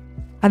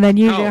 And then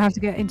usually Oh. I have to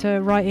get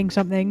into writing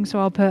something, so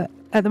I'll put...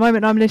 At the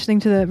moment I'm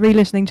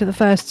re-listening to the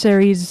first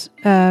series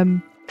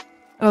of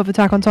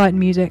Attack on Titan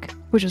music,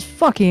 which is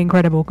fucking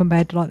incredible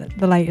compared to like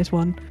the latest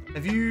one.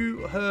 Have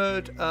you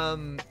heard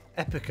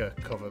Epica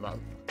cover that?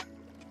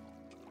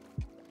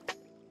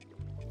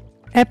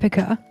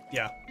 Epica?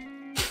 Yeah.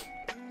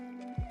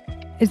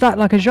 Is that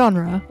like a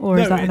genre? Or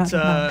is that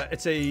No,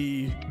 it's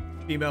a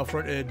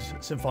female-fronted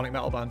symphonic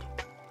metal band.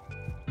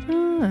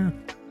 Ah.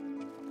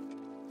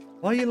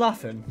 Why are you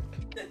laughing?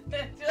 Just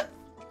that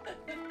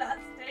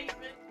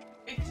statement.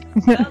 It just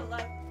felt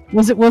like.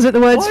 Was it the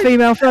words Why?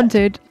 female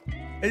fronted?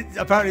 It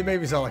apparently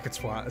made me sound like a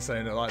twat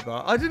saying it like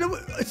that. I don't know.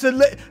 It's a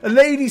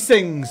lady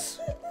sings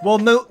while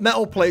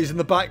metal plays in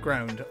the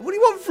background. What do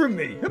you want from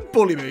me? Don't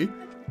bully me.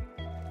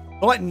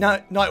 I like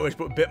Nightwish,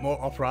 but a bit more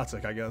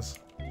operatic, I guess.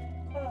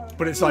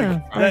 But it's like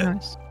Very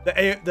nice.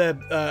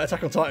 the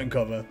Attack on Titan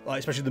cover, like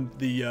especially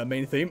the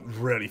main theme,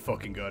 really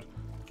fucking good.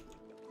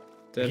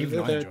 Even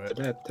I enjoy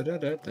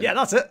it. Yeah,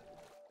 that's it.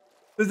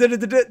 That's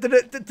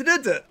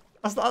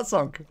that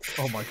song.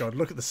 Oh my god,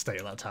 look at the state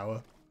of that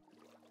tower.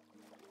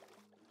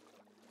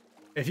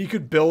 If you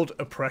could build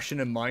oppression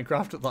in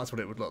Minecraft, that's what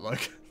it would look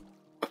like.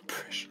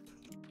 Oppression.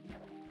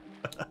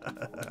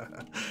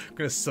 I'm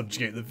gonna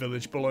subjugate the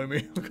village below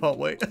me. I can't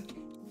wait.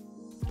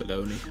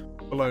 Baloney.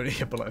 Baloney,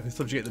 yeah, below.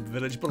 Subjugate the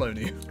village below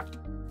you.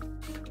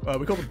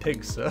 We call them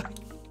pigs, sir.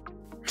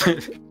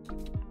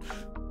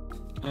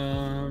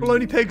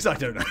 Baloney pigs? I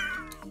don't know.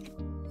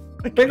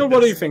 Bingo,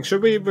 what do you think?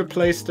 Should we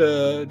replace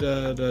the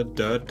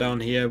dirt down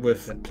here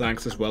with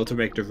planks as well to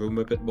make the room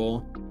a bit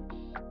more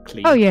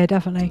clean? Oh yeah,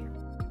 definitely.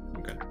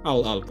 Okay,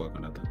 I'll work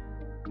on that then.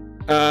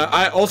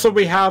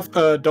 We have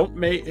don't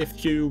make,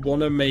 if you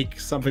want to make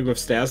something with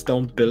stairs,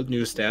 don't build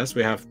new stairs.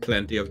 We have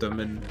plenty of them,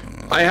 and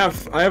I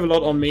have a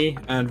lot on me,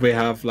 and we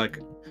have like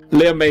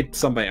Leah made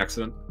some by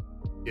accident.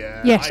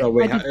 Yeah. Yes. So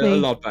we I have did a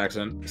see. lot by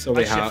accident. So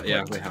we have,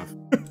 yeah, we have.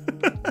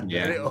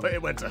 Yeah.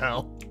 It went to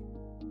hell.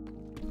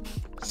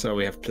 So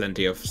we have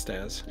plenty of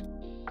stairs.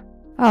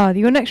 Ah,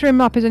 your next room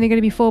up is only going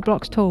to be 4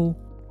 blocks tall.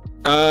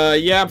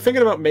 Yeah, I'm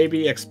thinking about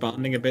maybe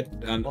expanding a bit,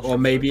 and What's or your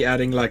maybe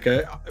adding like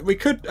a.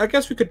 I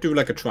guess we could do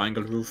like a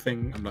triangle roof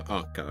thing. I'm not.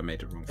 Oh god, I made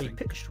the wrong A thing.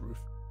 pitched roof.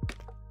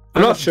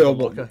 I'm not That's sure a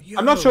what. blocker.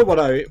 I'm not sure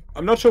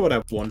what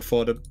I want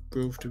for the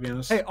roof, to be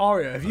honest. Hey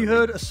Aria, have you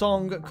heard a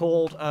song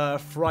called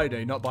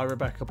Friday, not by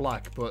Rebecca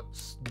Black, but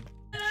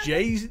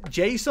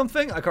J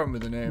something? I can't remember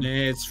the name.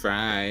 It's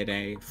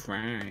Friday.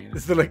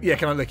 It's the yeah,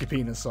 can I lick your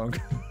penis song?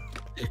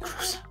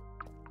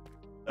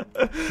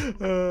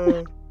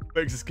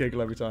 Makes us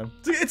giggle every time.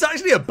 It's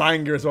actually a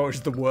banger as well, which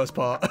is the worst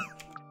part.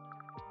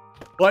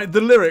 Like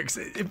the lyrics,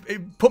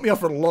 it put me off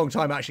for a long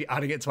time actually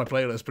adding it to my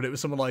playlist, but it was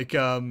something like,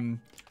 oh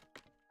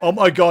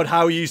my god,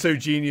 how are you so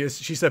genius?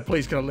 She said,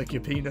 please can I lick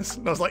your penis?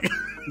 And I was like,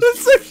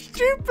 that's so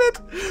stupid.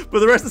 But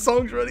the rest of the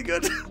song's really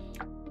good.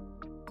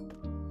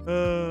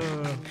 I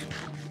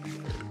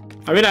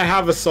mean, I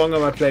have a song on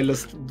my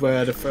playlist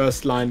where the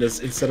first line is,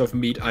 instead of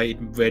meat, I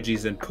eat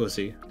veggies and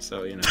pussy.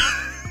 So, you know.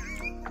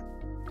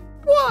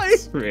 Why?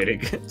 It's really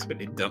good. It's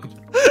really dumb.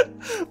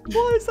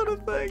 Why is that a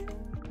thing?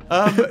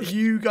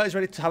 You guys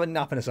ready to have a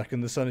nap in a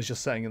second? The sun is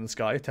just setting in the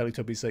sky.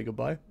 Teletubbies say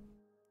goodbye.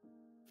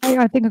 Hey,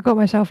 I think I got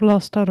myself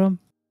lost. Hold on.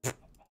 Come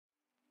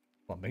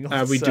on, Bingle, We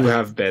let's, do have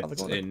have a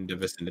beds go on. in the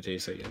vicinity,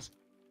 so yes.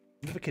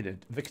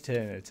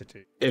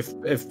 Victinity.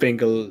 If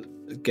Bingle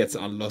gets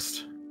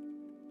unlost.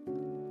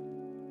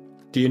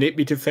 Do you need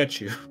me to fetch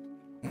you?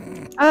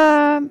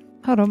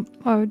 Hold on.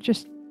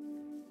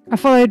 I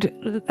followed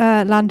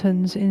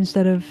lanterns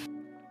instead of.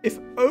 If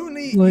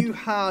only Wood. you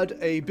had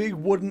a big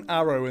wooden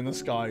arrow in the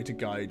sky to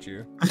guide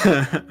you.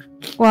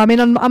 Well, I mean,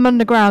 I'm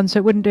underground, so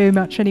it wouldn't do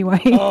much anyway.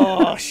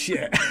 Oh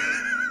shit!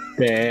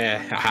 There.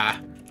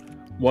 Haha.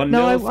 1-0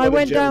 No, for I the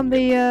went joke. down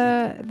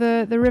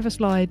the river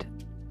slide.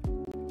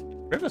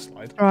 River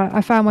slide. Right,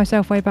 I found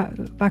myself way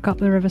back up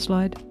the river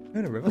slide.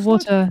 In a river The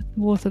slide.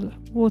 water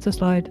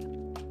slide.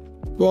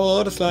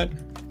 Water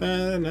slide.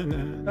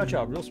 Na-na-na. Catch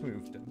up, real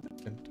smooth.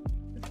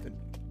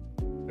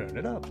 Turn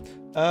it up.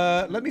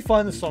 Let me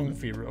find the song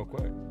for you real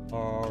quick.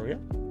 Aria.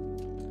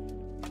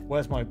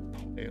 Where's my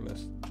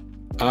playlist?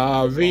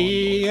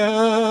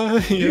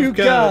 Aria, You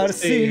gotta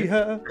see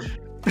her.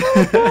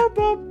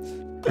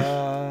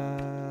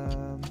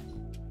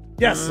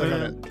 Yes, I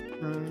got it.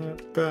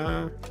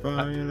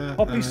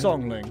 Poppy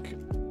song link.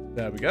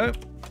 There we go.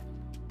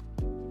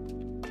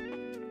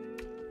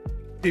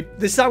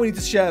 This is how we need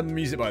to share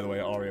music, by the way,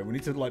 Aria. We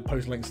need to like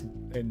post links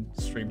in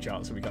stream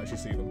chat so we can actually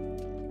see them.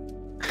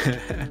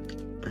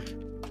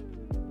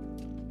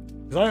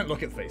 Because I don't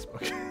look at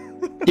Facebook.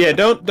 Yeah,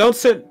 don't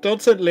send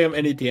Liam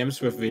any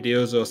DMs with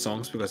videos or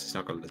songs because he's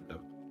not gonna listen to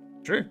them.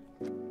 True.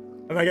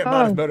 And I get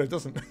mad if Murdo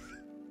doesn't.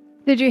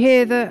 Did you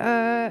hear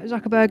that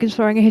Zuckerberg is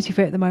throwing a hissy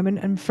fit at the moment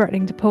and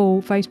threatening to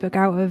pull Facebook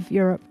out of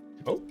Europe?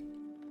 Oh.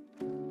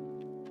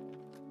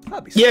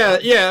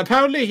 Yeah.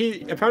 Apparently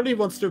he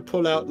wants to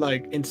pull out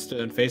like Insta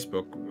and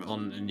Facebook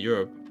in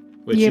Europe,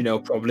 which Yep. you know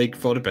probably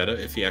for the better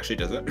if he actually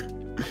does it.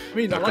 I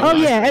mean, I like Oh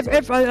that.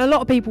 yeah, a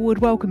lot of people would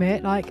welcome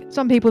it. Like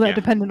some people that are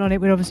dependent on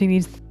it would obviously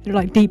need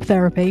like deep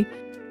therapy.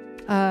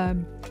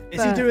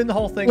 Is he doing the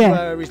whole thing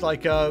where he's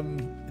like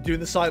doing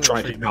the silent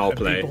Trying to treatment power and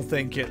play. people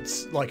think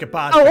it's like a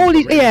bad Oh, thing, all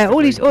but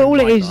realistically all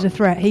it like is is that? a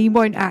threat. He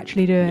won't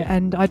actually do it,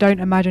 and I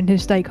don't imagine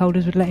his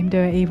stakeholders would let him do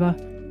it either.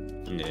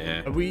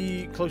 Yeah. Are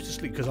we close to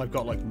sleep? Because I've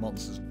got like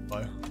monsters in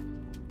fire.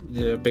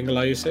 Yeah, Bingle,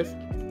 are you safe?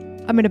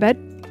 I'm in a bed.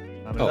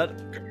 I'm in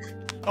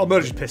bed. Oh,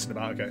 Murder's pissing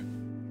about, okay.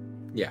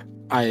 Yeah.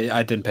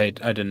 I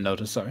didn't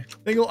notice, sorry.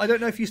 Bingle, I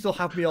don't know if you still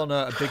have me on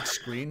a big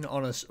screen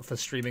for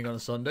streaming on a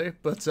Sunday,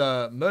 but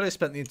Murder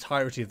spent the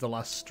entirety of the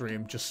last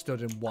stream just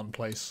stood in one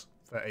place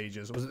for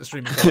ages. Was it the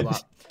stream before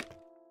that?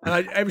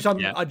 And every time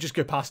I'd just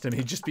go past him,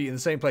 he'd just be in the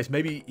same place.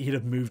 Maybe he'd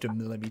have moved a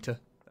millimeter,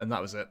 and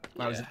that was it.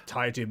 That was the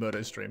entirety of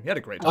Murder's stream. He had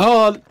a great time.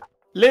 Oh,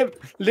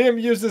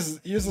 Liam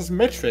uses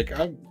metric.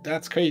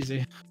 That's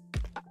crazy.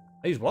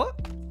 He's what?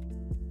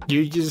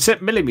 You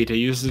said millimeter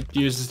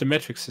uses the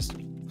metric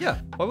system. Yeah,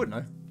 why wouldn't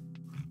I?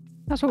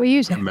 That's what we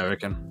use.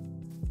 American.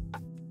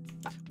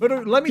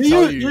 But let me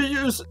tell you,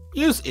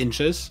 use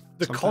inches.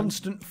 the sometimes.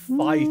 constant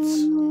fight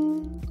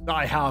that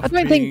I have. I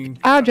don't think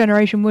our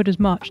generation would as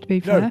much, to be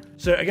No. fair.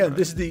 So again,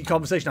 this is the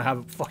conversation I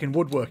have fucking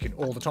woodworking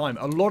all the time.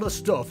 A lot of the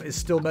stuff is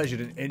still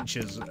measured in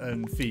inches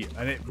and feet,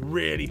 and it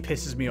really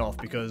pisses me off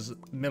because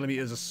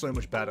millimeters are so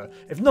much better.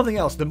 If nothing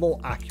else, they're more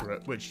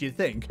accurate, which you'd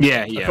think a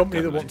company that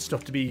definitely. wants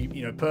stuff to be,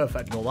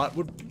 perfect and all that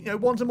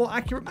would, want a more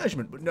accurate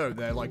measurement. But no,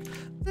 they're like,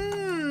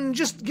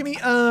 just give me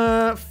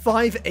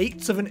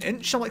 5/8 of an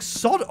inch. I'm like,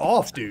 sod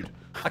off, dude.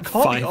 I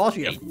can't be asked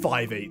to get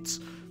 5/8.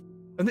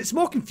 And it's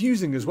more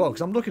confusing as well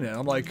because I'm looking at it,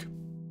 I'm like,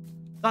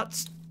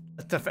 that's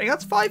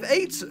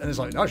 5/8, and it's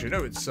like, actually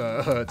no, it's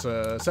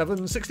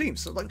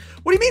 7/16. I'm like,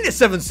 what do you mean it's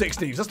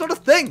 7/16? That's not a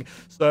thing.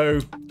 So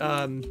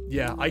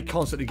yeah, I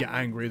constantly get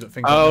angry that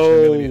things are measured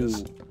in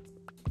millimeters.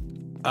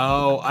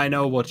 Oh, I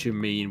know what you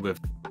mean with.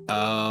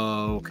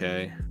 Oh,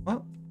 okay.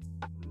 What?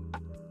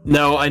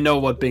 No, I know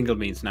what bingle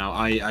means now.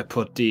 I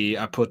put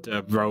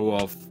a row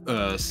of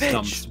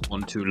stumps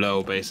one too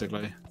low,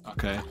 basically.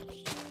 Okay.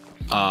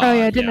 Oh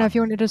yeah, I didn't know if you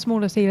wanted a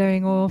smaller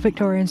ceiling or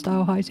Victorian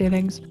style high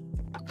ceilings.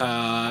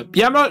 Yeah,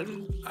 I'm not.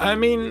 I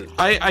mean,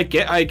 I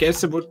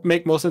guess it would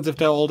make more sense if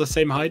they're all the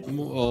same height.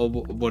 Or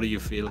what do you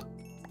feel?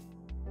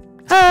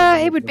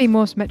 It would be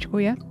more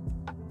symmetrical, yeah.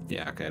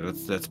 Yeah. Okay.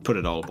 Let's put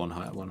it all up one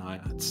higher.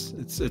 It's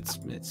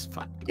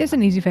fine. It's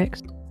an easy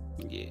fix.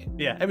 Yeah.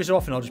 Yeah, every so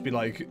often I'll just be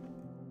like,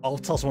 I'll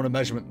tell someone a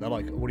measurement, and they're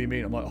like, what do you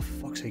mean? I'm like, oh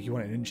fuck's sake, you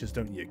want it in inches,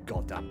 don't you,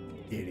 goddamn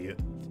idiot.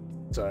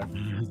 So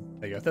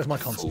there you go. There's my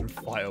constant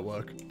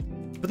firework.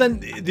 But then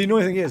the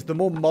annoying thing is, the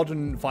more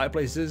modern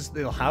fireplaces,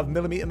 they'll have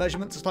millimeter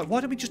measurements. It's like,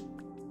 why don't we just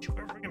shoot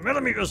everything in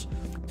millimeters?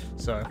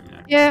 So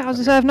Yeah, as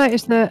I say, I've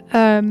noticed that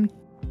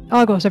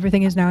Argos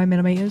everything is now in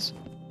millimeters.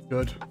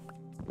 good.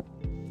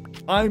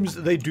 Times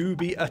they do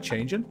be a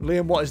changing.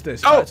 Liam, what is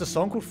this? Oh! It's a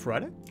song called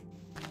Friday.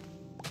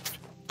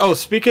 Oh,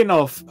 speaking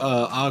of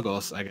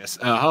Argos, I guess.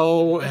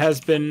 How has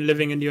been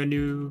living in your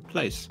new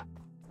place?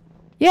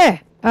 Yeah,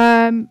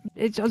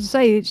 it's as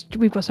I say,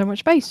 we've got so much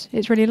space.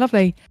 It's really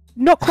lovely.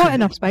 Not quite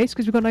enough space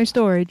because we've got no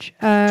storage.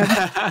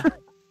 That's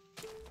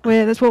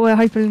what we're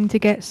hoping to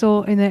get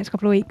sorted in the next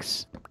couple of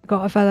weeks.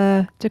 Got a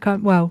fella to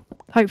come. Well,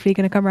 hopefully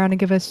going to come around and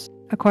give us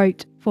a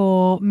quote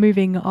for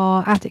moving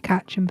our attic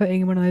hatch and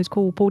putting in one of those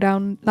cool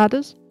pull-down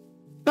ladders.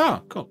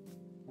 Oh, cool.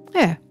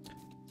 Yeah.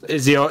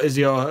 Is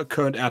your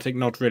current attic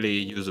not really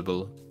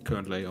usable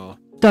currently, or?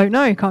 Don't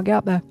know. Can't get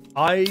up there.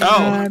 I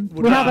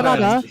We have a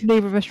ladder.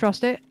 Neither of us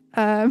trust it.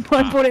 I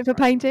bought it for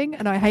painting,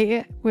 and I hate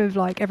it with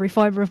like every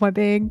fibre of my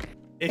being.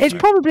 It's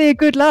probably a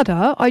good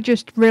ladder. I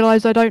just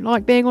realised I don't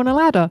like being on a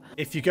ladder.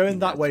 If you're going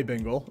that way,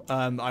 Bingle,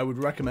 I would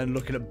recommend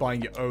looking at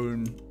buying your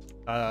own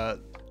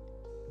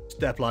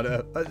step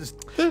ladder,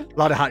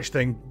 ladder hatch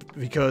thing,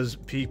 because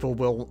people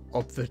will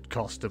up the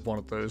cost of one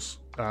of those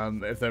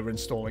if they're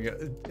installing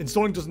it.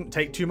 Installing doesn't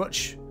take too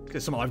much.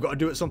 It's something I've got to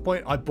do at some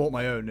point. I bought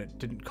my own. It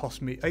didn't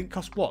cost me. It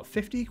cost what,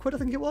 50 quid? I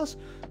think it was.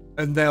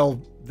 And they'll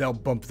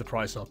bump the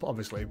price up,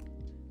 obviously.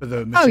 For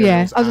the Oh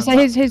yeah, materials as I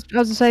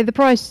and say, the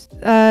price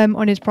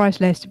on his price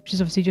list, which is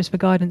obviously just for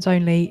guidance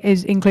only,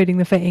 is including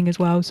the fitting as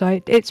well.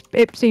 So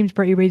it seems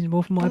pretty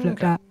reasonable from what I've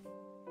looked at.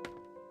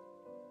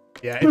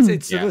 Yeah,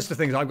 it's a list of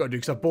things I've got to do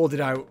because I've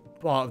boarded out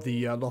part of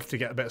the loft to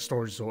get a bit of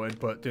storage sorted,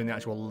 but doing the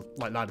actual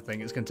like ladder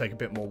thing, it's going to take a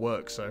bit more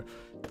work. So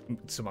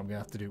it's something I'm going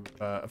to have to do with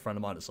a friend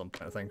of mine at some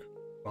point, I think.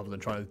 rather than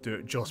trying to do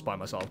it just by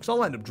myself, because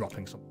I'll end up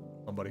dropping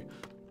somebody.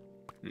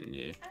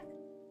 Yeah.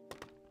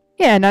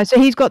 Yeah, no, so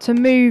he's got to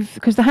move,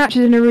 because the hatch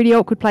is in a really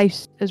awkward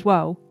place as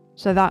well.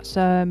 So that's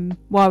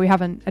why we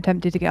haven't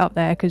attempted to get up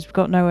there, because we've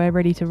got nowhere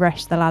really to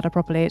rest the ladder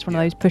properly. It's one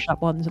of those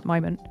push-up ones at the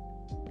moment.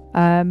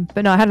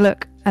 But no, I had a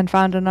look and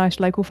found a nice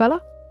local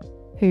fella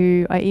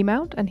who I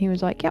emailed, and he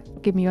was like, yep,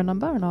 give me your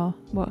number and I'll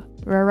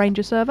arrange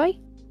a survey.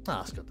 Ah,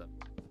 that's good then.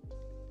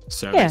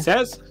 Survey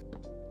says?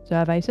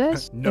 Survey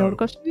says No. it will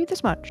cost you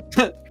this much.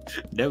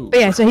 No. But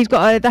yeah, so he's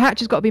got the hatch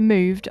has got to be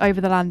moved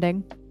over the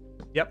landing.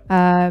 Yep.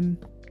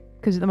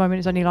 Because at the moment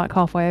it's only like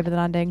halfway over the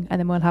landing, and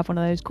then we'll have one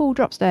of those cool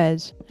drop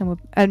stairs.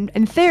 And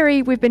in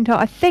theory, we've been told.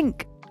 I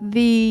think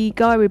the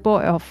guy we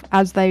bought it off,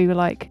 as they were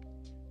like,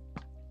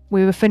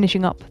 we were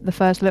finishing up the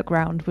first look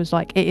round, was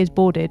like, it is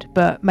boarded,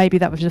 but maybe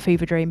that was just a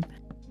fever dream.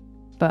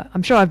 But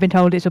I'm sure I've been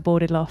told it's a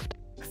boarded loft.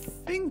 I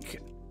think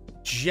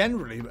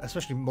generally,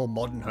 especially more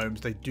modern homes,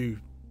 they do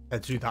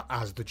that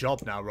as the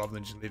job now rather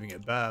than just leaving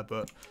it bare.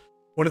 But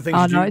one of the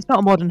things. Oh no, it's not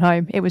a modern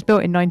home. It was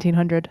built in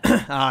 1900.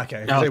 Ah,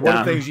 okay. Oh, One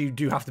of the things you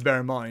do have to bear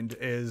in mind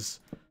is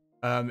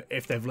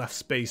if they've left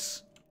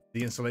space,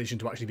 the insulation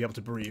to actually be able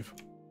to breathe.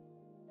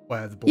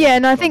 Where the Yeah,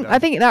 no, I think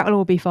that will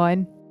all be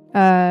fine.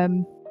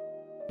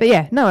 But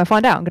yeah, no, I'll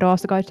find out. I'm going to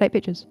ask the guy to take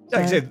pictures. Yeah,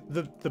 like I So- say,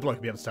 the bloke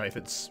will be able to tell if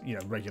it's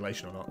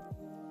regulation or not.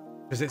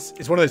 Because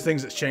it's one of those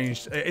things that's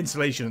changed.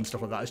 Insulation and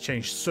stuff like that has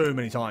changed so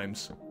many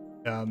times,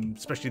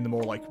 especially in the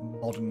more like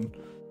modern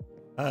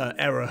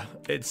era.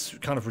 It's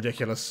kind of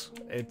ridiculous.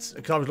 It's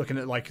because I was looking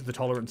at like the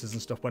tolerances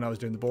and stuff when I was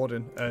doing the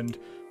boarding, and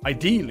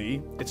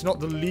ideally, it's not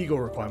the legal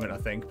requirement I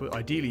think, but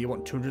ideally you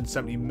want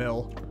 270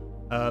 mil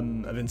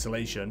of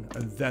insulation,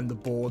 and then the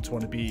boards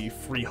want to be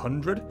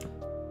 300.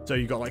 So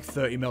you've got like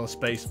 30 mil of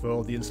space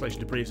for the insulation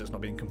to breathe, so it's not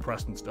being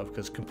compressed and stuff,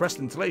 because compressed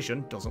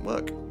insulation doesn't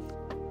work.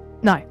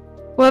 No.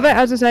 Well, but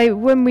as I say,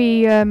 when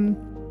we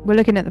were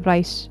looking at the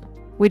place,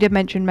 we did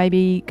mention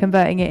maybe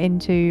converting it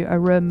into a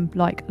room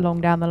like long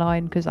down the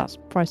line, because that's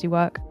pricey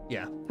work.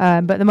 Yeah.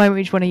 But at the moment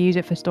we just want to use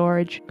it for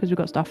storage, because we've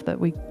got stuff that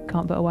we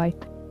can't put away.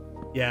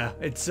 Yeah,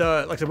 it's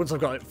like I said, once I've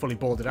got it fully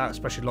boarded out,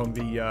 especially along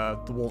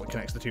the wall that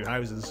connects the two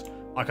houses,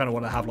 I kind of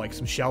want to have like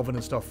some shelving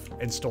and stuff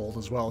installed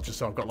as well, just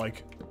so I've got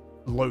like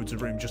loads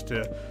of room just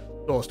to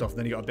store stuff. And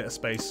then you got a bit of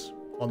space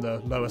on the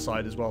lower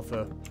side as well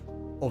for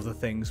other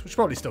things, which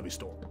probably still be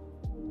stored.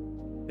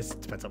 It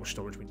depends how much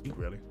storage we need,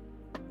 really.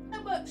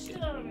 How much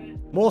storage?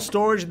 More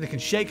storage than they can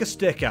shake a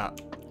stick at.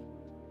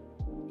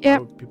 Yeah.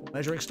 So people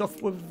measuring stuff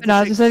with. But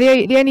no, so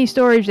the only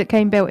storage that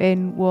came built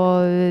in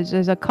was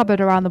there's a cupboard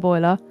around the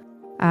boiler,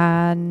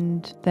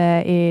 and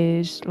there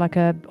is like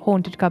a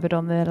haunted cupboard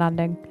on the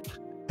landing.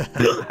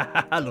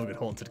 I love a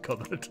haunted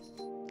cupboard.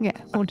 Yeah,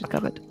 haunted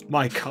cupboard.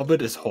 My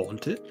cupboard is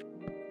haunted?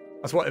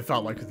 That's what it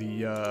felt like with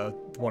the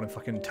one in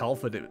fucking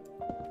Telford. It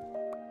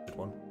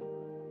one.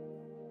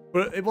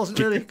 But it wasn't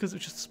really, because it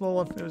was just a small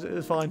one. It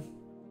was fine.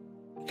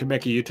 You can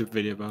make a YouTube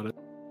video about it.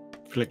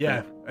 Click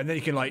Yeah, that. and then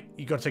you can like,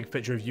 you got to take a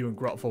picture of you and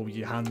Grotful with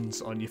your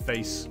hands on your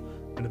face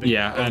and the big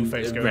Yeah, old and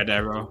face going. red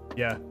arrow.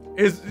 Yeah,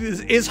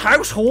 is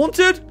house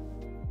haunted?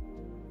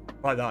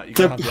 Like that. You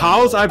The can have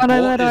house I Oh bought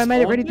no, is I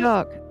made it really haunted?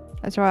 dark.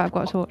 That's alright, I've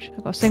got a torch.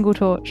 I've got a single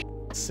torch.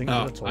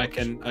 singular Oh, torch. I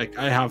can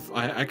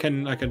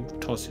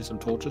toss you some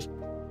torches.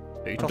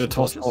 Are you I'm the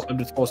tossing torches? I'm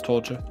the toss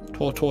torture.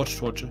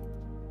 Torture.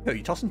 Are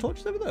you tossing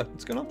torches over there?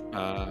 What's going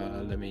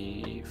on? Let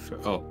me.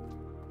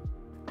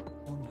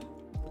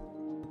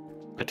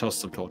 I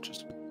tossed some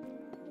torches.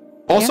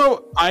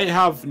 Also, I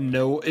have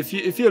no. If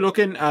you're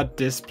looking at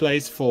this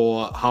place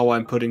for how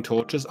I'm putting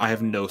torches, I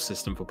have no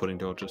system for putting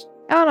torches.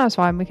 Oh no, it's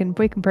fine. We can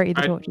pretty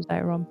the torches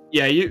later on.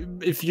 Yeah,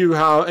 if you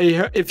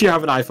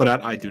have an eye for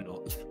that, I do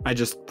not. I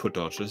just put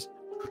torches.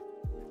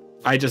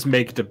 I just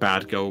make the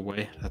bad go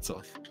away. That's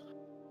all.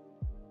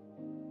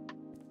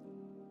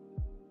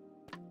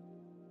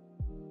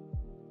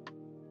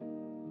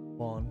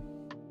 One.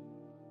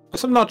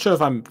 So I'm not sure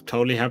if I'm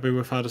totally happy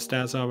with how the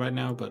stairs are right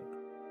now, but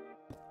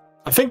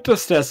I think the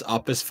stairs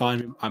up is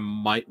fine. I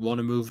might want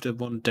to move the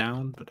one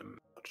down, but I'm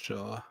not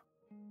sure.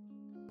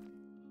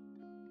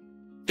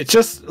 It's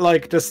just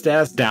like the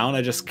stairs down,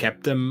 I just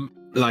kept them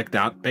like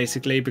that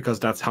basically because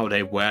that's how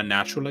they were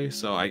naturally.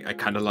 So I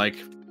kind of like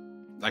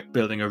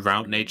building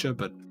around nature,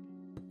 but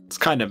it's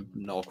kind of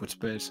an awkward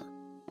space.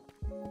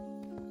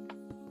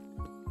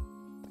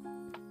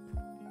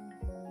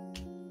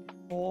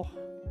 Four.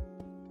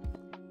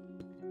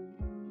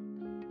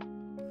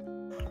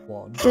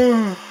 One.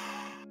 2.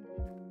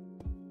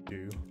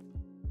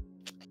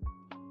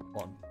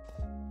 1.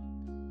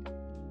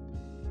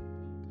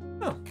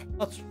 Oh,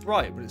 that's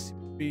right, but it seems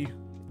to be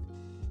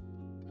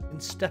in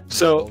step.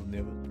 So- with the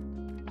other.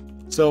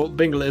 So,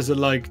 Bingle, is it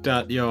like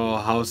that your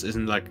house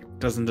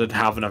doesn't it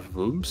have enough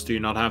rooms? Do you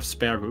not have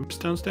spare rooms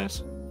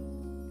downstairs? Oh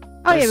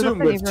I yeah, we've got assume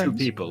plenty with of two rooms.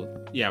 people.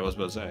 Yeah, I was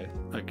about to say.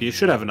 Like, you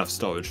should have enough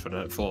storage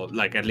for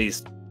like at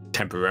least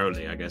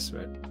temporarily, I guess,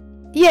 right?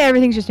 Yeah,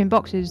 everything's just in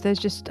boxes. There's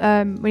just we need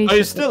Oh, to you're put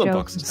the still in shelves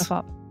boxes? and stuff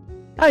up.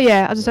 Oh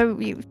yeah, as I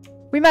say,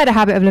 we made a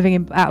habit of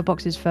living out of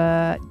boxes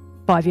for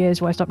 5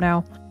 years. Why stop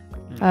now?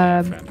 Yeah,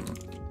 Um, fair.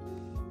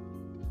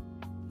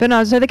 But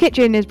no, so the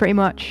kitchen is pretty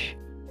much.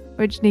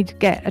 We just need to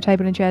get a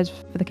table and chairs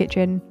for the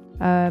kitchen.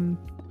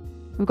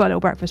 We've got a little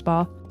breakfast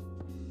bar.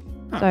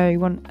 Huh. So you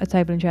want a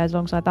table and chairs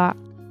alongside that.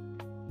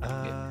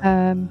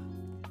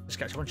 Just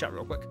catch up on chat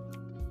real quick.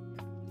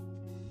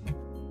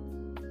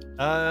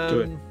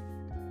 Do it.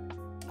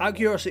 Out of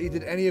curiosity,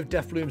 did any of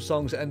Deathloom's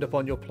songs end up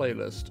on your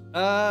playlist?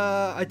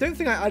 I don't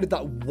think I added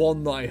that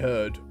one that I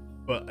heard,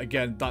 but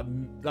again, that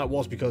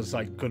was because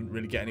I couldn't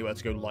really get anywhere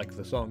to go like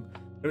the song.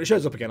 If it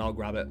shows up again, I'll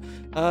grab it.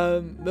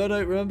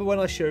 Murdo, remember when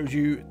I showed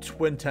you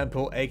Twin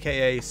Temple,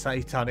 aka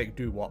Satanic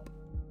Doo-Wop?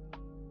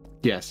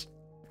 Yes.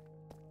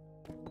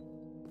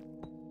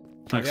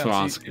 Thanks for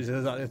asking. Is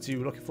that what you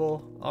were looking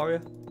for,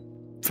 Aria?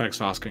 Thanks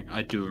for asking.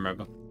 I do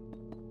remember.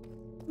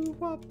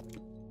 Doo-wop.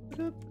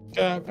 Do-wop.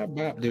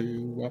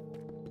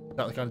 Is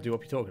that the kind of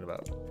doo-wop you're talking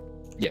about?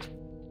 Yeah.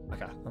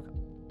 Okay.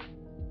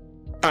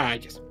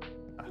 Yes.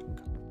 Okay.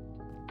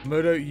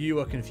 Murdo, you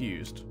are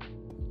confused.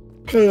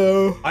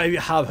 Hello. I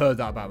have heard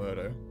that about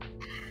Murdo.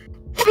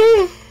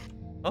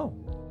 Oh.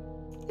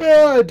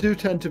 Yeah, I do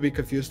tend to be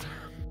confused.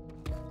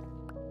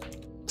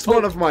 It's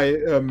one of my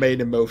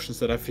main emotions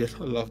that I feel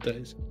a lot of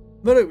days.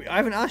 Murdo, I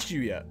haven't asked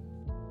you yet.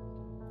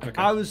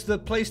 Okay. How was the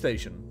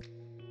PlayStation?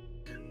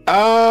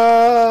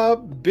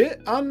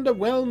 Bit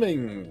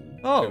underwhelming.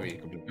 Oh. To be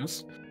completely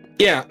honest.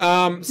 Yeah.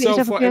 So Yourself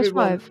a for PS5?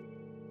 everyone.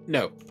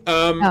 No.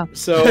 Oh.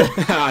 So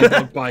I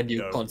don't buy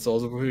new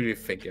consoles. Who do you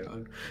think you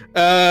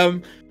are?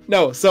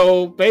 No.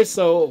 So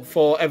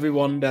for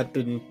everyone that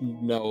didn't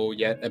know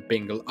yet, at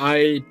Bingle,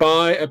 I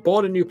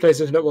bought a new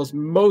PlayStation that was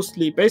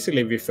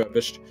basically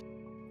refurbished,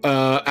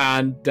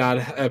 and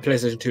that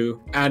PlayStation 2,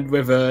 and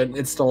with an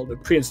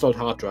pre-installed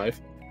hard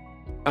drive,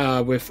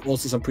 with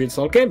also some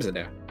pre-installed games in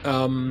there.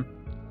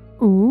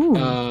 Ooh.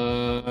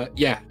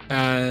 Yeah,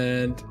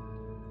 and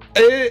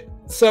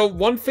so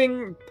one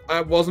thing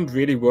wasn't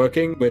really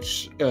working,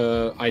 which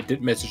I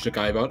did message the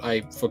guy about.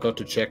 I forgot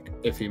to check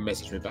if he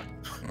messaged me back.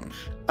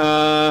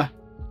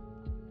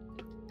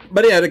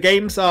 But yeah, the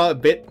games are a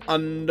bit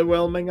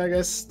underwhelming, I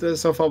guess,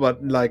 so far.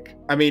 But like,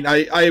 I mean,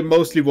 I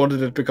mostly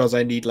wanted it because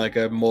I need like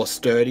a more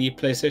sturdy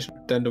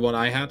PlayStation than the one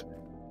I had.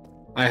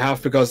 I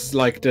have because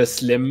like the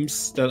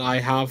Slims that I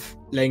have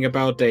laying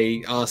about,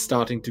 they are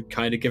starting to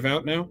kind of give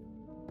out now.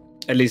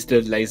 At least the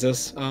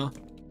lasers are.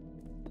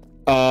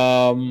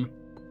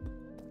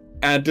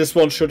 And this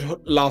one should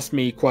last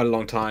me quite a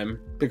long time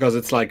because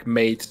it's like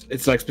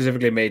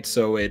specifically made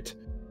so it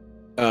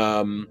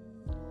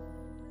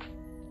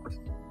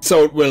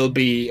will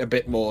be a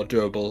bit more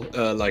durable.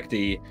 Like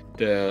the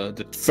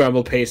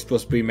thermal paste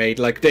was remade.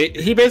 Like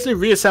he basically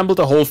reassembled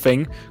the whole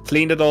thing,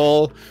 cleaned it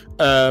all,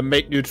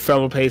 made new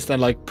thermal paste,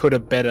 and like put a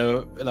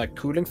better like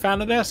cooling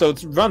fan in there, so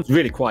it runs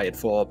really quiet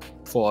for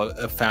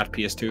a fat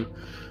PS2.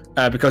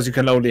 Because you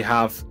can only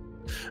have.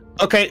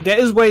 Okay, there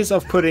is ways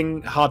of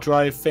putting hard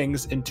drive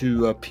things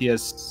into a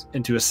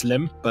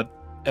Slim, but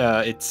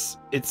it's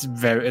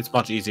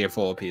much easier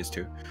for a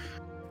PS2.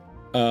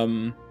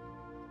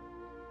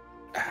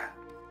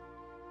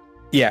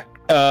 Yeah.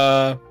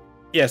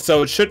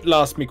 So it should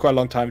last me quite a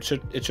long time.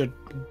 It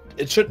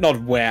should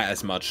not wear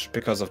as much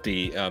because of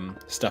the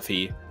stuff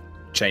he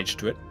changed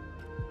to it.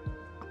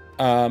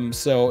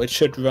 So it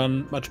should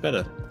run much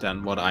better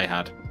than what I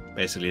had.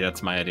 Basically,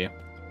 that's my idea.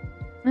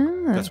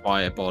 That's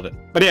why I bought it.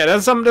 But yeah,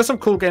 there's some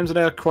cool games in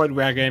there, quite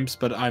rare games,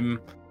 but I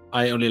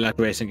only like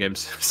racing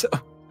games. So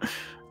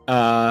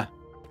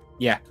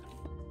yeah.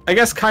 I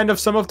guess kind of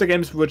some of the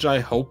games which I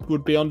hoped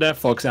would be on there.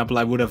 For example,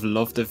 I would have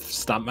loved if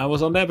Stuntman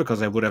was on there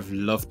because I would have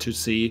loved to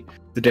see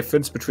the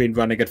difference between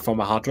running it from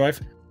a hard drive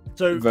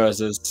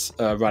versus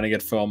running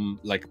it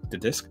from like the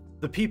disc.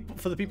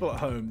 For the people at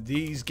home,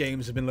 these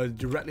games have been loaded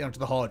directly onto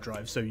the hard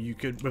drive, so you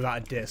could, without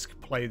a disc,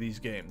 play these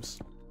games.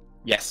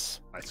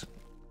 Yes. Right.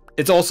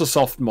 It's also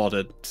soft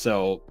modded,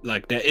 so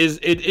like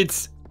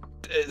it's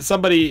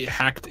somebody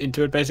hacked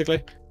into it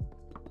basically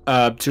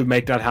to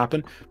make that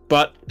happen.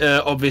 But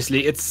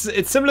obviously it's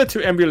similar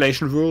to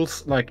emulation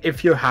rules. Like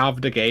if you have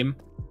the game,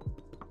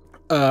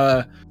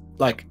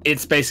 like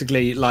it's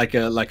basically like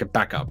a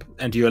backup,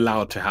 and you're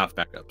allowed to have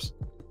backups.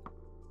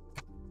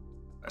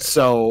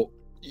 So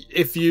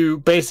if you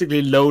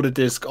basically load a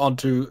disk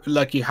onto,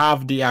 like you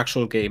have the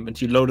actual game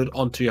and you load it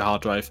onto your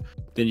hard drive,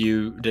 then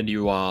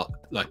you are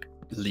like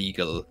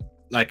legal.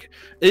 Like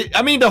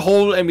I mean, the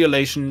whole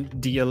emulation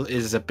deal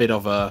is a bit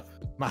of a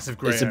massive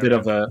gray it's a area. bit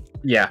of a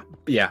yeah,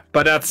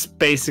 but that's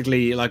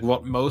basically like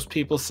what most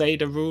people say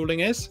the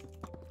ruling is,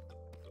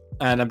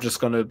 and I'm just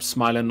gonna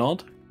smile and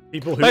nod.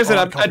 People who Like I said,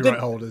 aren't I copyright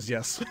holders,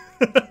 yes.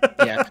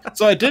 Yeah,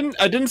 so I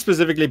didn't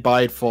specifically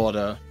buy it for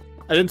the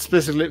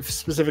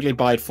specifically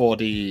buy it for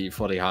the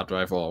hard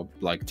drive or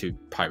like to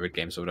pirate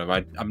games or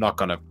whatever. I'm not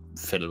gonna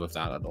fiddle with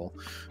that at all.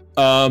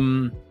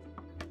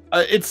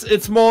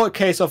 It's more a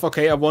case of,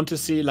 okay, I want to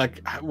see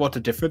like what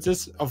the difference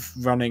is of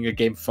running a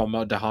game from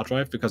the hard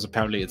drive, because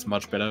apparently it's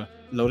much better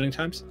loading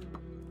times.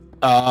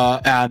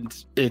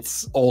 And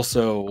it's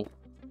also,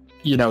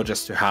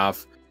 just to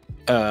have,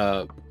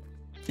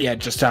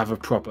 just to have a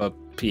proper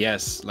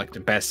PS, like the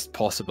best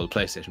possible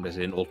PlayStation,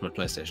 basically an ultimate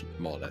PlayStation,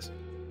 more or less.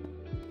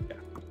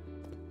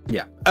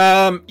 Yeah.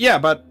 Yeah,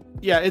 but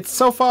yeah, it's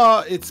so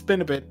far it's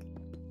been a bit.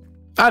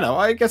 I don't know.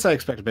 I guess I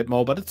expect a bit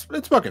more, but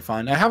it's working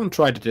fine. I haven't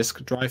tried the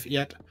disk drive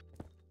yet,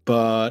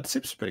 but it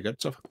seems pretty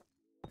good so far.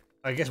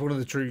 I guess one of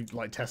the true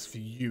like tests for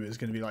you is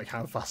going to be like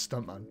how fast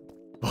Stuntman.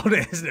 On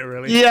it, isn't it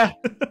really? Yeah.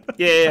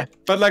 Yeah.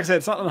 But like I said,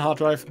 it's not on a hard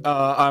drive.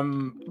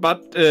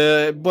 But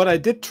what I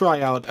did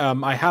try out,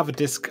 I have a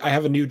disk. I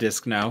have a new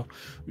disk now,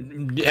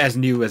 as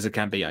new as it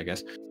can be, I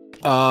guess.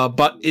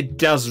 But it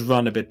does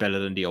run a bit better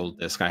than the old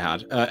disk I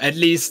had. At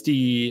least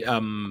the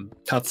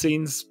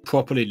cutscenes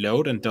properly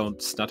load and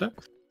don't stutter.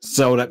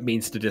 So that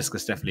means the disk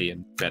is definitely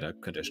in better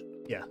condition.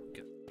 Yeah.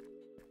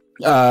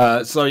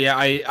 Good. So yeah,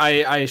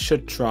 I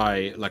should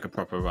try like a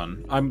proper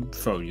run. I'm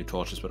throwing you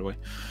torches, by the way.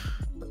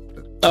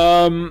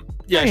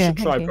 Yeah, I should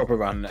try a proper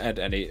run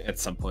at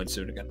some point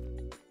soon again.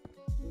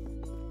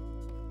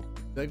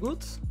 They're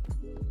good.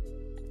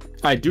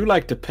 I do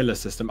like the pillar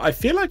system. I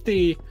feel like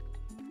the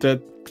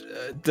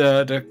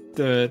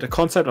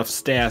concept of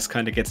stairs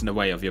kind of gets in the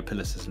way of your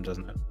pillar system,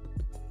 doesn't it?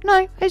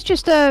 No, it's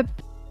just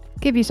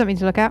give you something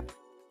to look at.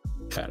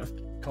 Fair enough.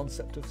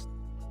 Concept of.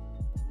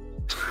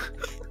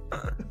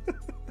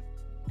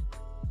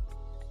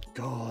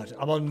 God,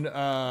 I'm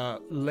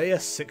on layer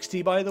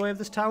 60 by the way of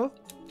this tower.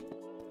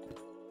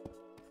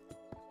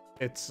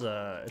 It's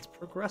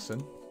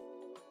progressing.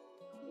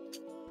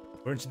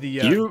 We're into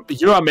the.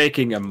 You are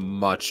making a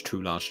much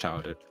too large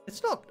tower, dude.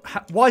 It's not.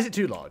 Why is it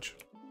too large?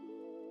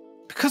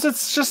 Because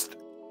it's just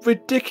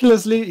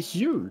ridiculously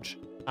huge.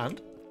 And.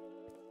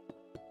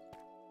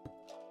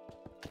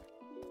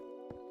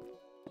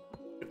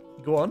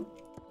 Go on.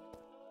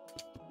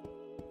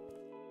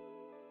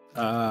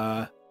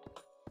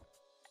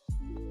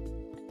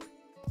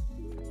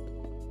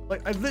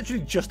 Like, I've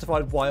literally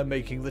justified why I'm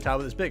making the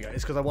tower that's bigger.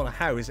 It's because I want to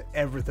house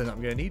everything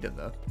I'm going to need in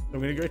there.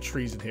 I'm going to grow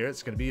trees in here.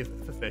 It's going to be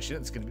for fishing.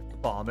 It's going to be for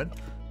farming.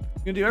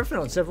 I'm going to do everything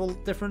on several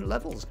different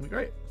levels. It's going to be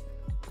great.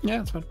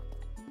 Yeah, it's fine.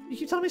 You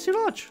keep telling me it's too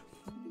large.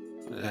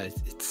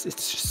 It's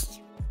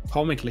just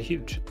comically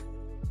huge.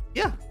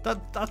 Yeah,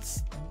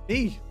 that's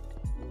me.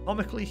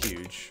 Comically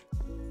huge.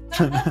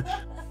 Don't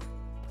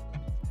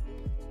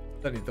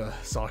need the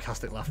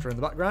sarcastic laughter in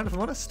the background, if I'm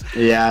honest.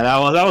 Yeah,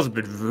 that was a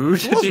bit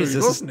rude. It was Jesus.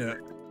 rude, wasn't it?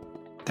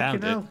 Damn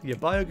it. Now, you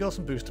buy a girl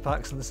some booster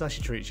packs and this is how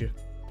she treats you.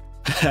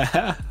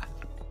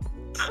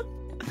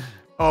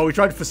 Oh, we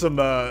tried for some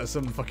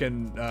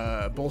fucking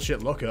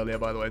bullshit luck earlier,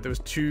 by the way. There was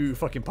 2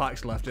 fucking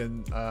packs left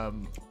in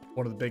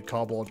one of the big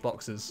cardboard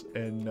boxes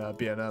in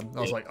B&M. I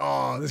was like,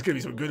 oh, there's gonna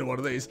be some good in one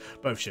of these.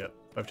 Both shit.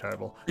 Both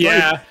terrible.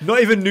 Yeah.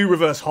 Not even new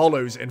reverse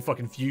hollows in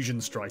fucking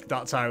Fusion Strike.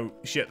 That's how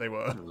shit they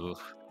were.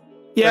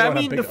 Yeah, I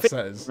mean,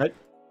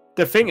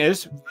 the thing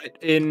is, right,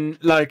 in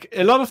like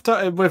a lot of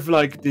time with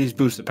like these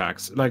booster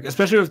packs, like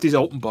especially with these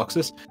open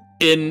boxes,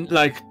 in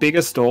like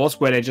bigger stores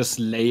where they just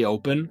lay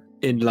open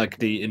in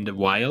like in the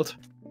wild,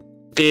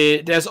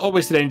 there's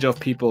always the danger of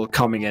people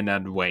coming in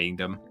and weighing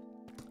them.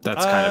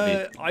 That's kind of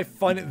it. I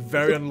find it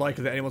very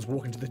unlikely that anyone's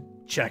walking to the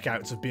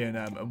checkouts of B&M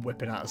and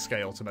whipping out a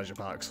scale to measure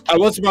packs. I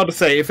was about to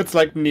say, if it's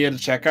like near the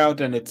checkout,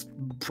 then it's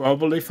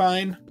probably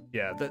fine.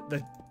 Yeah,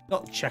 they're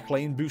not check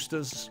lane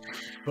boosters,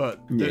 but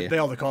they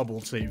are the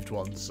cardboard sleeved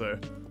ones, so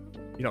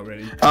you're not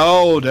really.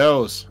 Oh,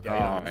 those. Yeah, you're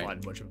not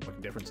find much of a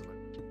fucking difference in them.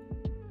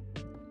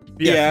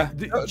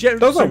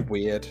 Those are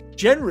weird.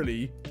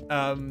 Generally,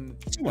 Too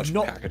much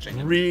not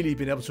packaging. really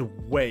been able to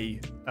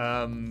weigh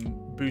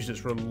boosters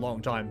for a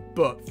long time,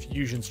 but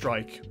Fusion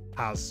Strike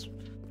has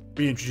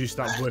reintroduced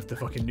that with the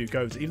fucking new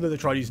codes. Even though they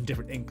tried using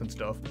different ink and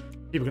stuff,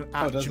 people can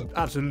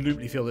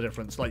absolutely feel the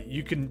difference. Like,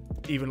 you can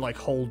even like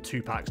hold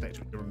 2 packs next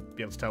to each other and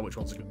be able to tell which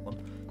one's a good one.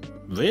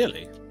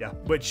 Really? Yeah,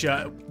 which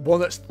one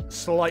that's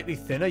slightly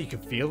thinner, you can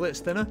feel that it's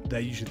thinner, they're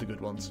usually the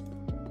good ones.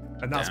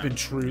 And that's been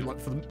true, like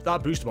for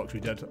that booster box we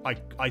did, I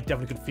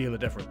definitely could feel a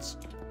difference.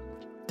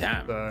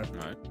 Damn. So,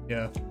 right.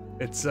 yeah,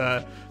 it's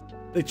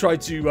they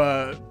tried to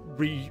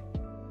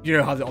you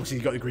know how obviously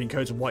you got the green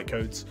codes and white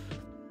codes.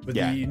 With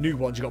the new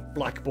ones, you got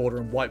black border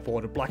and white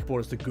border. Black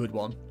border is the good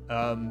one.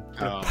 But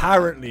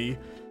apparently,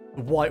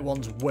 the white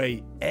ones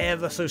weigh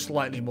ever so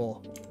slightly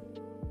more.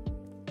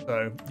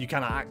 So you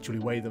cannot actually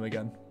weigh them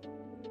again.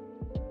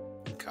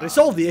 They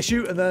solved the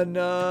issue, and then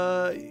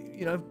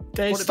you know,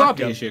 they stopped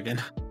the issue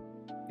again.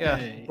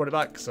 Yeah, brought it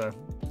back. So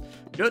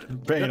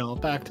good. Bring it all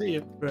back to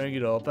you. Bring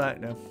it all back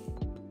now.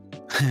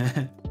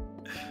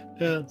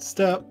 Don't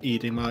stop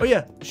eating my. Oh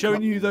yeah,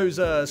 showing you those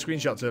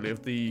screenshots earlier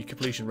of the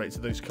completion rates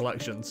of those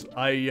collections.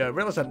 I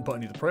realized I hadn't put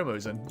any of the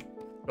promos in.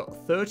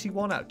 Got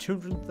 31 out of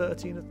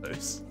 213 of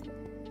those.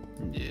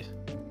 Yeah.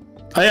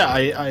 Oh yeah,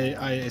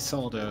 I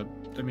saw the.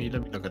 Let me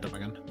look at them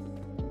again.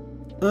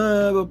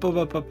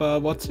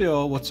 What's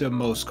your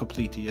most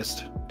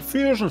completiest?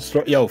 Fusion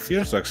Strike. Yo,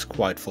 Fusion Strike's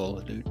quite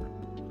full, dude.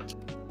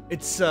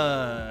 It's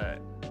yeah,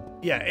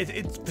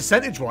 it's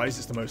percentage wise,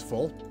 it's the most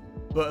full.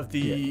 But of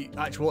the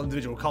actual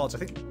individual cards, I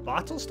think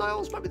Battle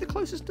Styles might be the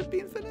closest to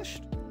being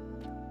finished.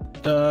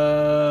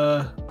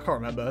 I can't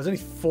remember. There's only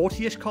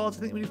 40-ish cards, I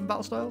think, we need from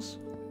Battle Styles.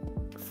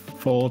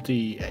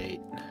 48. I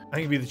think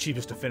it'd be the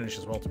cheapest to finish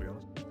as well, to be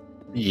honest.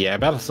 Yeah,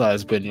 Battle Styles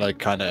has been like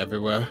kind of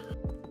everywhere.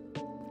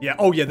 Yeah,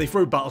 oh yeah, they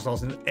throw battle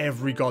styles in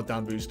every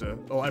goddamn booster.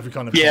 Or every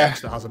kind of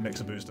box that has a mix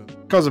of boosters.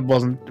 Because it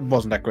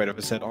wasn't that great of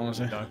a set,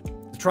 honestly. No.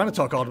 The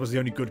Tyrannosaur card was the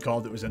only good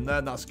card that was in there,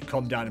 and that's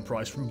come down in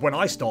price from when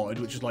I started,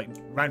 which was like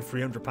around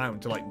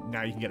 £300 to like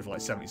now you can get it for like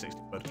 70, 60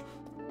 quid.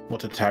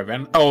 What the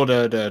Tyrann? Oh,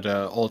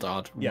 the old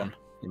art one.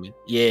 You mean?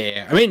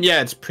 Yeah. I mean,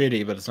 yeah, it's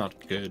pretty, but it's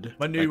not good.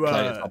 My new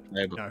My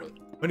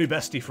my new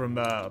bestie from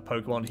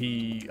Pokemon,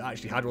 he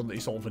actually had one that he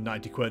sold for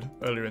 90 quid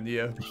earlier in the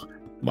year.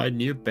 My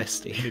new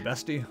bestie. New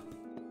bestie.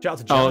 Shout out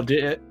to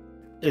Jen. Oh,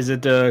 is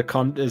it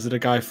the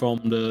guy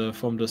from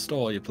the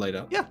store you played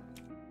at? Yeah.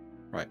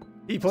 Right.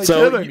 He played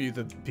Turbo Mew,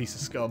 the piece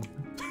of scum.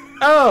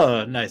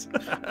 Oh, nice.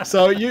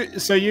 so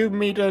you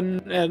meet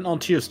on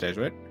Tuesdays,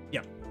 right?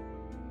 Yeah.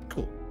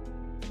 Cool.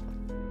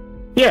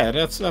 Yeah,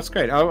 that's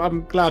great.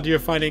 I'm glad you're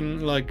finding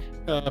like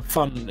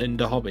fun in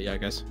the hobby, I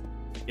guess.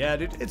 Yeah,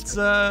 dude,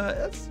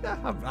 I've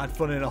had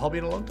fun in a hobby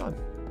in a long time.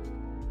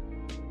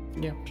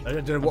 Yeah. I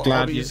don't know what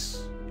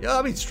hobbies. Yeah,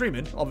 I mean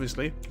streaming,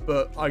 obviously,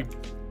 but I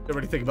don't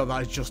really think about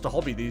that as just a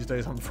hobby these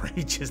days. I'm for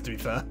ages, to be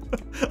fair.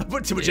 I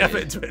put too much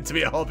effort into it to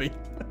be a hobby.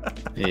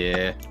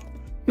 Yeah.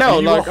 No,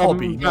 like a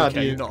hobby. I'm glad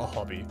You're not a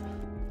hobby.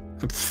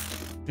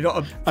 You're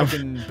not a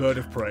fucking bird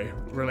of prey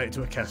related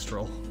to a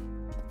kestrel.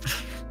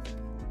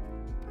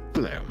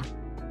 Bloom.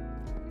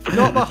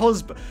 Not my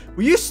husband.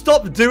 Will you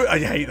stop doing? I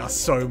hate that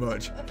so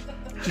much.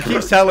 She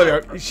keeps telling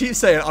me, she's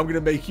saying, I'm going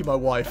to make you my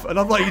wife. And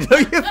I'm like, no,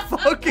 you're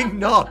fucking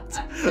not.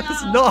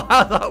 That's not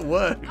how that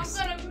works.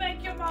 I'm gonna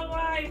make you my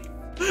wife.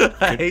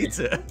 I hate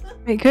it.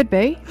 It could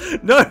be.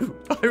 No,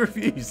 I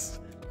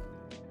refuse.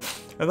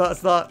 And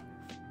that's that.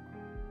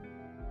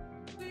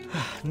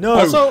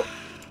 No.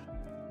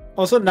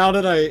 Also, now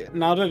that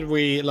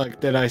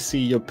I see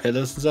your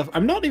pillars and stuff,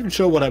 I'm not even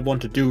sure what I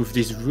want to do with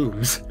these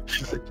rooms.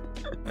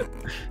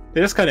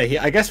 They're just kind of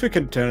here. I guess we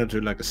can turn it to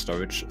like a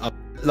storage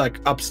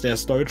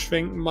upstairs storage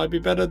thing might be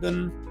better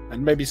than,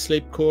 and maybe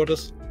sleep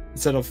quarters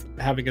instead of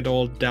having it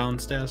all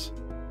downstairs.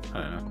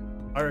 I don't know.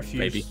 I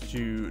refuse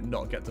to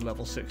not get to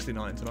level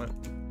 69 tonight.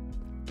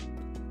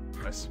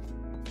 Nice.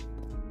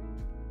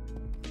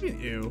 Look at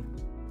you.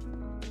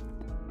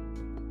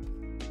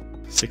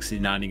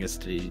 69ing is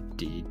the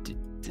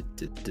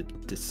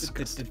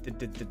disgusting. What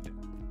do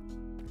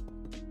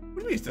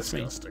you mean it's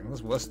disgusting?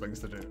 There's worse things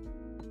to do.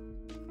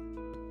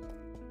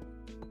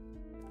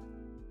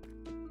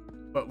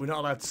 But we're not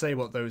allowed to say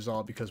what those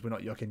are because we're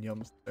not yucking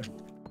yums.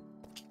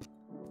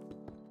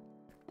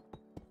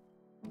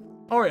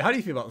 Alright, how do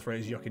you feel about the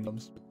phrase yucking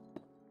yums?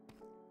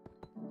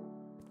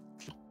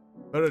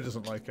 Moto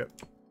doesn't like it.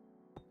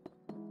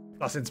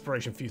 That's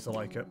inspiration for you to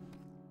like it.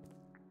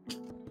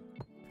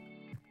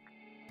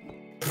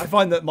 I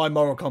find that my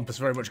moral compass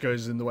very much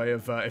goes in the way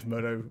of if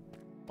Moto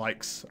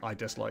likes, I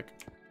dislike.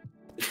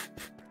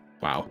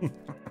 Wow.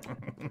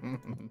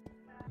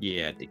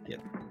 Yeah, I did get.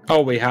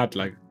 Oh, we had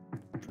like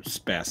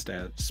spare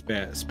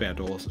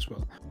doors as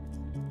well.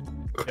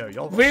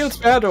 Yo, Real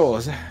spare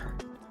doors.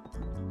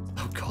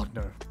 Oh god,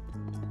 no.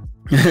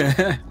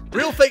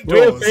 Real fake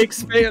doors.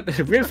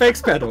 Real fake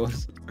spare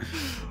doors.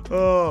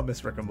 Oh,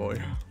 Miss Rick and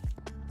Boy.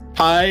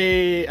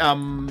 I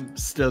am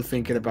still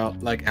thinking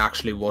about like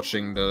actually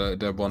watching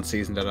the one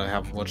season that I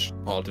have watched,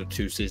 all the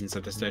 2 seasons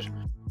at this stage.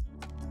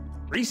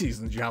 3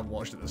 seasons you haven't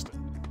watched at this stage.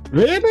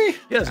 Really?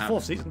 Yeah, it's a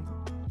 4th season.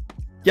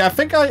 Yeah, I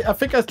think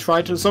I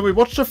tried to. So we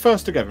watched the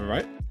first together,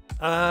 right?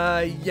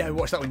 Yeah, we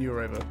watched that when you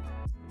were over.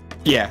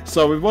 Yeah,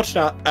 so we watched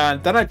that,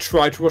 and then I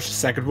tried to watch the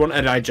second one,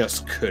 and I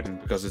just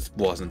couldn't because it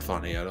wasn't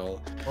funny at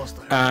all.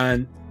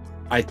 And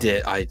I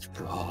did.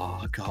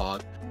 Oh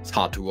god, it's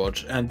hard to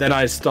watch. And then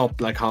I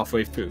stopped like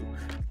halfway through,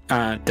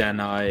 and then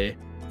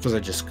because I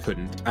just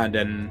couldn't. And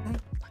then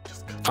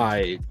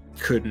I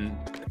couldn't.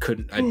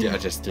 I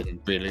just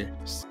didn't really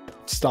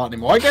start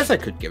anymore. I guess I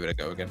could give it a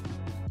go again.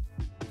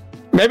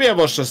 Maybe I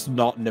was just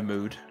not in the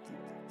mood.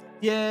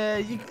 Yeah,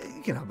 you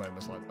can have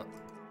moments like that.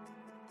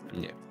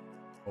 Yeah.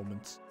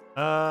 Moments.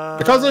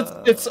 Because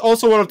it's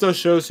also one of those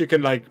shows you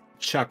can like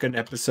chuck an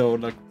episode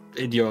like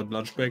in your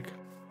lunch break.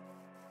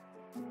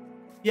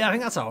 Yeah, I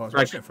think that's how I was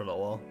watching it for a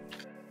little while.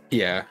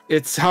 Yeah,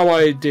 it's how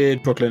I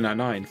did Brooklyn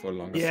Nine-Nine for a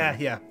long time.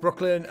 Yeah.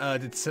 Brooklyn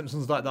did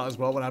Simpsons like that as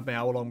well when I had my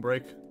hour-long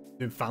break.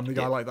 Doing Family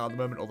Guy like that at the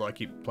moment, although I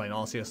keep playing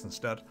Arceus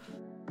instead.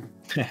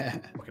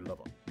 Fucking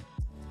love it.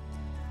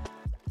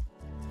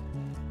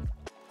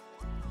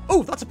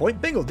 Oh, that's a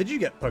point. Bingle, did you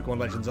get Pokemon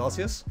Legends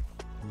Arceus?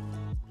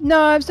 No,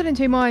 I'm still in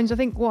 2 minds. I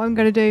think what I'm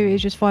going to do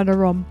is just find a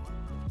ROM.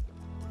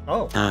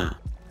 Oh.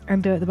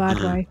 And do it the bad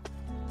way.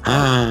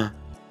 I'm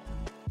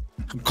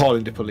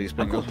calling the police,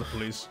 Bingo. I'm calling the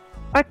police.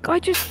 I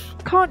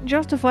just can't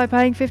justify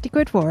paying 50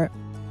 quid for it.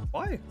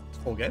 Why? It's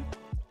a full game.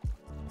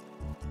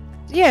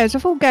 Yeah, it's a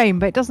full game,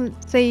 but it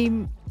doesn't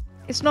seem...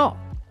 It's not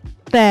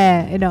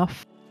there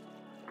enough.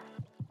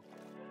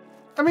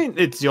 I mean,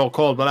 it's your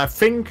call, but I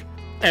think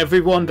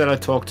everyone that I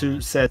talked to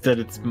said that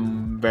it's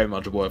very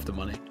much worth the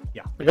money.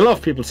 Yeah. Like, a lot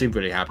of people seem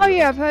pretty happy. Oh with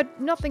yeah, it. I've heard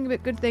nothing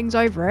but good things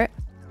over it.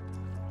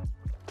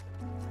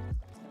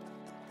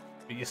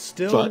 But you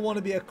still want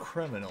to be a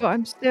criminal. But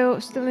I'm still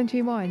in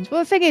 2 minds. Well,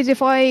 the thing is,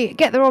 if I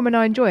get the ROM and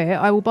I enjoy it,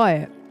 I will buy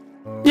it.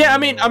 Yeah, I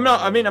mean, I'm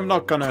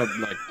not gonna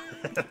like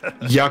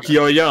yuck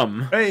your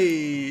yum.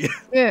 Hey.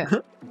 Yeah.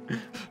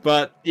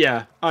 But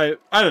yeah, I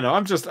don't know.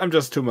 I'm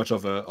just too much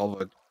of a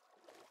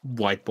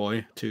white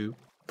boy to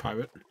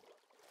pirate.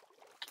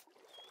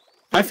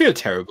 I feel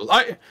terrible.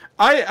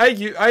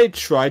 I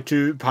tried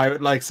to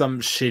pirate like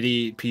some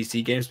shitty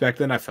PC games back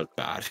then. I felt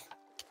bad.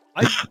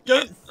 I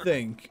don't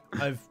think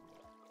I've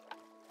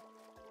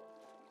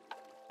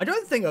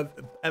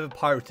ever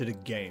pirated a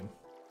game.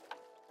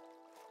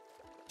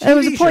 There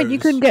was a TV point you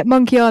shows. couldn't get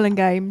Monkey Island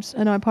games,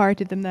 and I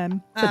pirated them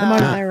then. But the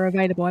moment they were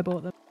available, I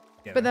bought them.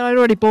 Yeah. But then I'd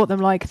already bought them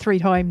like 3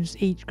 times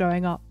each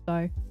growing up, so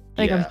I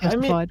think I'm Yeah, I mean-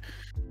 justified.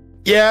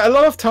 Yeah,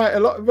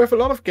 with a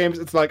lot of games,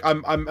 it's like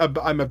I'm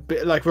a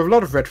bit like with a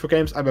lot of retro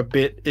games, I'm a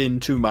bit in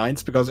two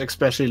minds because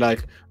especially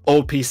like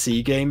old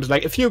PC games,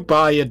 like if you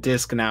buy a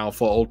disc now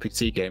for old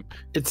PC game,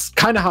 it's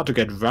kind of hard to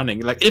get running.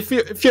 Like if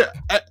you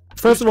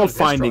first of all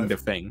finding the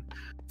thing,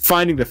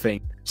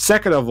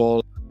 second of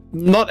all,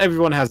 not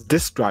everyone has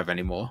disk drive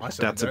anymore.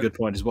 That's a good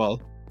point as well.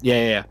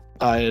 Yeah.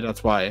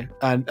 That's why.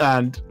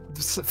 And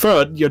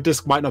third, your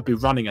disc might not be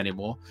running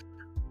anymore.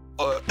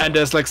 And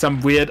there's like some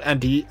weird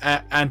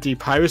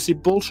anti-piracy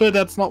bullshit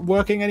that's not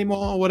working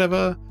anymore or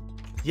whatever.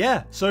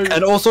 Yeah. So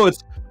And also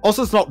it's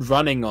not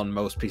running on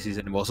most PCs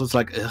anymore. So it's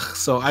like, ugh.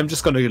 So I'm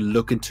just gonna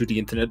look into the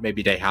internet.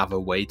 Maybe they have a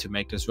way to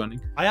make this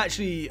running. I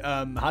actually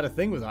had a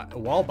thing with that a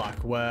while back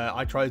where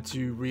I tried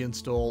to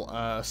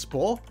reinstall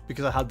Spore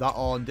because I had that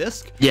on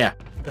disk. Yeah.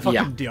 The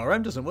fucking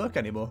DRM doesn't work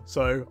anymore,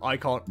 so I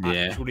can't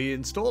Yeah. actually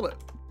install it.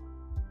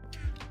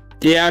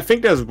 Yeah, I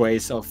think there's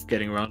ways of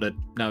getting around it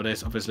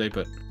nowadays, obviously,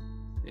 but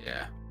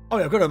yeah. Oh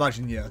yeah, I've got to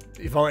imagine, yeah,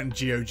 if I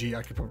went in GOG,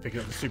 I could probably pick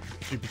it up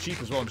super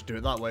cheap as well and just do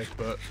it that way,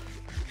 but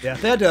yeah,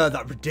 they had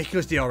that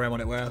ridiculous DRM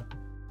on it where,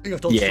 I think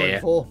I've told the story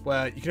before,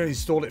 where you can only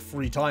install it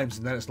 3 times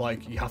and then it's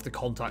like, you have to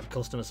contact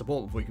customer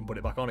support before you can put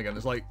it back on again.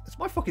 It's like, it's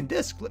my fucking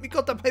disc, let me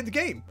goddamn play the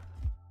game.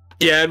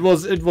 Yeah, it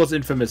was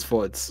infamous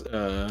for its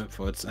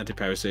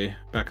anti-piracy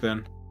back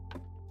then.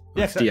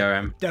 Yeah,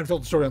 DRM. I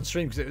told the story on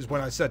stream because it was when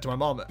I said to my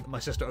mom that my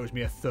sister owes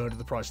me 1/3 of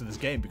the price of this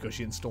game because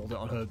she installed it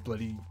on her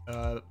bloody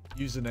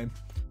username.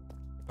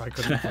 I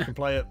couldn't fucking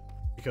play it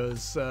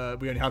because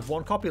we only had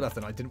 1 copy left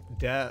and I didn't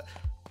dare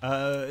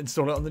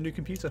install it on the new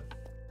computer.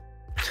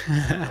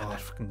 Oh,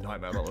 fucking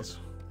nightmare that was.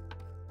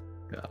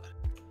 God.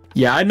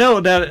 Yeah, I know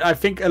that. I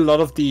think a lot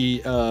of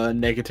the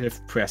negative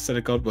press that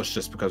it got was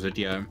just because of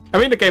DRM. I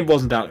mean, the game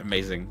wasn't that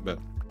amazing, but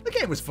The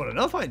game was fun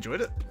enough. I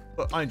enjoyed it,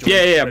 but I enjoyed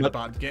really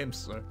bad games.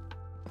 So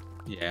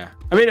yeah,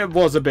 I mean, it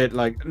was a bit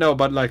like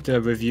but like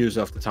the reviews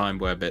of the time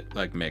were a bit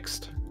like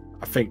mixed.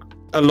 I think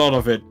a lot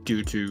of it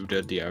due to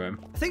the DRM.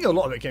 I think a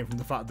lot of it came from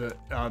the fact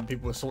that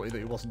people were salty that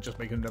he wasn't just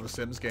making another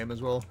Sims game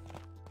as well.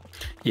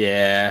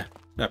 Yeah,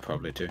 that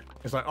probably too.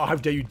 It's like, oh, how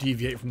dare you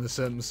deviate from the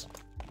Sims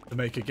to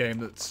make a game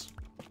that's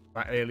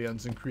about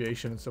aliens and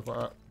creation and stuff like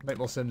that. Make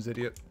more Sims,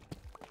 idiot.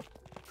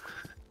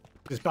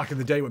 Because back in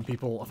the day when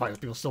people, in fact,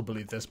 people still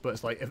believe this, but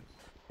it's like,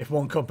 if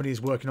one company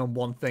is working on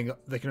one thing,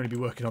 they can only be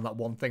working on that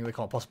one thing. They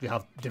can't possibly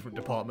have different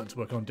departments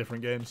working on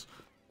different games.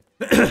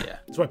 Yeah.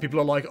 That's why people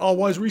are like, oh,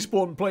 why is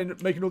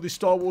Respawn making all these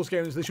Star Wars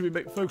games? They should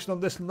be focusing on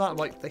this and that.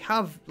 Like, they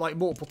have like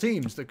multiple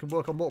teams that can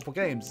work on multiple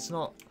games. It's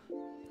not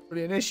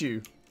really an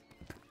issue.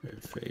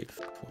 3,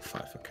 4,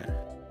 5. Okay.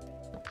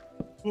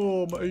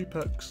 Oh, my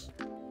Apex.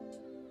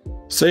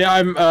 So yeah,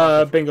 I'm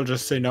Bingle.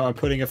 Just so you know, I'm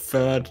putting a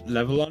 3rd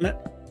level on it,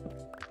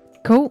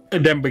 Cool.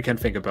 and then we can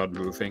think about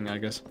roofing, I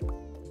guess.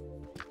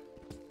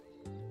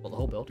 Well, the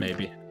whole build.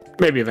 Maybe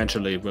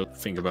eventually we'll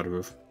think about a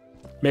roof.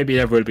 Maybe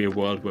there will be a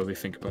world where we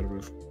think about a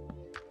roof.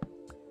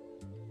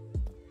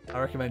 I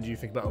recommend you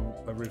think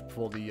about a roof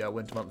before the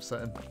winter months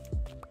set in.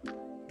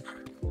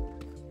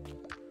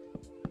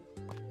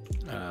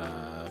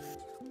 5.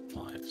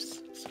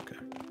 Okay.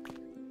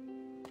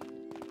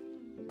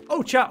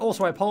 Oh, chat,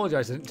 also, I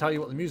apologize. I didn't tell you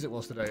what the music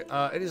was today.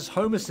 It is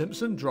Homer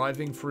Simpson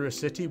driving through a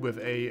city with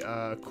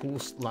a cool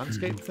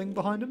landscape thing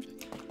behind him.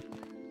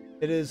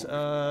 It is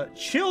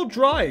chill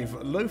drive,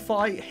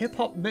 lo-fi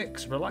hip-hop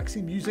mix,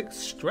 relaxing music,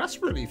 stress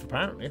relief,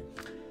 apparently.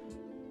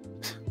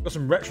 Got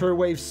some retro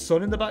wave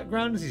sun in the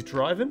background as he's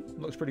driving.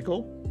 Looks pretty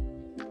cool.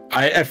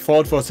 I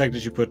thought for a second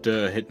that you put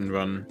the hit and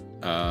run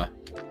Why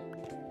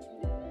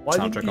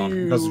soundtrack didn't on.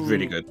 you That's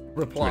really good.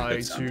 reply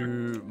Really good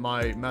to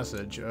my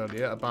message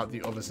earlier about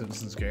the other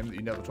Simpsons game that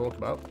you never talk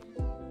about?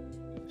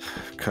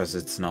 Because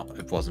it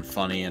wasn't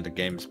funny and the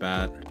game's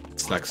bad.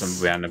 It's like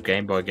some random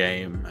Game Boy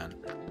game, and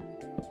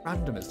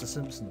Random, it's The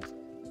Simpsons.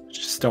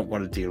 just don't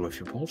want to deal with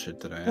your bullshit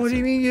today. What do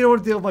you mean you don't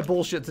want to deal with my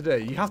bullshit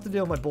today? You have to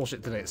deal with my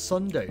bullshit today. It's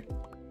Sunday.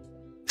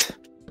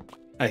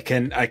 I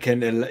can,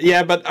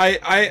 yeah, but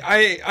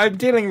I'm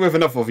dealing with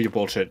enough of your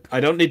bullshit.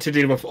 I don't need to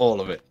deal with all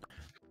of it.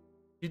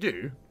 You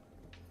do?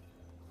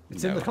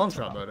 It's in No, the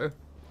contract, though.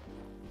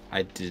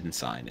 I didn't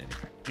sign it.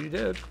 You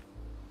did.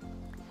 You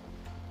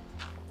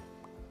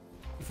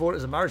thought it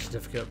was a marriage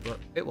certificate, but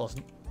it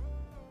wasn't.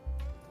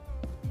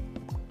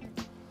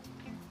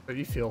 But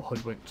you feel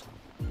hoodwinked.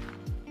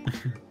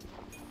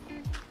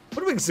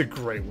 Hoodwinked is a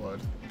great word.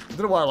 I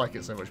don't know why I like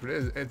it so much, but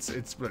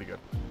it's really good.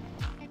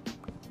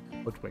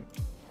 Hoodwink.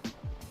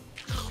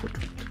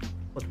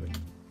 Hoodwink.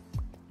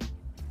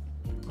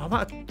 Oh, I'm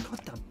out of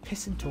goddamn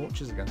pissing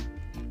torches again.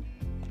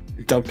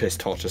 Don't piss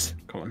torches.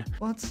 Come on.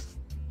 What?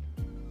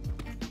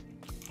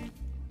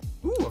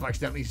 Ooh, I've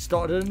accidentally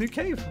started a new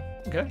cave.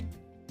 Okay.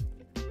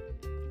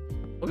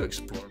 I'll go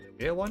exploring.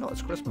 Yeah, why not?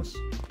 It's Christmas.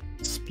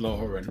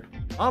 Exploring.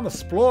 I'm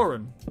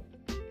exploring.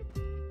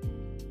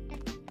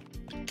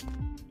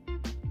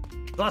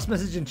 Last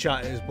message in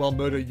chat is, well,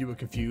 Murder, you were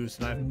confused,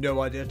 and I have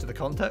no idea to the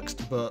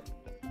context, but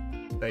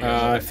there you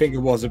go. I think it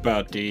was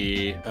about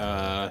the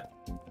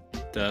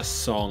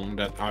song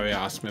that Ari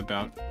asked me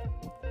about,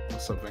 or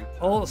something.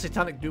 Oh,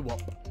 Satanic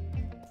Doo-Wop.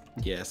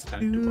 Yes.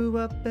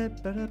 Doo-wop,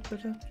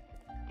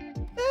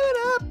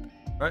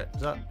 right,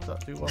 is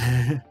that Doo-Wop?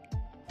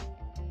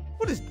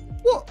 What is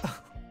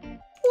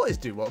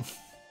Doo-Wop?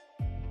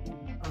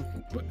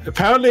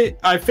 Apparently,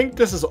 I think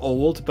this is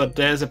old, but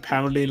there's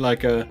apparently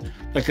like a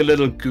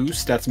little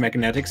goose that's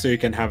magnetic, so you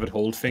can have it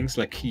hold things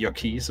like your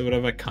keys or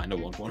whatever. I kind of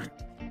want one.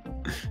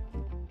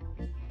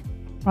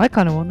 I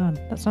kind of want one.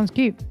 That sounds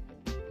cute.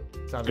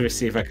 Let me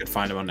see if I could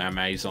find them on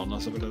Amazon or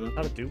something like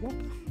How to Doo-Wop?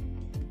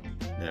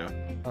 that. Yeah.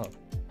 Oh.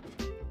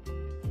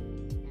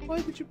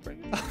 Why did you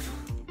bring it up?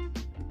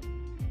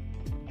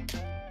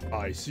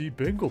 I see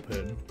Bingle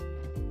Pin.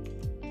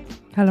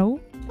 Hello?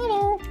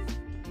 Hello.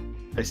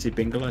 I see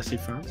Bingle, I see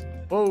France.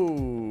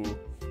 Whoa.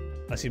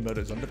 I see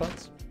Murder's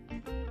underpants.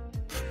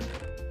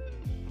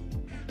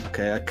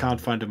 Okay, I can't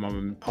find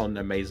them on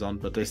Amazon,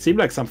 but they seem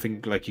like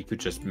something like you could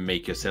just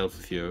make yourself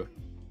if you're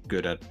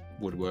good at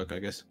woodwork, I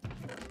guess.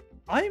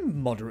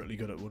 I'm moderately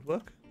good at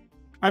woodwork.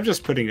 I'm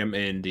just putting them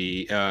in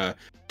the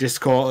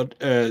Discord,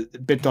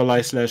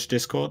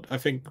 bit.ly/Discord, I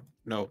think.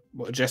 No,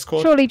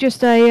 Discord. Surely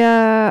just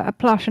a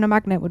plush and a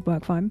magnet would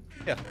work fine.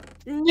 Yeah.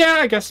 Yeah,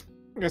 I guess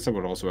that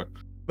would also work.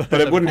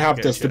 But it wouldn't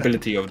have the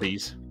stability of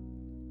these.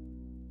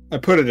 I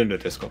put it in the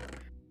Discord.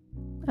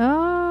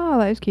 Oh,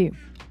 that is cute.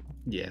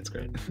 Yeah, it's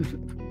great.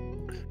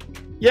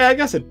 Yeah, I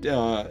guess it.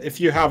 If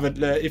you have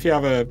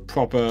a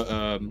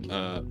proper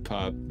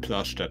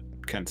plush that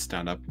can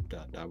stand up,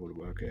 that would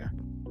work. Yeah.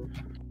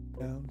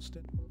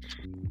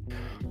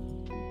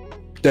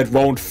 That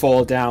won't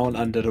fall down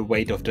under the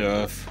weight of the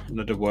earth,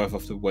 under the worth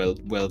of the world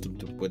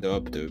with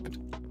up.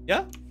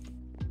 Yeah.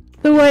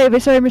 The weight of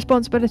its own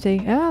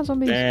responsibility. Yeah,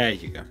 zombies. There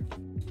you go.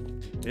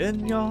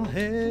 In your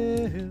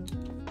head.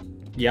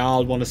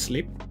 Y'all want to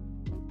sleep?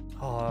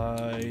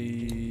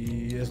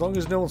 As long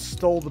as no one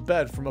stole the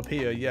bed from up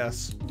here,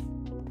 yes.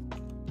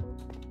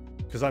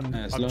 Because I'm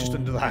just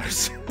under the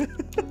house.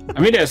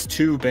 I mean, there's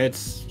 2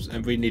 beds,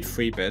 and we need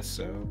 3 beds,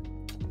 so...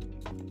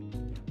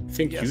 I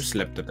think you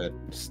slept the bed,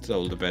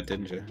 stole the bed,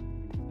 didn't you?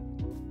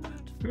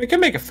 We can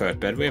make a 3rd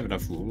bed, we have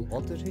enough room.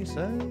 What did he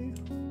say?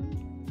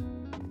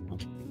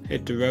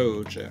 Hit the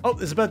road, yeah. Oh,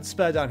 there's a bed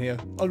spare down here.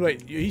 Oh,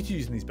 wait, you're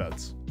using these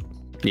beds?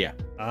 Yeah.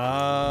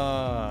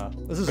 Ah.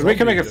 This is we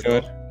can make a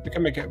 3rd. We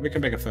can make a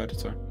 3rd,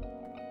 it's fine.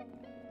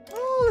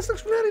 Oh, this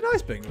looks really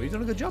nice, Bingley. You've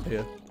done a good job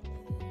here.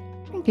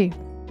 Thank you.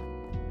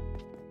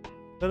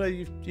 But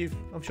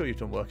I'm sure you've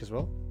done work as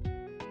well.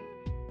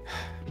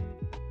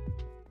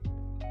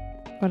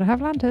 Gotta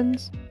have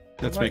lanterns.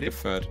 Let's make a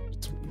 3rd.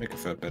 Let's make a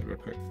 3rd bed real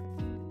quick.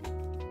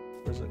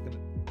 Where's it gonna...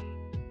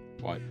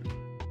 White.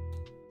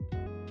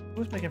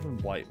 Always make everyone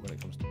white when it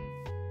comes to...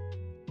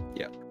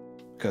 Yeah.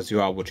 Because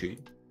you are what you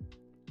eat.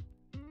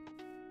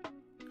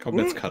 Come,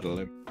 let's cuddle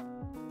him.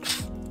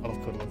 I love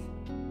cuddling.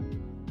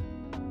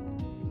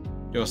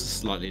 Yours is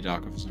slightly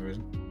darker for some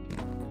reason.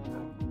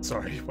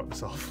 Sorry, wet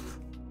myself.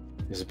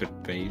 It's a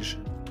bit beige.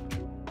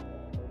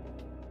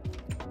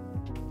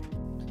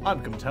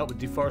 I'm coming to help with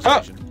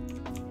deforestation.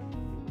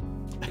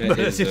 It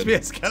There is seems to be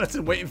a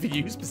skeleton waiting for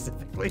you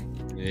specifically.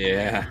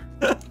 Yeah.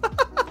 I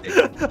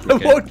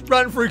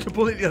ran through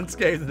completely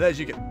unscathed, and there's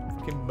you get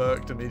fucking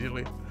murked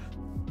immediately.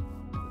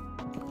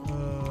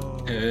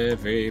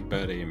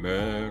 Everybody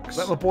murks.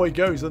 Let my boy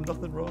go, he's done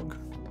nothing wrong.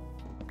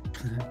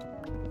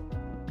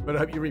 But I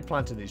hope you're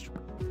replanting these.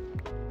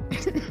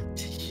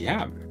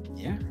 Yeah.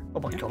 Yeah. Oh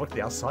my god, look at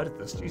the outside of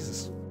this,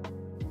 Jesus.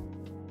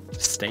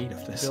 State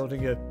of this.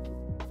 Building a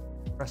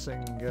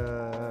pressing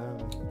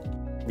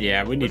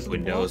Yeah, we need Where's the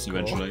windows wall?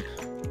 eventually.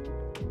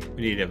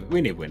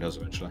 We need windows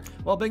eventually.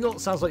 Well, Bingle,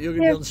 sounds like you're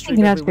gonna be on the You stream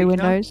can have every to be week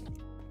now. Windows.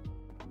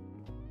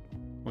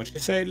 What did you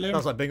say, Lou?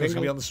 Sounds like Bingle's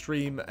gonna be on the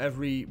stream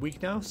every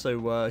week now,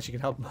 so she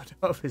can help him out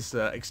with his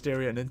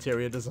exterior and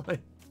interior design.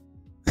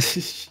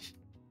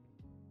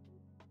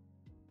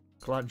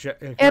 Yeah,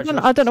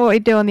 I don't know what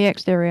he'd do on the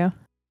exterior.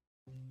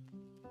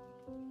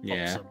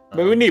 Yeah, Awesome.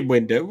 but we need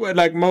window.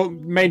 Like,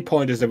 main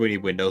point is that we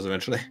need windows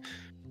eventually.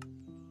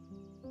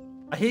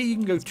 I hear you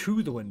can go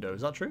to the window,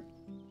 is that true?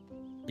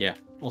 Yeah,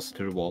 also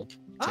to the wall.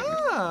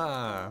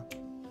 Ah!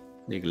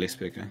 Legally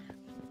speaking.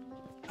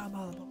 I'm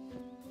a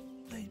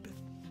baby.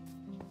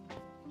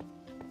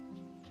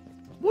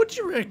 What do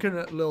you reckon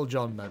that Lil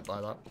Jon meant by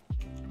that?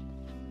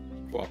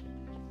 What?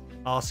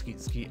 Ah,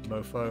 skeet skeet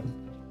mofo.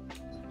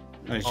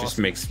 It just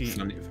Awesome. makes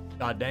fun.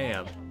 God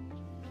damn.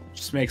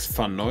 Just makes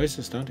fun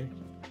noises, don't he?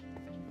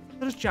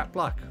 So does Jack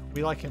Black.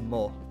 We like him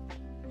more.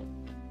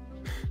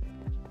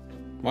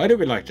 Why do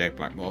we like Jack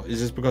Black more? Is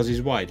this because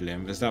he's white,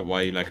 Liam? Is that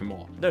why you like him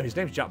more? No, his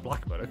name's Jack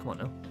Blackmurder. Come on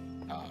now.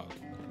 Oh.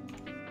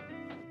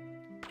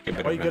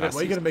 Why are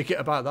you gonna make it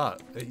about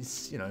that?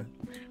 It's, you know.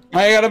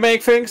 Why you gotta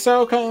make things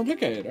so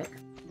complicated?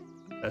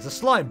 There's a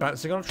slime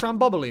bouncing on a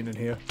tramboline in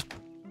here.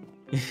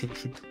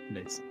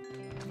 Nice.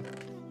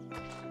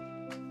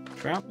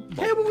 Yeah,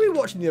 what were we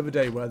watching the other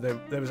day where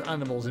there was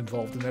animals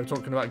involved and they were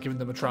talking about giving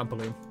them a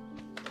trampoline?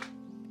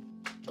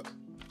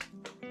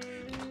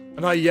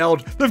 And I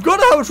yelled, "They've got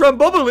to have a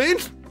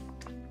tramboline!"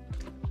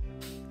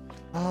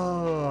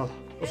 Oh.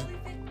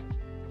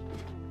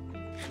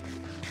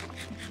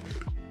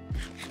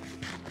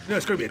 No,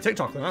 it's going to be a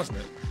TikTok then, hasn't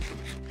it?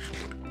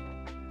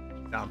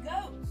 Damn.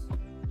 Goats.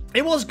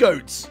 It was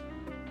goats.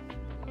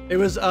 It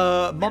was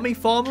Mummy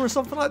Farmer or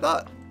something like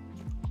that.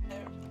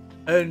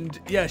 And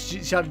yeah, she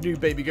had new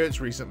baby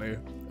goats recently,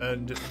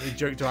 and they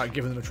joked about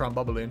giving them a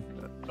tramboline.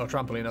 Or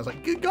trampoline. I was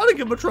like, you gotta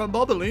give them a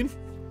tramboline.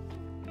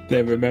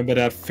 Then remember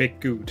that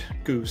thick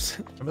goose.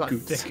 Remember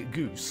that thick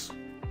goose?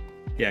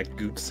 Yeah,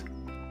 goose.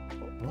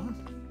 What?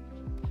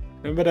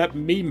 Remember that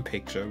meme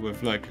picture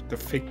with like the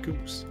thick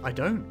goose? I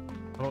don't.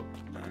 Oh,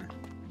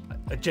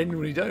 I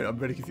genuinely don't. I'm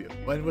really confused.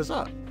 When was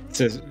that? It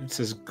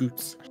says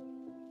goose.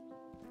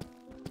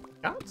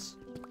 Cats?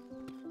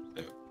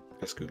 No,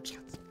 that's goose.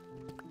 Cats.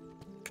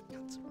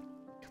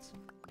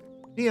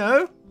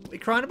 Neo, what are you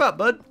crying about,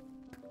 bud?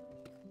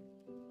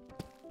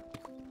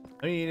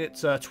 I mean,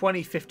 it's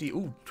 2050.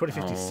 Ooh,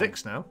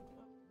 2056 now.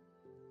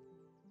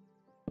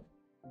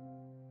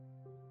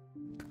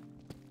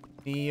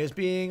 Neo's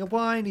being a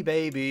whiny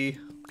baby.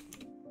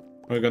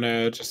 We're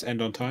gonna just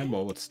end on time,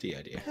 or what's the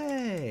idea?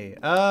 Hey,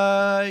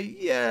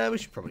 yeah, we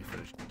should probably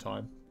finish on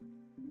time.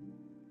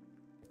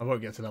 I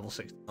won't get to level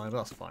 69, but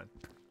that's fine.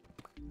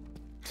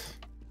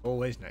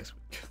 Always next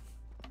week.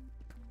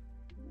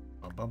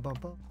 Bum, bum, bum,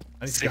 bum.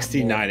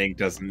 69ing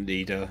doesn't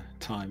need a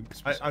time.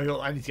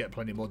 I need to get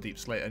plenty more deep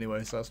slate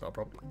anyway, so that's not a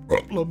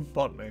problem.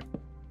 Pardon me.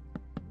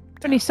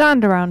 Any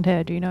sand around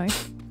here, do you know?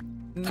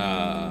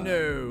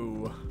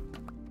 No.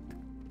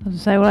 I was gonna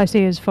say, all I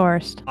see is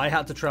forest. I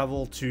had to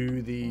travel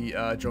to the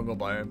jungle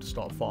biome to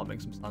start farming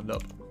some sand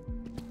up.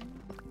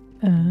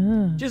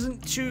 Which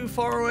isn't too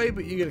far away,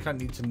 but you're gonna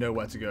kind of need to know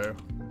where to go.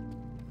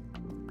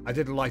 I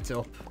did light it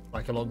up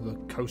like along the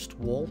coast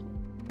wall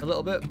a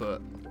little bit,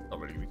 but not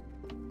really.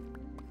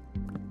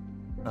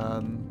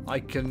 I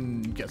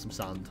can get some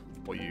sand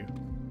for you.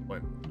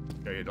 Won't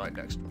go right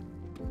next.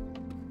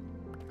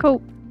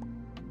 Cool.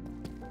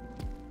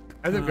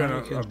 I ended up going on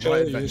a enjoy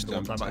right your adventure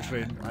one time,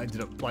 actually. I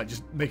ended up like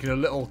just making a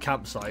little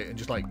campsite and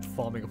just like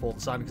farming up all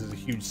the sand because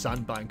there's a huge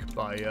sandbank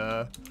by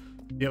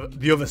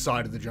the other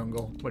side of the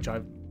jungle, which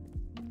I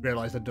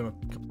realised I'd done a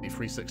complete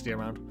 360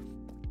 around.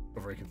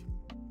 I'm very confused.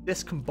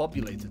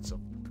 Discombobulated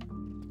some.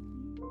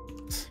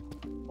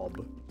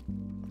 Bob.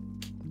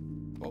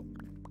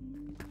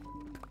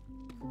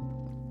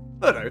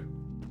 Hello.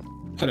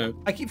 Hello.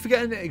 I keep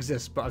forgetting it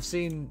exists, but I've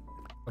seen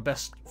my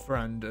best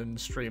friend and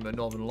streamer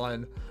Northern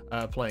Lion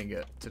playing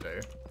it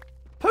today.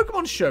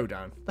 Pokemon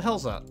Showdown. The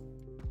hell's that?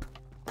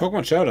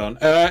 Pokemon Showdown.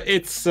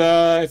 It's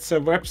a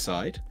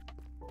website.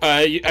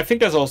 I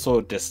think there's also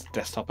a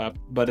desktop app,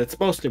 but it's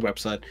mostly a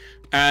website,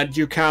 and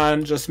you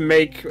can just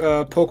make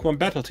Pokemon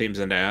battle teams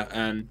in there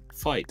and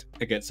fight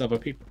against other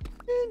people.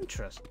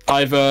 Interesting.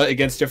 Either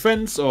against your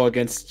friends or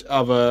against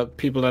other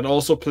people that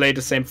also play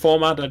the same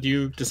format that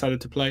you decided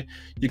to play.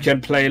 You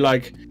can play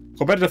like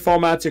competitive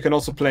formats. You can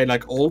also play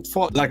like a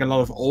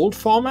lot of old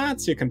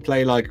formats. You can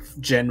play like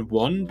Gen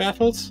 1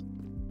 battles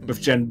with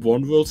Gen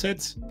 1 rule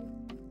sets.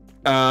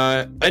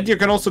 And you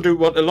can also do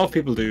what a lot of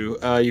people do.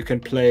 You can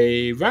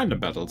play random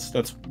battles.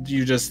 That's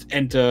you just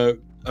enter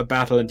a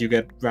battle and you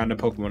get random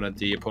Pokemon, and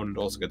the opponent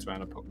also gets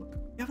random Pokemon.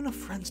 You have enough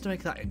friends to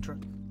make that intro.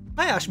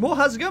 Hi Ashmore,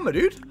 how's it going, my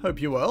dude?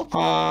 Hope you're well.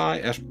 Hi,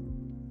 Ash. I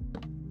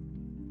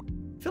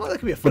feel like that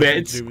could be a fun yeah,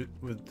 thing to do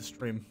with the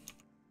stream.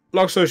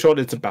 Long story short,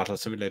 it's a battle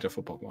simulator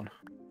for Pokemon.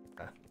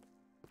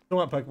 Don't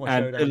want Pokemon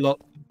And Showdown.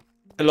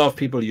 a lot of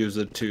people use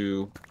it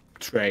to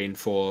train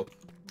for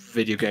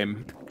video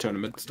game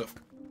tournament stuff.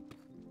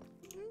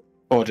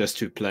 Or just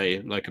to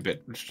play like a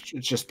bit,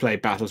 just play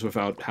battles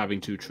without having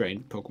to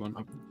train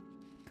Pokemon.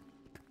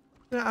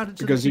 Yeah, add it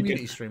to Because the you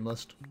community stream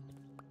list.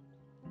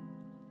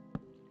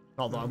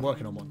 Not that I'm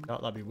working on one.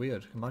 That'd be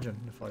weird. Imagine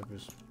if I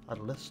had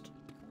a list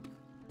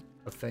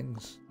of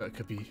things that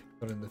could be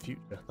done in the future.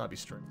 That'd be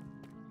strange.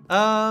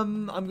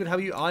 I'm good. How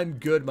are you? I'm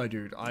good, my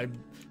dude.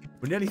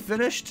 We're nearly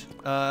finished.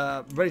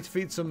 Ready to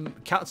feed some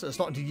cats that are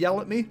starting to yell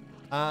at me,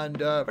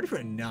 and ready for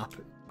a nap.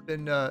 It's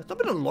not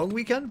been a long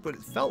weekend, but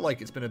it felt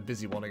like it's been a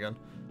busy one again.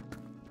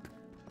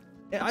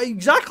 Yeah,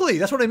 exactly.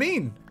 That's what I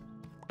mean.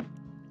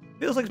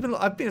 Feels like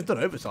I've done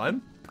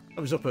overtime. I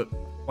was up at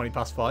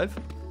 5:20.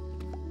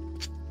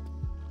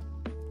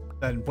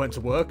 Then went to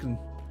work and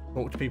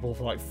talked to people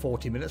for like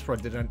 40 minutes before I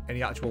did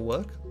any actual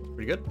work.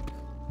 Pretty good.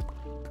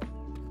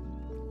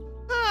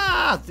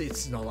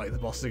 It's not like the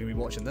bosses are going to be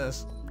watching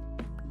this.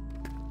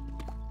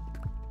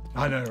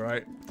 I know,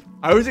 right?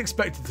 I was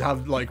expected to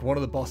have like one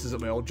of the bosses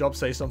at my old job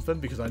say something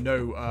because I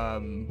know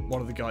one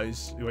of the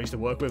guys who I used to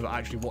work with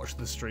actually watched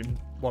the stream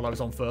while I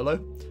was on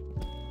furlough,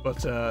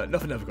 but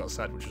nothing ever got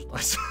said, which was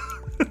nice.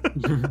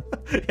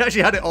 He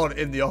actually had it on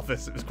in the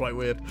office. It was quite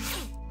weird.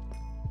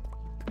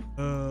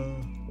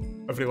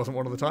 Hopefully it wasn't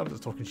one of the times I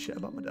was talking shit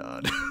about my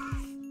dad.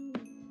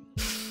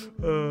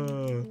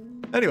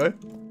 Anyway.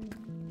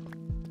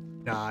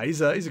 Nah, he's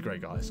a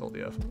great guy, salt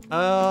the earth.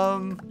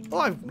 Oh,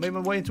 I've made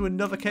my way into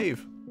another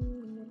cave.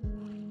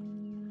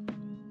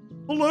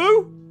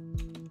 Hello?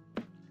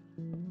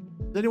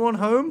 Is anyone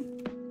home?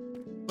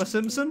 My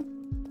Simpson?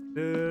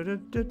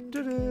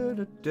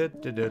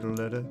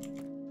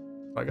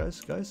 Right,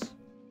 guys.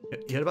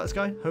 You heard about this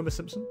guy? Homer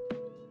Simpson?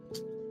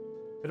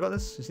 Heard about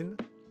this? You seen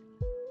it?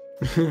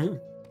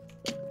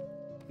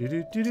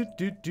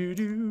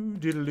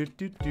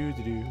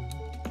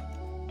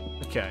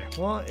 Okay,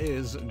 what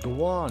is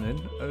Guanin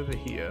over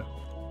here?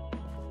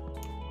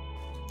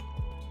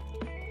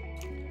 I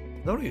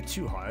don't want to get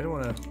too high. I don't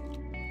want to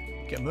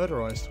get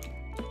murderized. At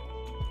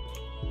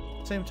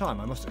the same time,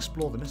 I must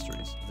explore the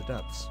mysteries of the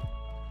depths.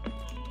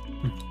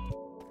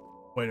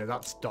 Wait, no,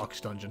 that's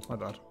Darkest Dungeon. My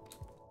bad.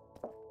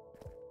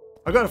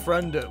 I got a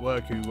friend at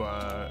work who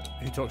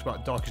talks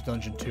about Darkest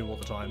Dungeon 2 all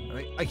the time.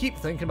 And I keep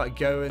thinking about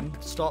going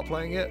to start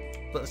playing it,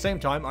 but at the same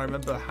time, I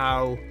remember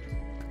how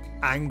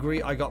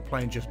angry I got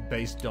playing just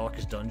base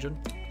Darkest Dungeon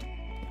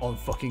on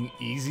fucking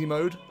easy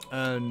mode,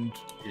 and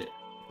yeah.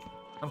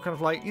 I'm kind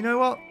of like, you know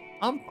what?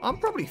 I'm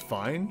probably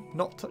fine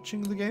not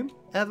touching the game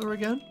ever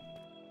again.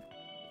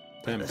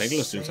 Damn,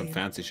 Bigelow's doing some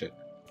fancy shit.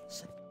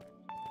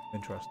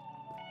 Interesting.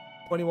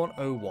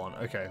 2101.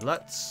 Okay,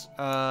 let's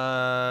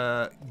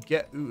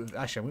get. Ooh,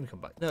 actually, I'm gonna come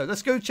back. No,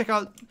 let's go check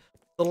out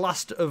the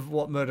last of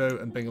what Murdo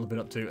and Bingle have been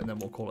up to, and then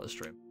we'll call it a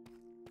stream.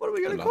 What are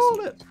we gonna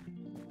call it?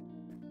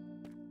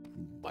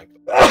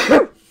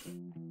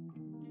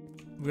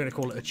 We're gonna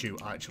call it a chew,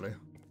 actually.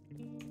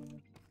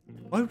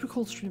 Why would we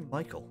call the stream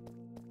Michael?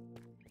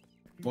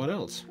 What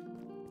else?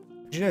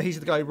 Did you know he's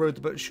the guy who rowed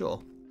the boat ashore?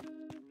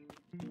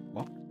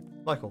 What?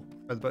 Michael,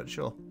 rowed the boat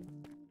ashore.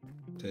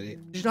 Did he?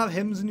 Did you not have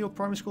hymns in your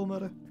primary school,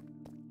 Murdo?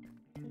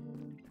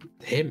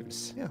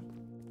 Hymns? Yeah.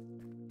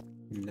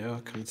 No, I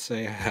can't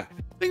say I have.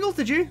 Bingle,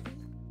 did you?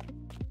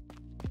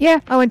 Yeah,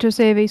 I went to a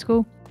C of E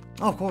school.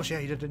 Oh, of course, yeah,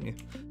 you did, didn't you?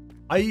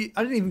 I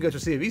didn't even go to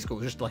C of E school,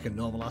 just like a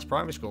normal ass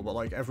primary school, but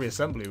like every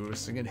assembly we were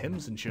singing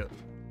hymns and shit.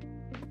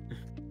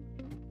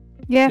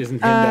 Yeah,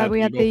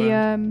 we had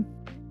the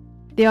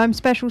I'm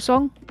Special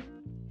song.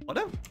 What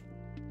now?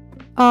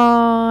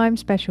 I'm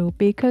special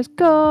because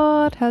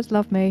God has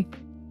loved me,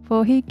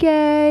 for he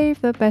gave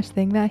the best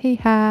thing that he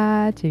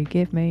had to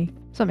give me.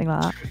 Something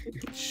like that.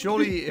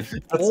 Surely if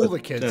all the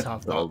kids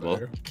have that,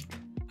 though,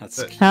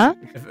 huh?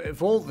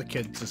 If all the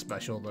kids are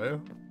special, though,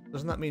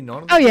 doesn't that mean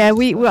none of them? Oh yeah,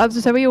 we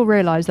all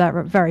realised that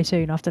very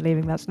soon after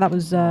leaving that. So that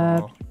was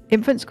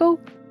infant school.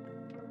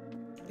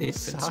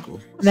 Infant school.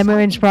 And then we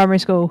went into primary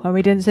school, and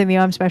we didn't sing the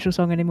I'm Special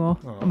song anymore,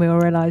 and we all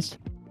realised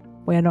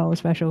we are not all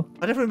special.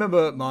 I definitely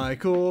remember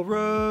Michael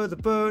rowed the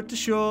boat to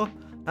shore.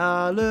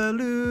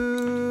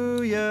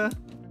 Hallelujah.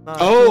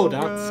 Oh,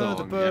 that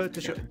song.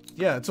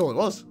 Yeah, that's all it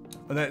was.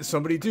 And then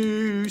somebody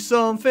do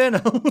something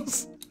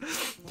else.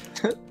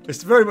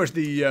 It's very much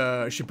the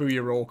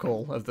Shibuya roll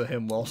call of the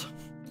hymn world.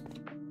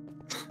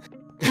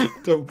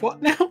 The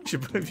what now?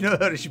 Have you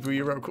not heard of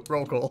Shibuya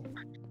roll call?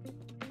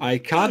 I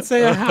can't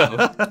say I have.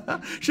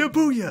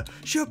 Shibuya,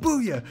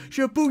 Shibuya,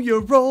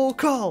 Shibuya roll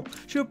call.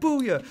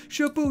 Shibuya,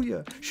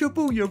 Shibuya,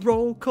 Shibuya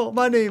roll call.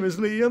 My name is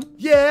Liam.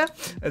 Yeah.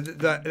 And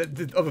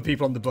the other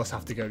people on the bus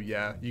have to go,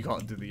 yeah. You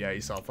can't do the yeah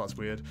yourself. That's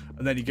weird.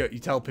 And then you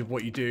tell people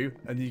what you do,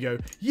 and you go,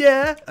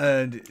 yeah,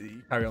 and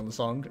you carry on the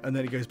song, and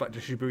then it goes back to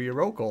Shibuya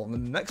roll call, and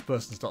then the next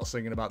person starts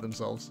singing about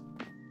themselves.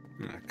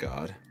 Oh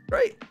God.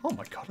 Great. Oh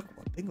my God, look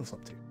what Bingle's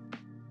up to.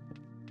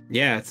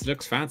 Yeah, it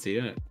looks fancy,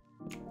 doesn't it?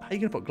 How are you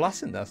gonna put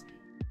glass in there?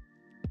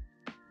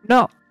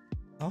 No.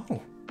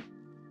 Oh.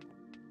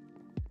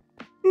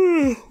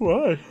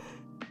 Why?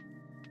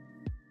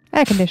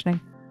 Air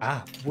conditioning.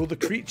 Ah, will the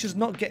creatures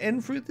not get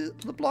in through the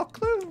block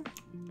though?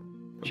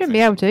 Shouldn't be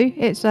able to.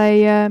 It's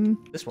a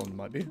This one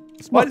might be.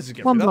 The spiders will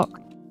get one through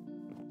block.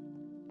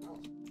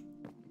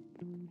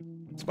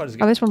 that. Spiders Oh,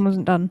 get. this one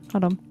wasn't done.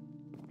 Hold on.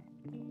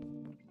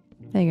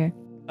 There you go.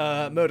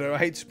 Murdo, I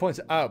hate to point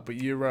it out,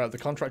 but you're the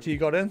contractor you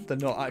got in, they're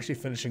not actually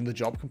finishing the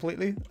job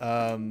completely.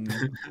 They're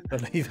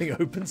leaving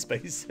open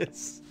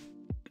spaces.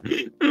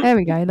 There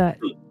we go. Look,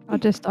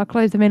 I'll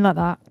close them in like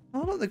that.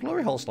 Oh, look, the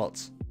glory hole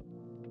slots.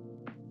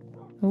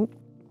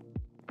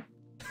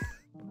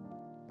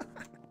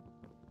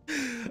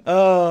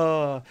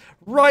 Oh.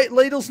 Right,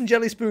 ladles and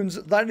jelly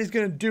spoons, that is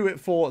going to do it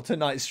for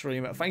tonight's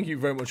stream. Thank you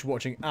very much for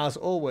watching, as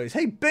always.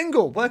 Hey,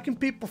 Bingle, where can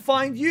people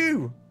find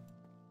you?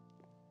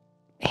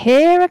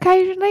 Here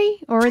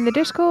occasionally, or in the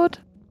Discord.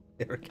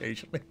 Here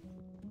occasionally.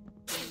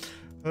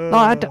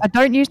 I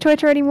don't use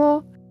Twitter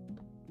anymore.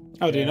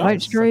 Oh, do you I not?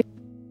 don't stream.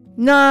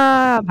 No,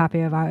 I'm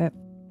happy about it.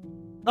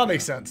 That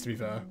makes sense, to be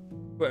fair.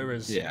 Twitter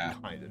is Yeah.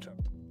 kind of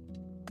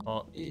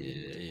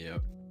Yeah.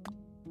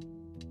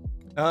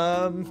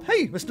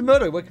 Hey, Mr.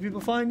 Murdo, where can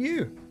people find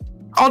you?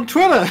 On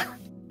Twitter,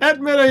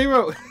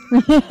 @MurdoHero.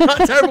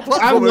 That terrible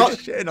platform I'm we're not-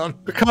 just shitting on.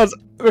 Because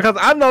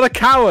I'm not a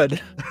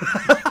coward.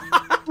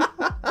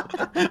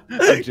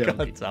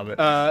 God damn it.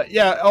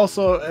 Yeah.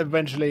 Also,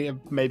 eventually,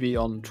 maybe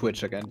on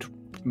Twitch again,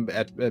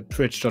 at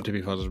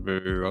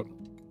twitch.tv/MurdoHero.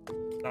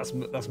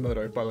 That's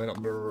Murdo, by the way,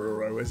 not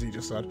Murdo, as he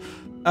just said.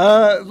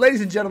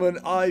 Ladies and gentlemen,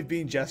 I've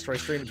been Jester. I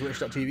stream at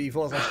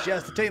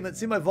twitch.tv/Jestertainment.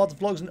 See my VODs,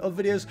 vlogs, and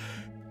other videos.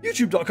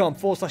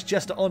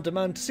 YouTube.com/Jester on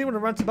demand. To see what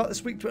I'm ranting about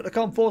this week,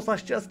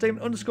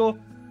 Twitter.com/Jestertainment_.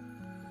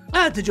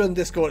 And to join the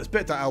Discord, it's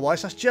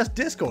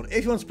bit.ly/JestDiscord.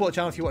 If you want to support the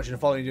channel, if you're watching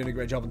and following, you're doing a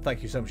great job, and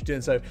thank you so much for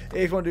doing so.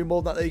 If you want to do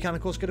more than that, you can,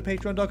 of course, go to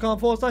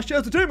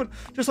patreon.com/Jestertainment,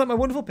 just like my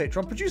wonderful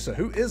Patreon producer,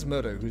 who is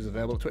Murdo, who's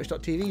available at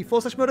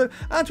twitch.tv/Murdo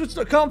and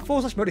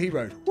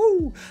twitter.com/MurdoHero.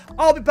 Woo!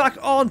 I'll be back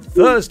on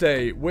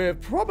Thursday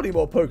with probably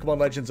more Pokemon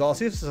Legends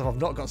Arceus, since I've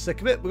not got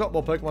sick of it. We've got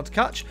more Pokemon to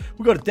catch.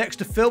 We've got a Dex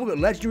to fill. We've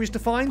got legendaries to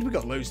find. We've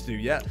got loads to do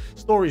yet.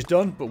 Story's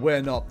done, but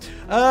we're not.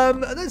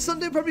 And then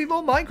Sunday, probably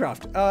more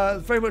Minecraft.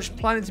 Very much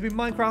planning to be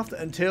Minecraft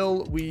until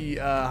we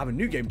have a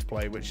new game to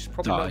play, which is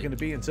probably not going to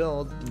be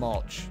until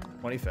March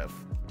 25th.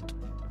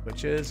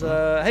 Which is,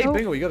 hey,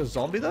 Bingo, you got a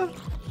zombie there?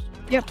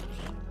 Yep.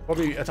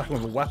 Probably attacking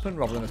with a weapon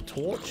rather than a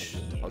torch.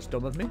 That's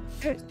dumb of me.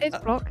 It's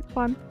block. It's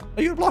fine.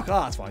 Are you a block?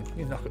 Ah, that's fine.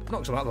 You knock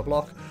some out of the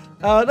block.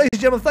 Ladies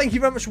and gentlemen, thank you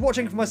very much for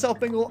watching. For myself,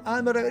 Bingo,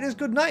 and Murdo, it is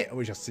good night. And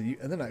we shall see you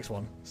in the next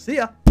one. See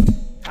ya.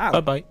 Ow.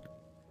 Bye bye.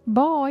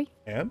 Bye.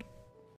 And...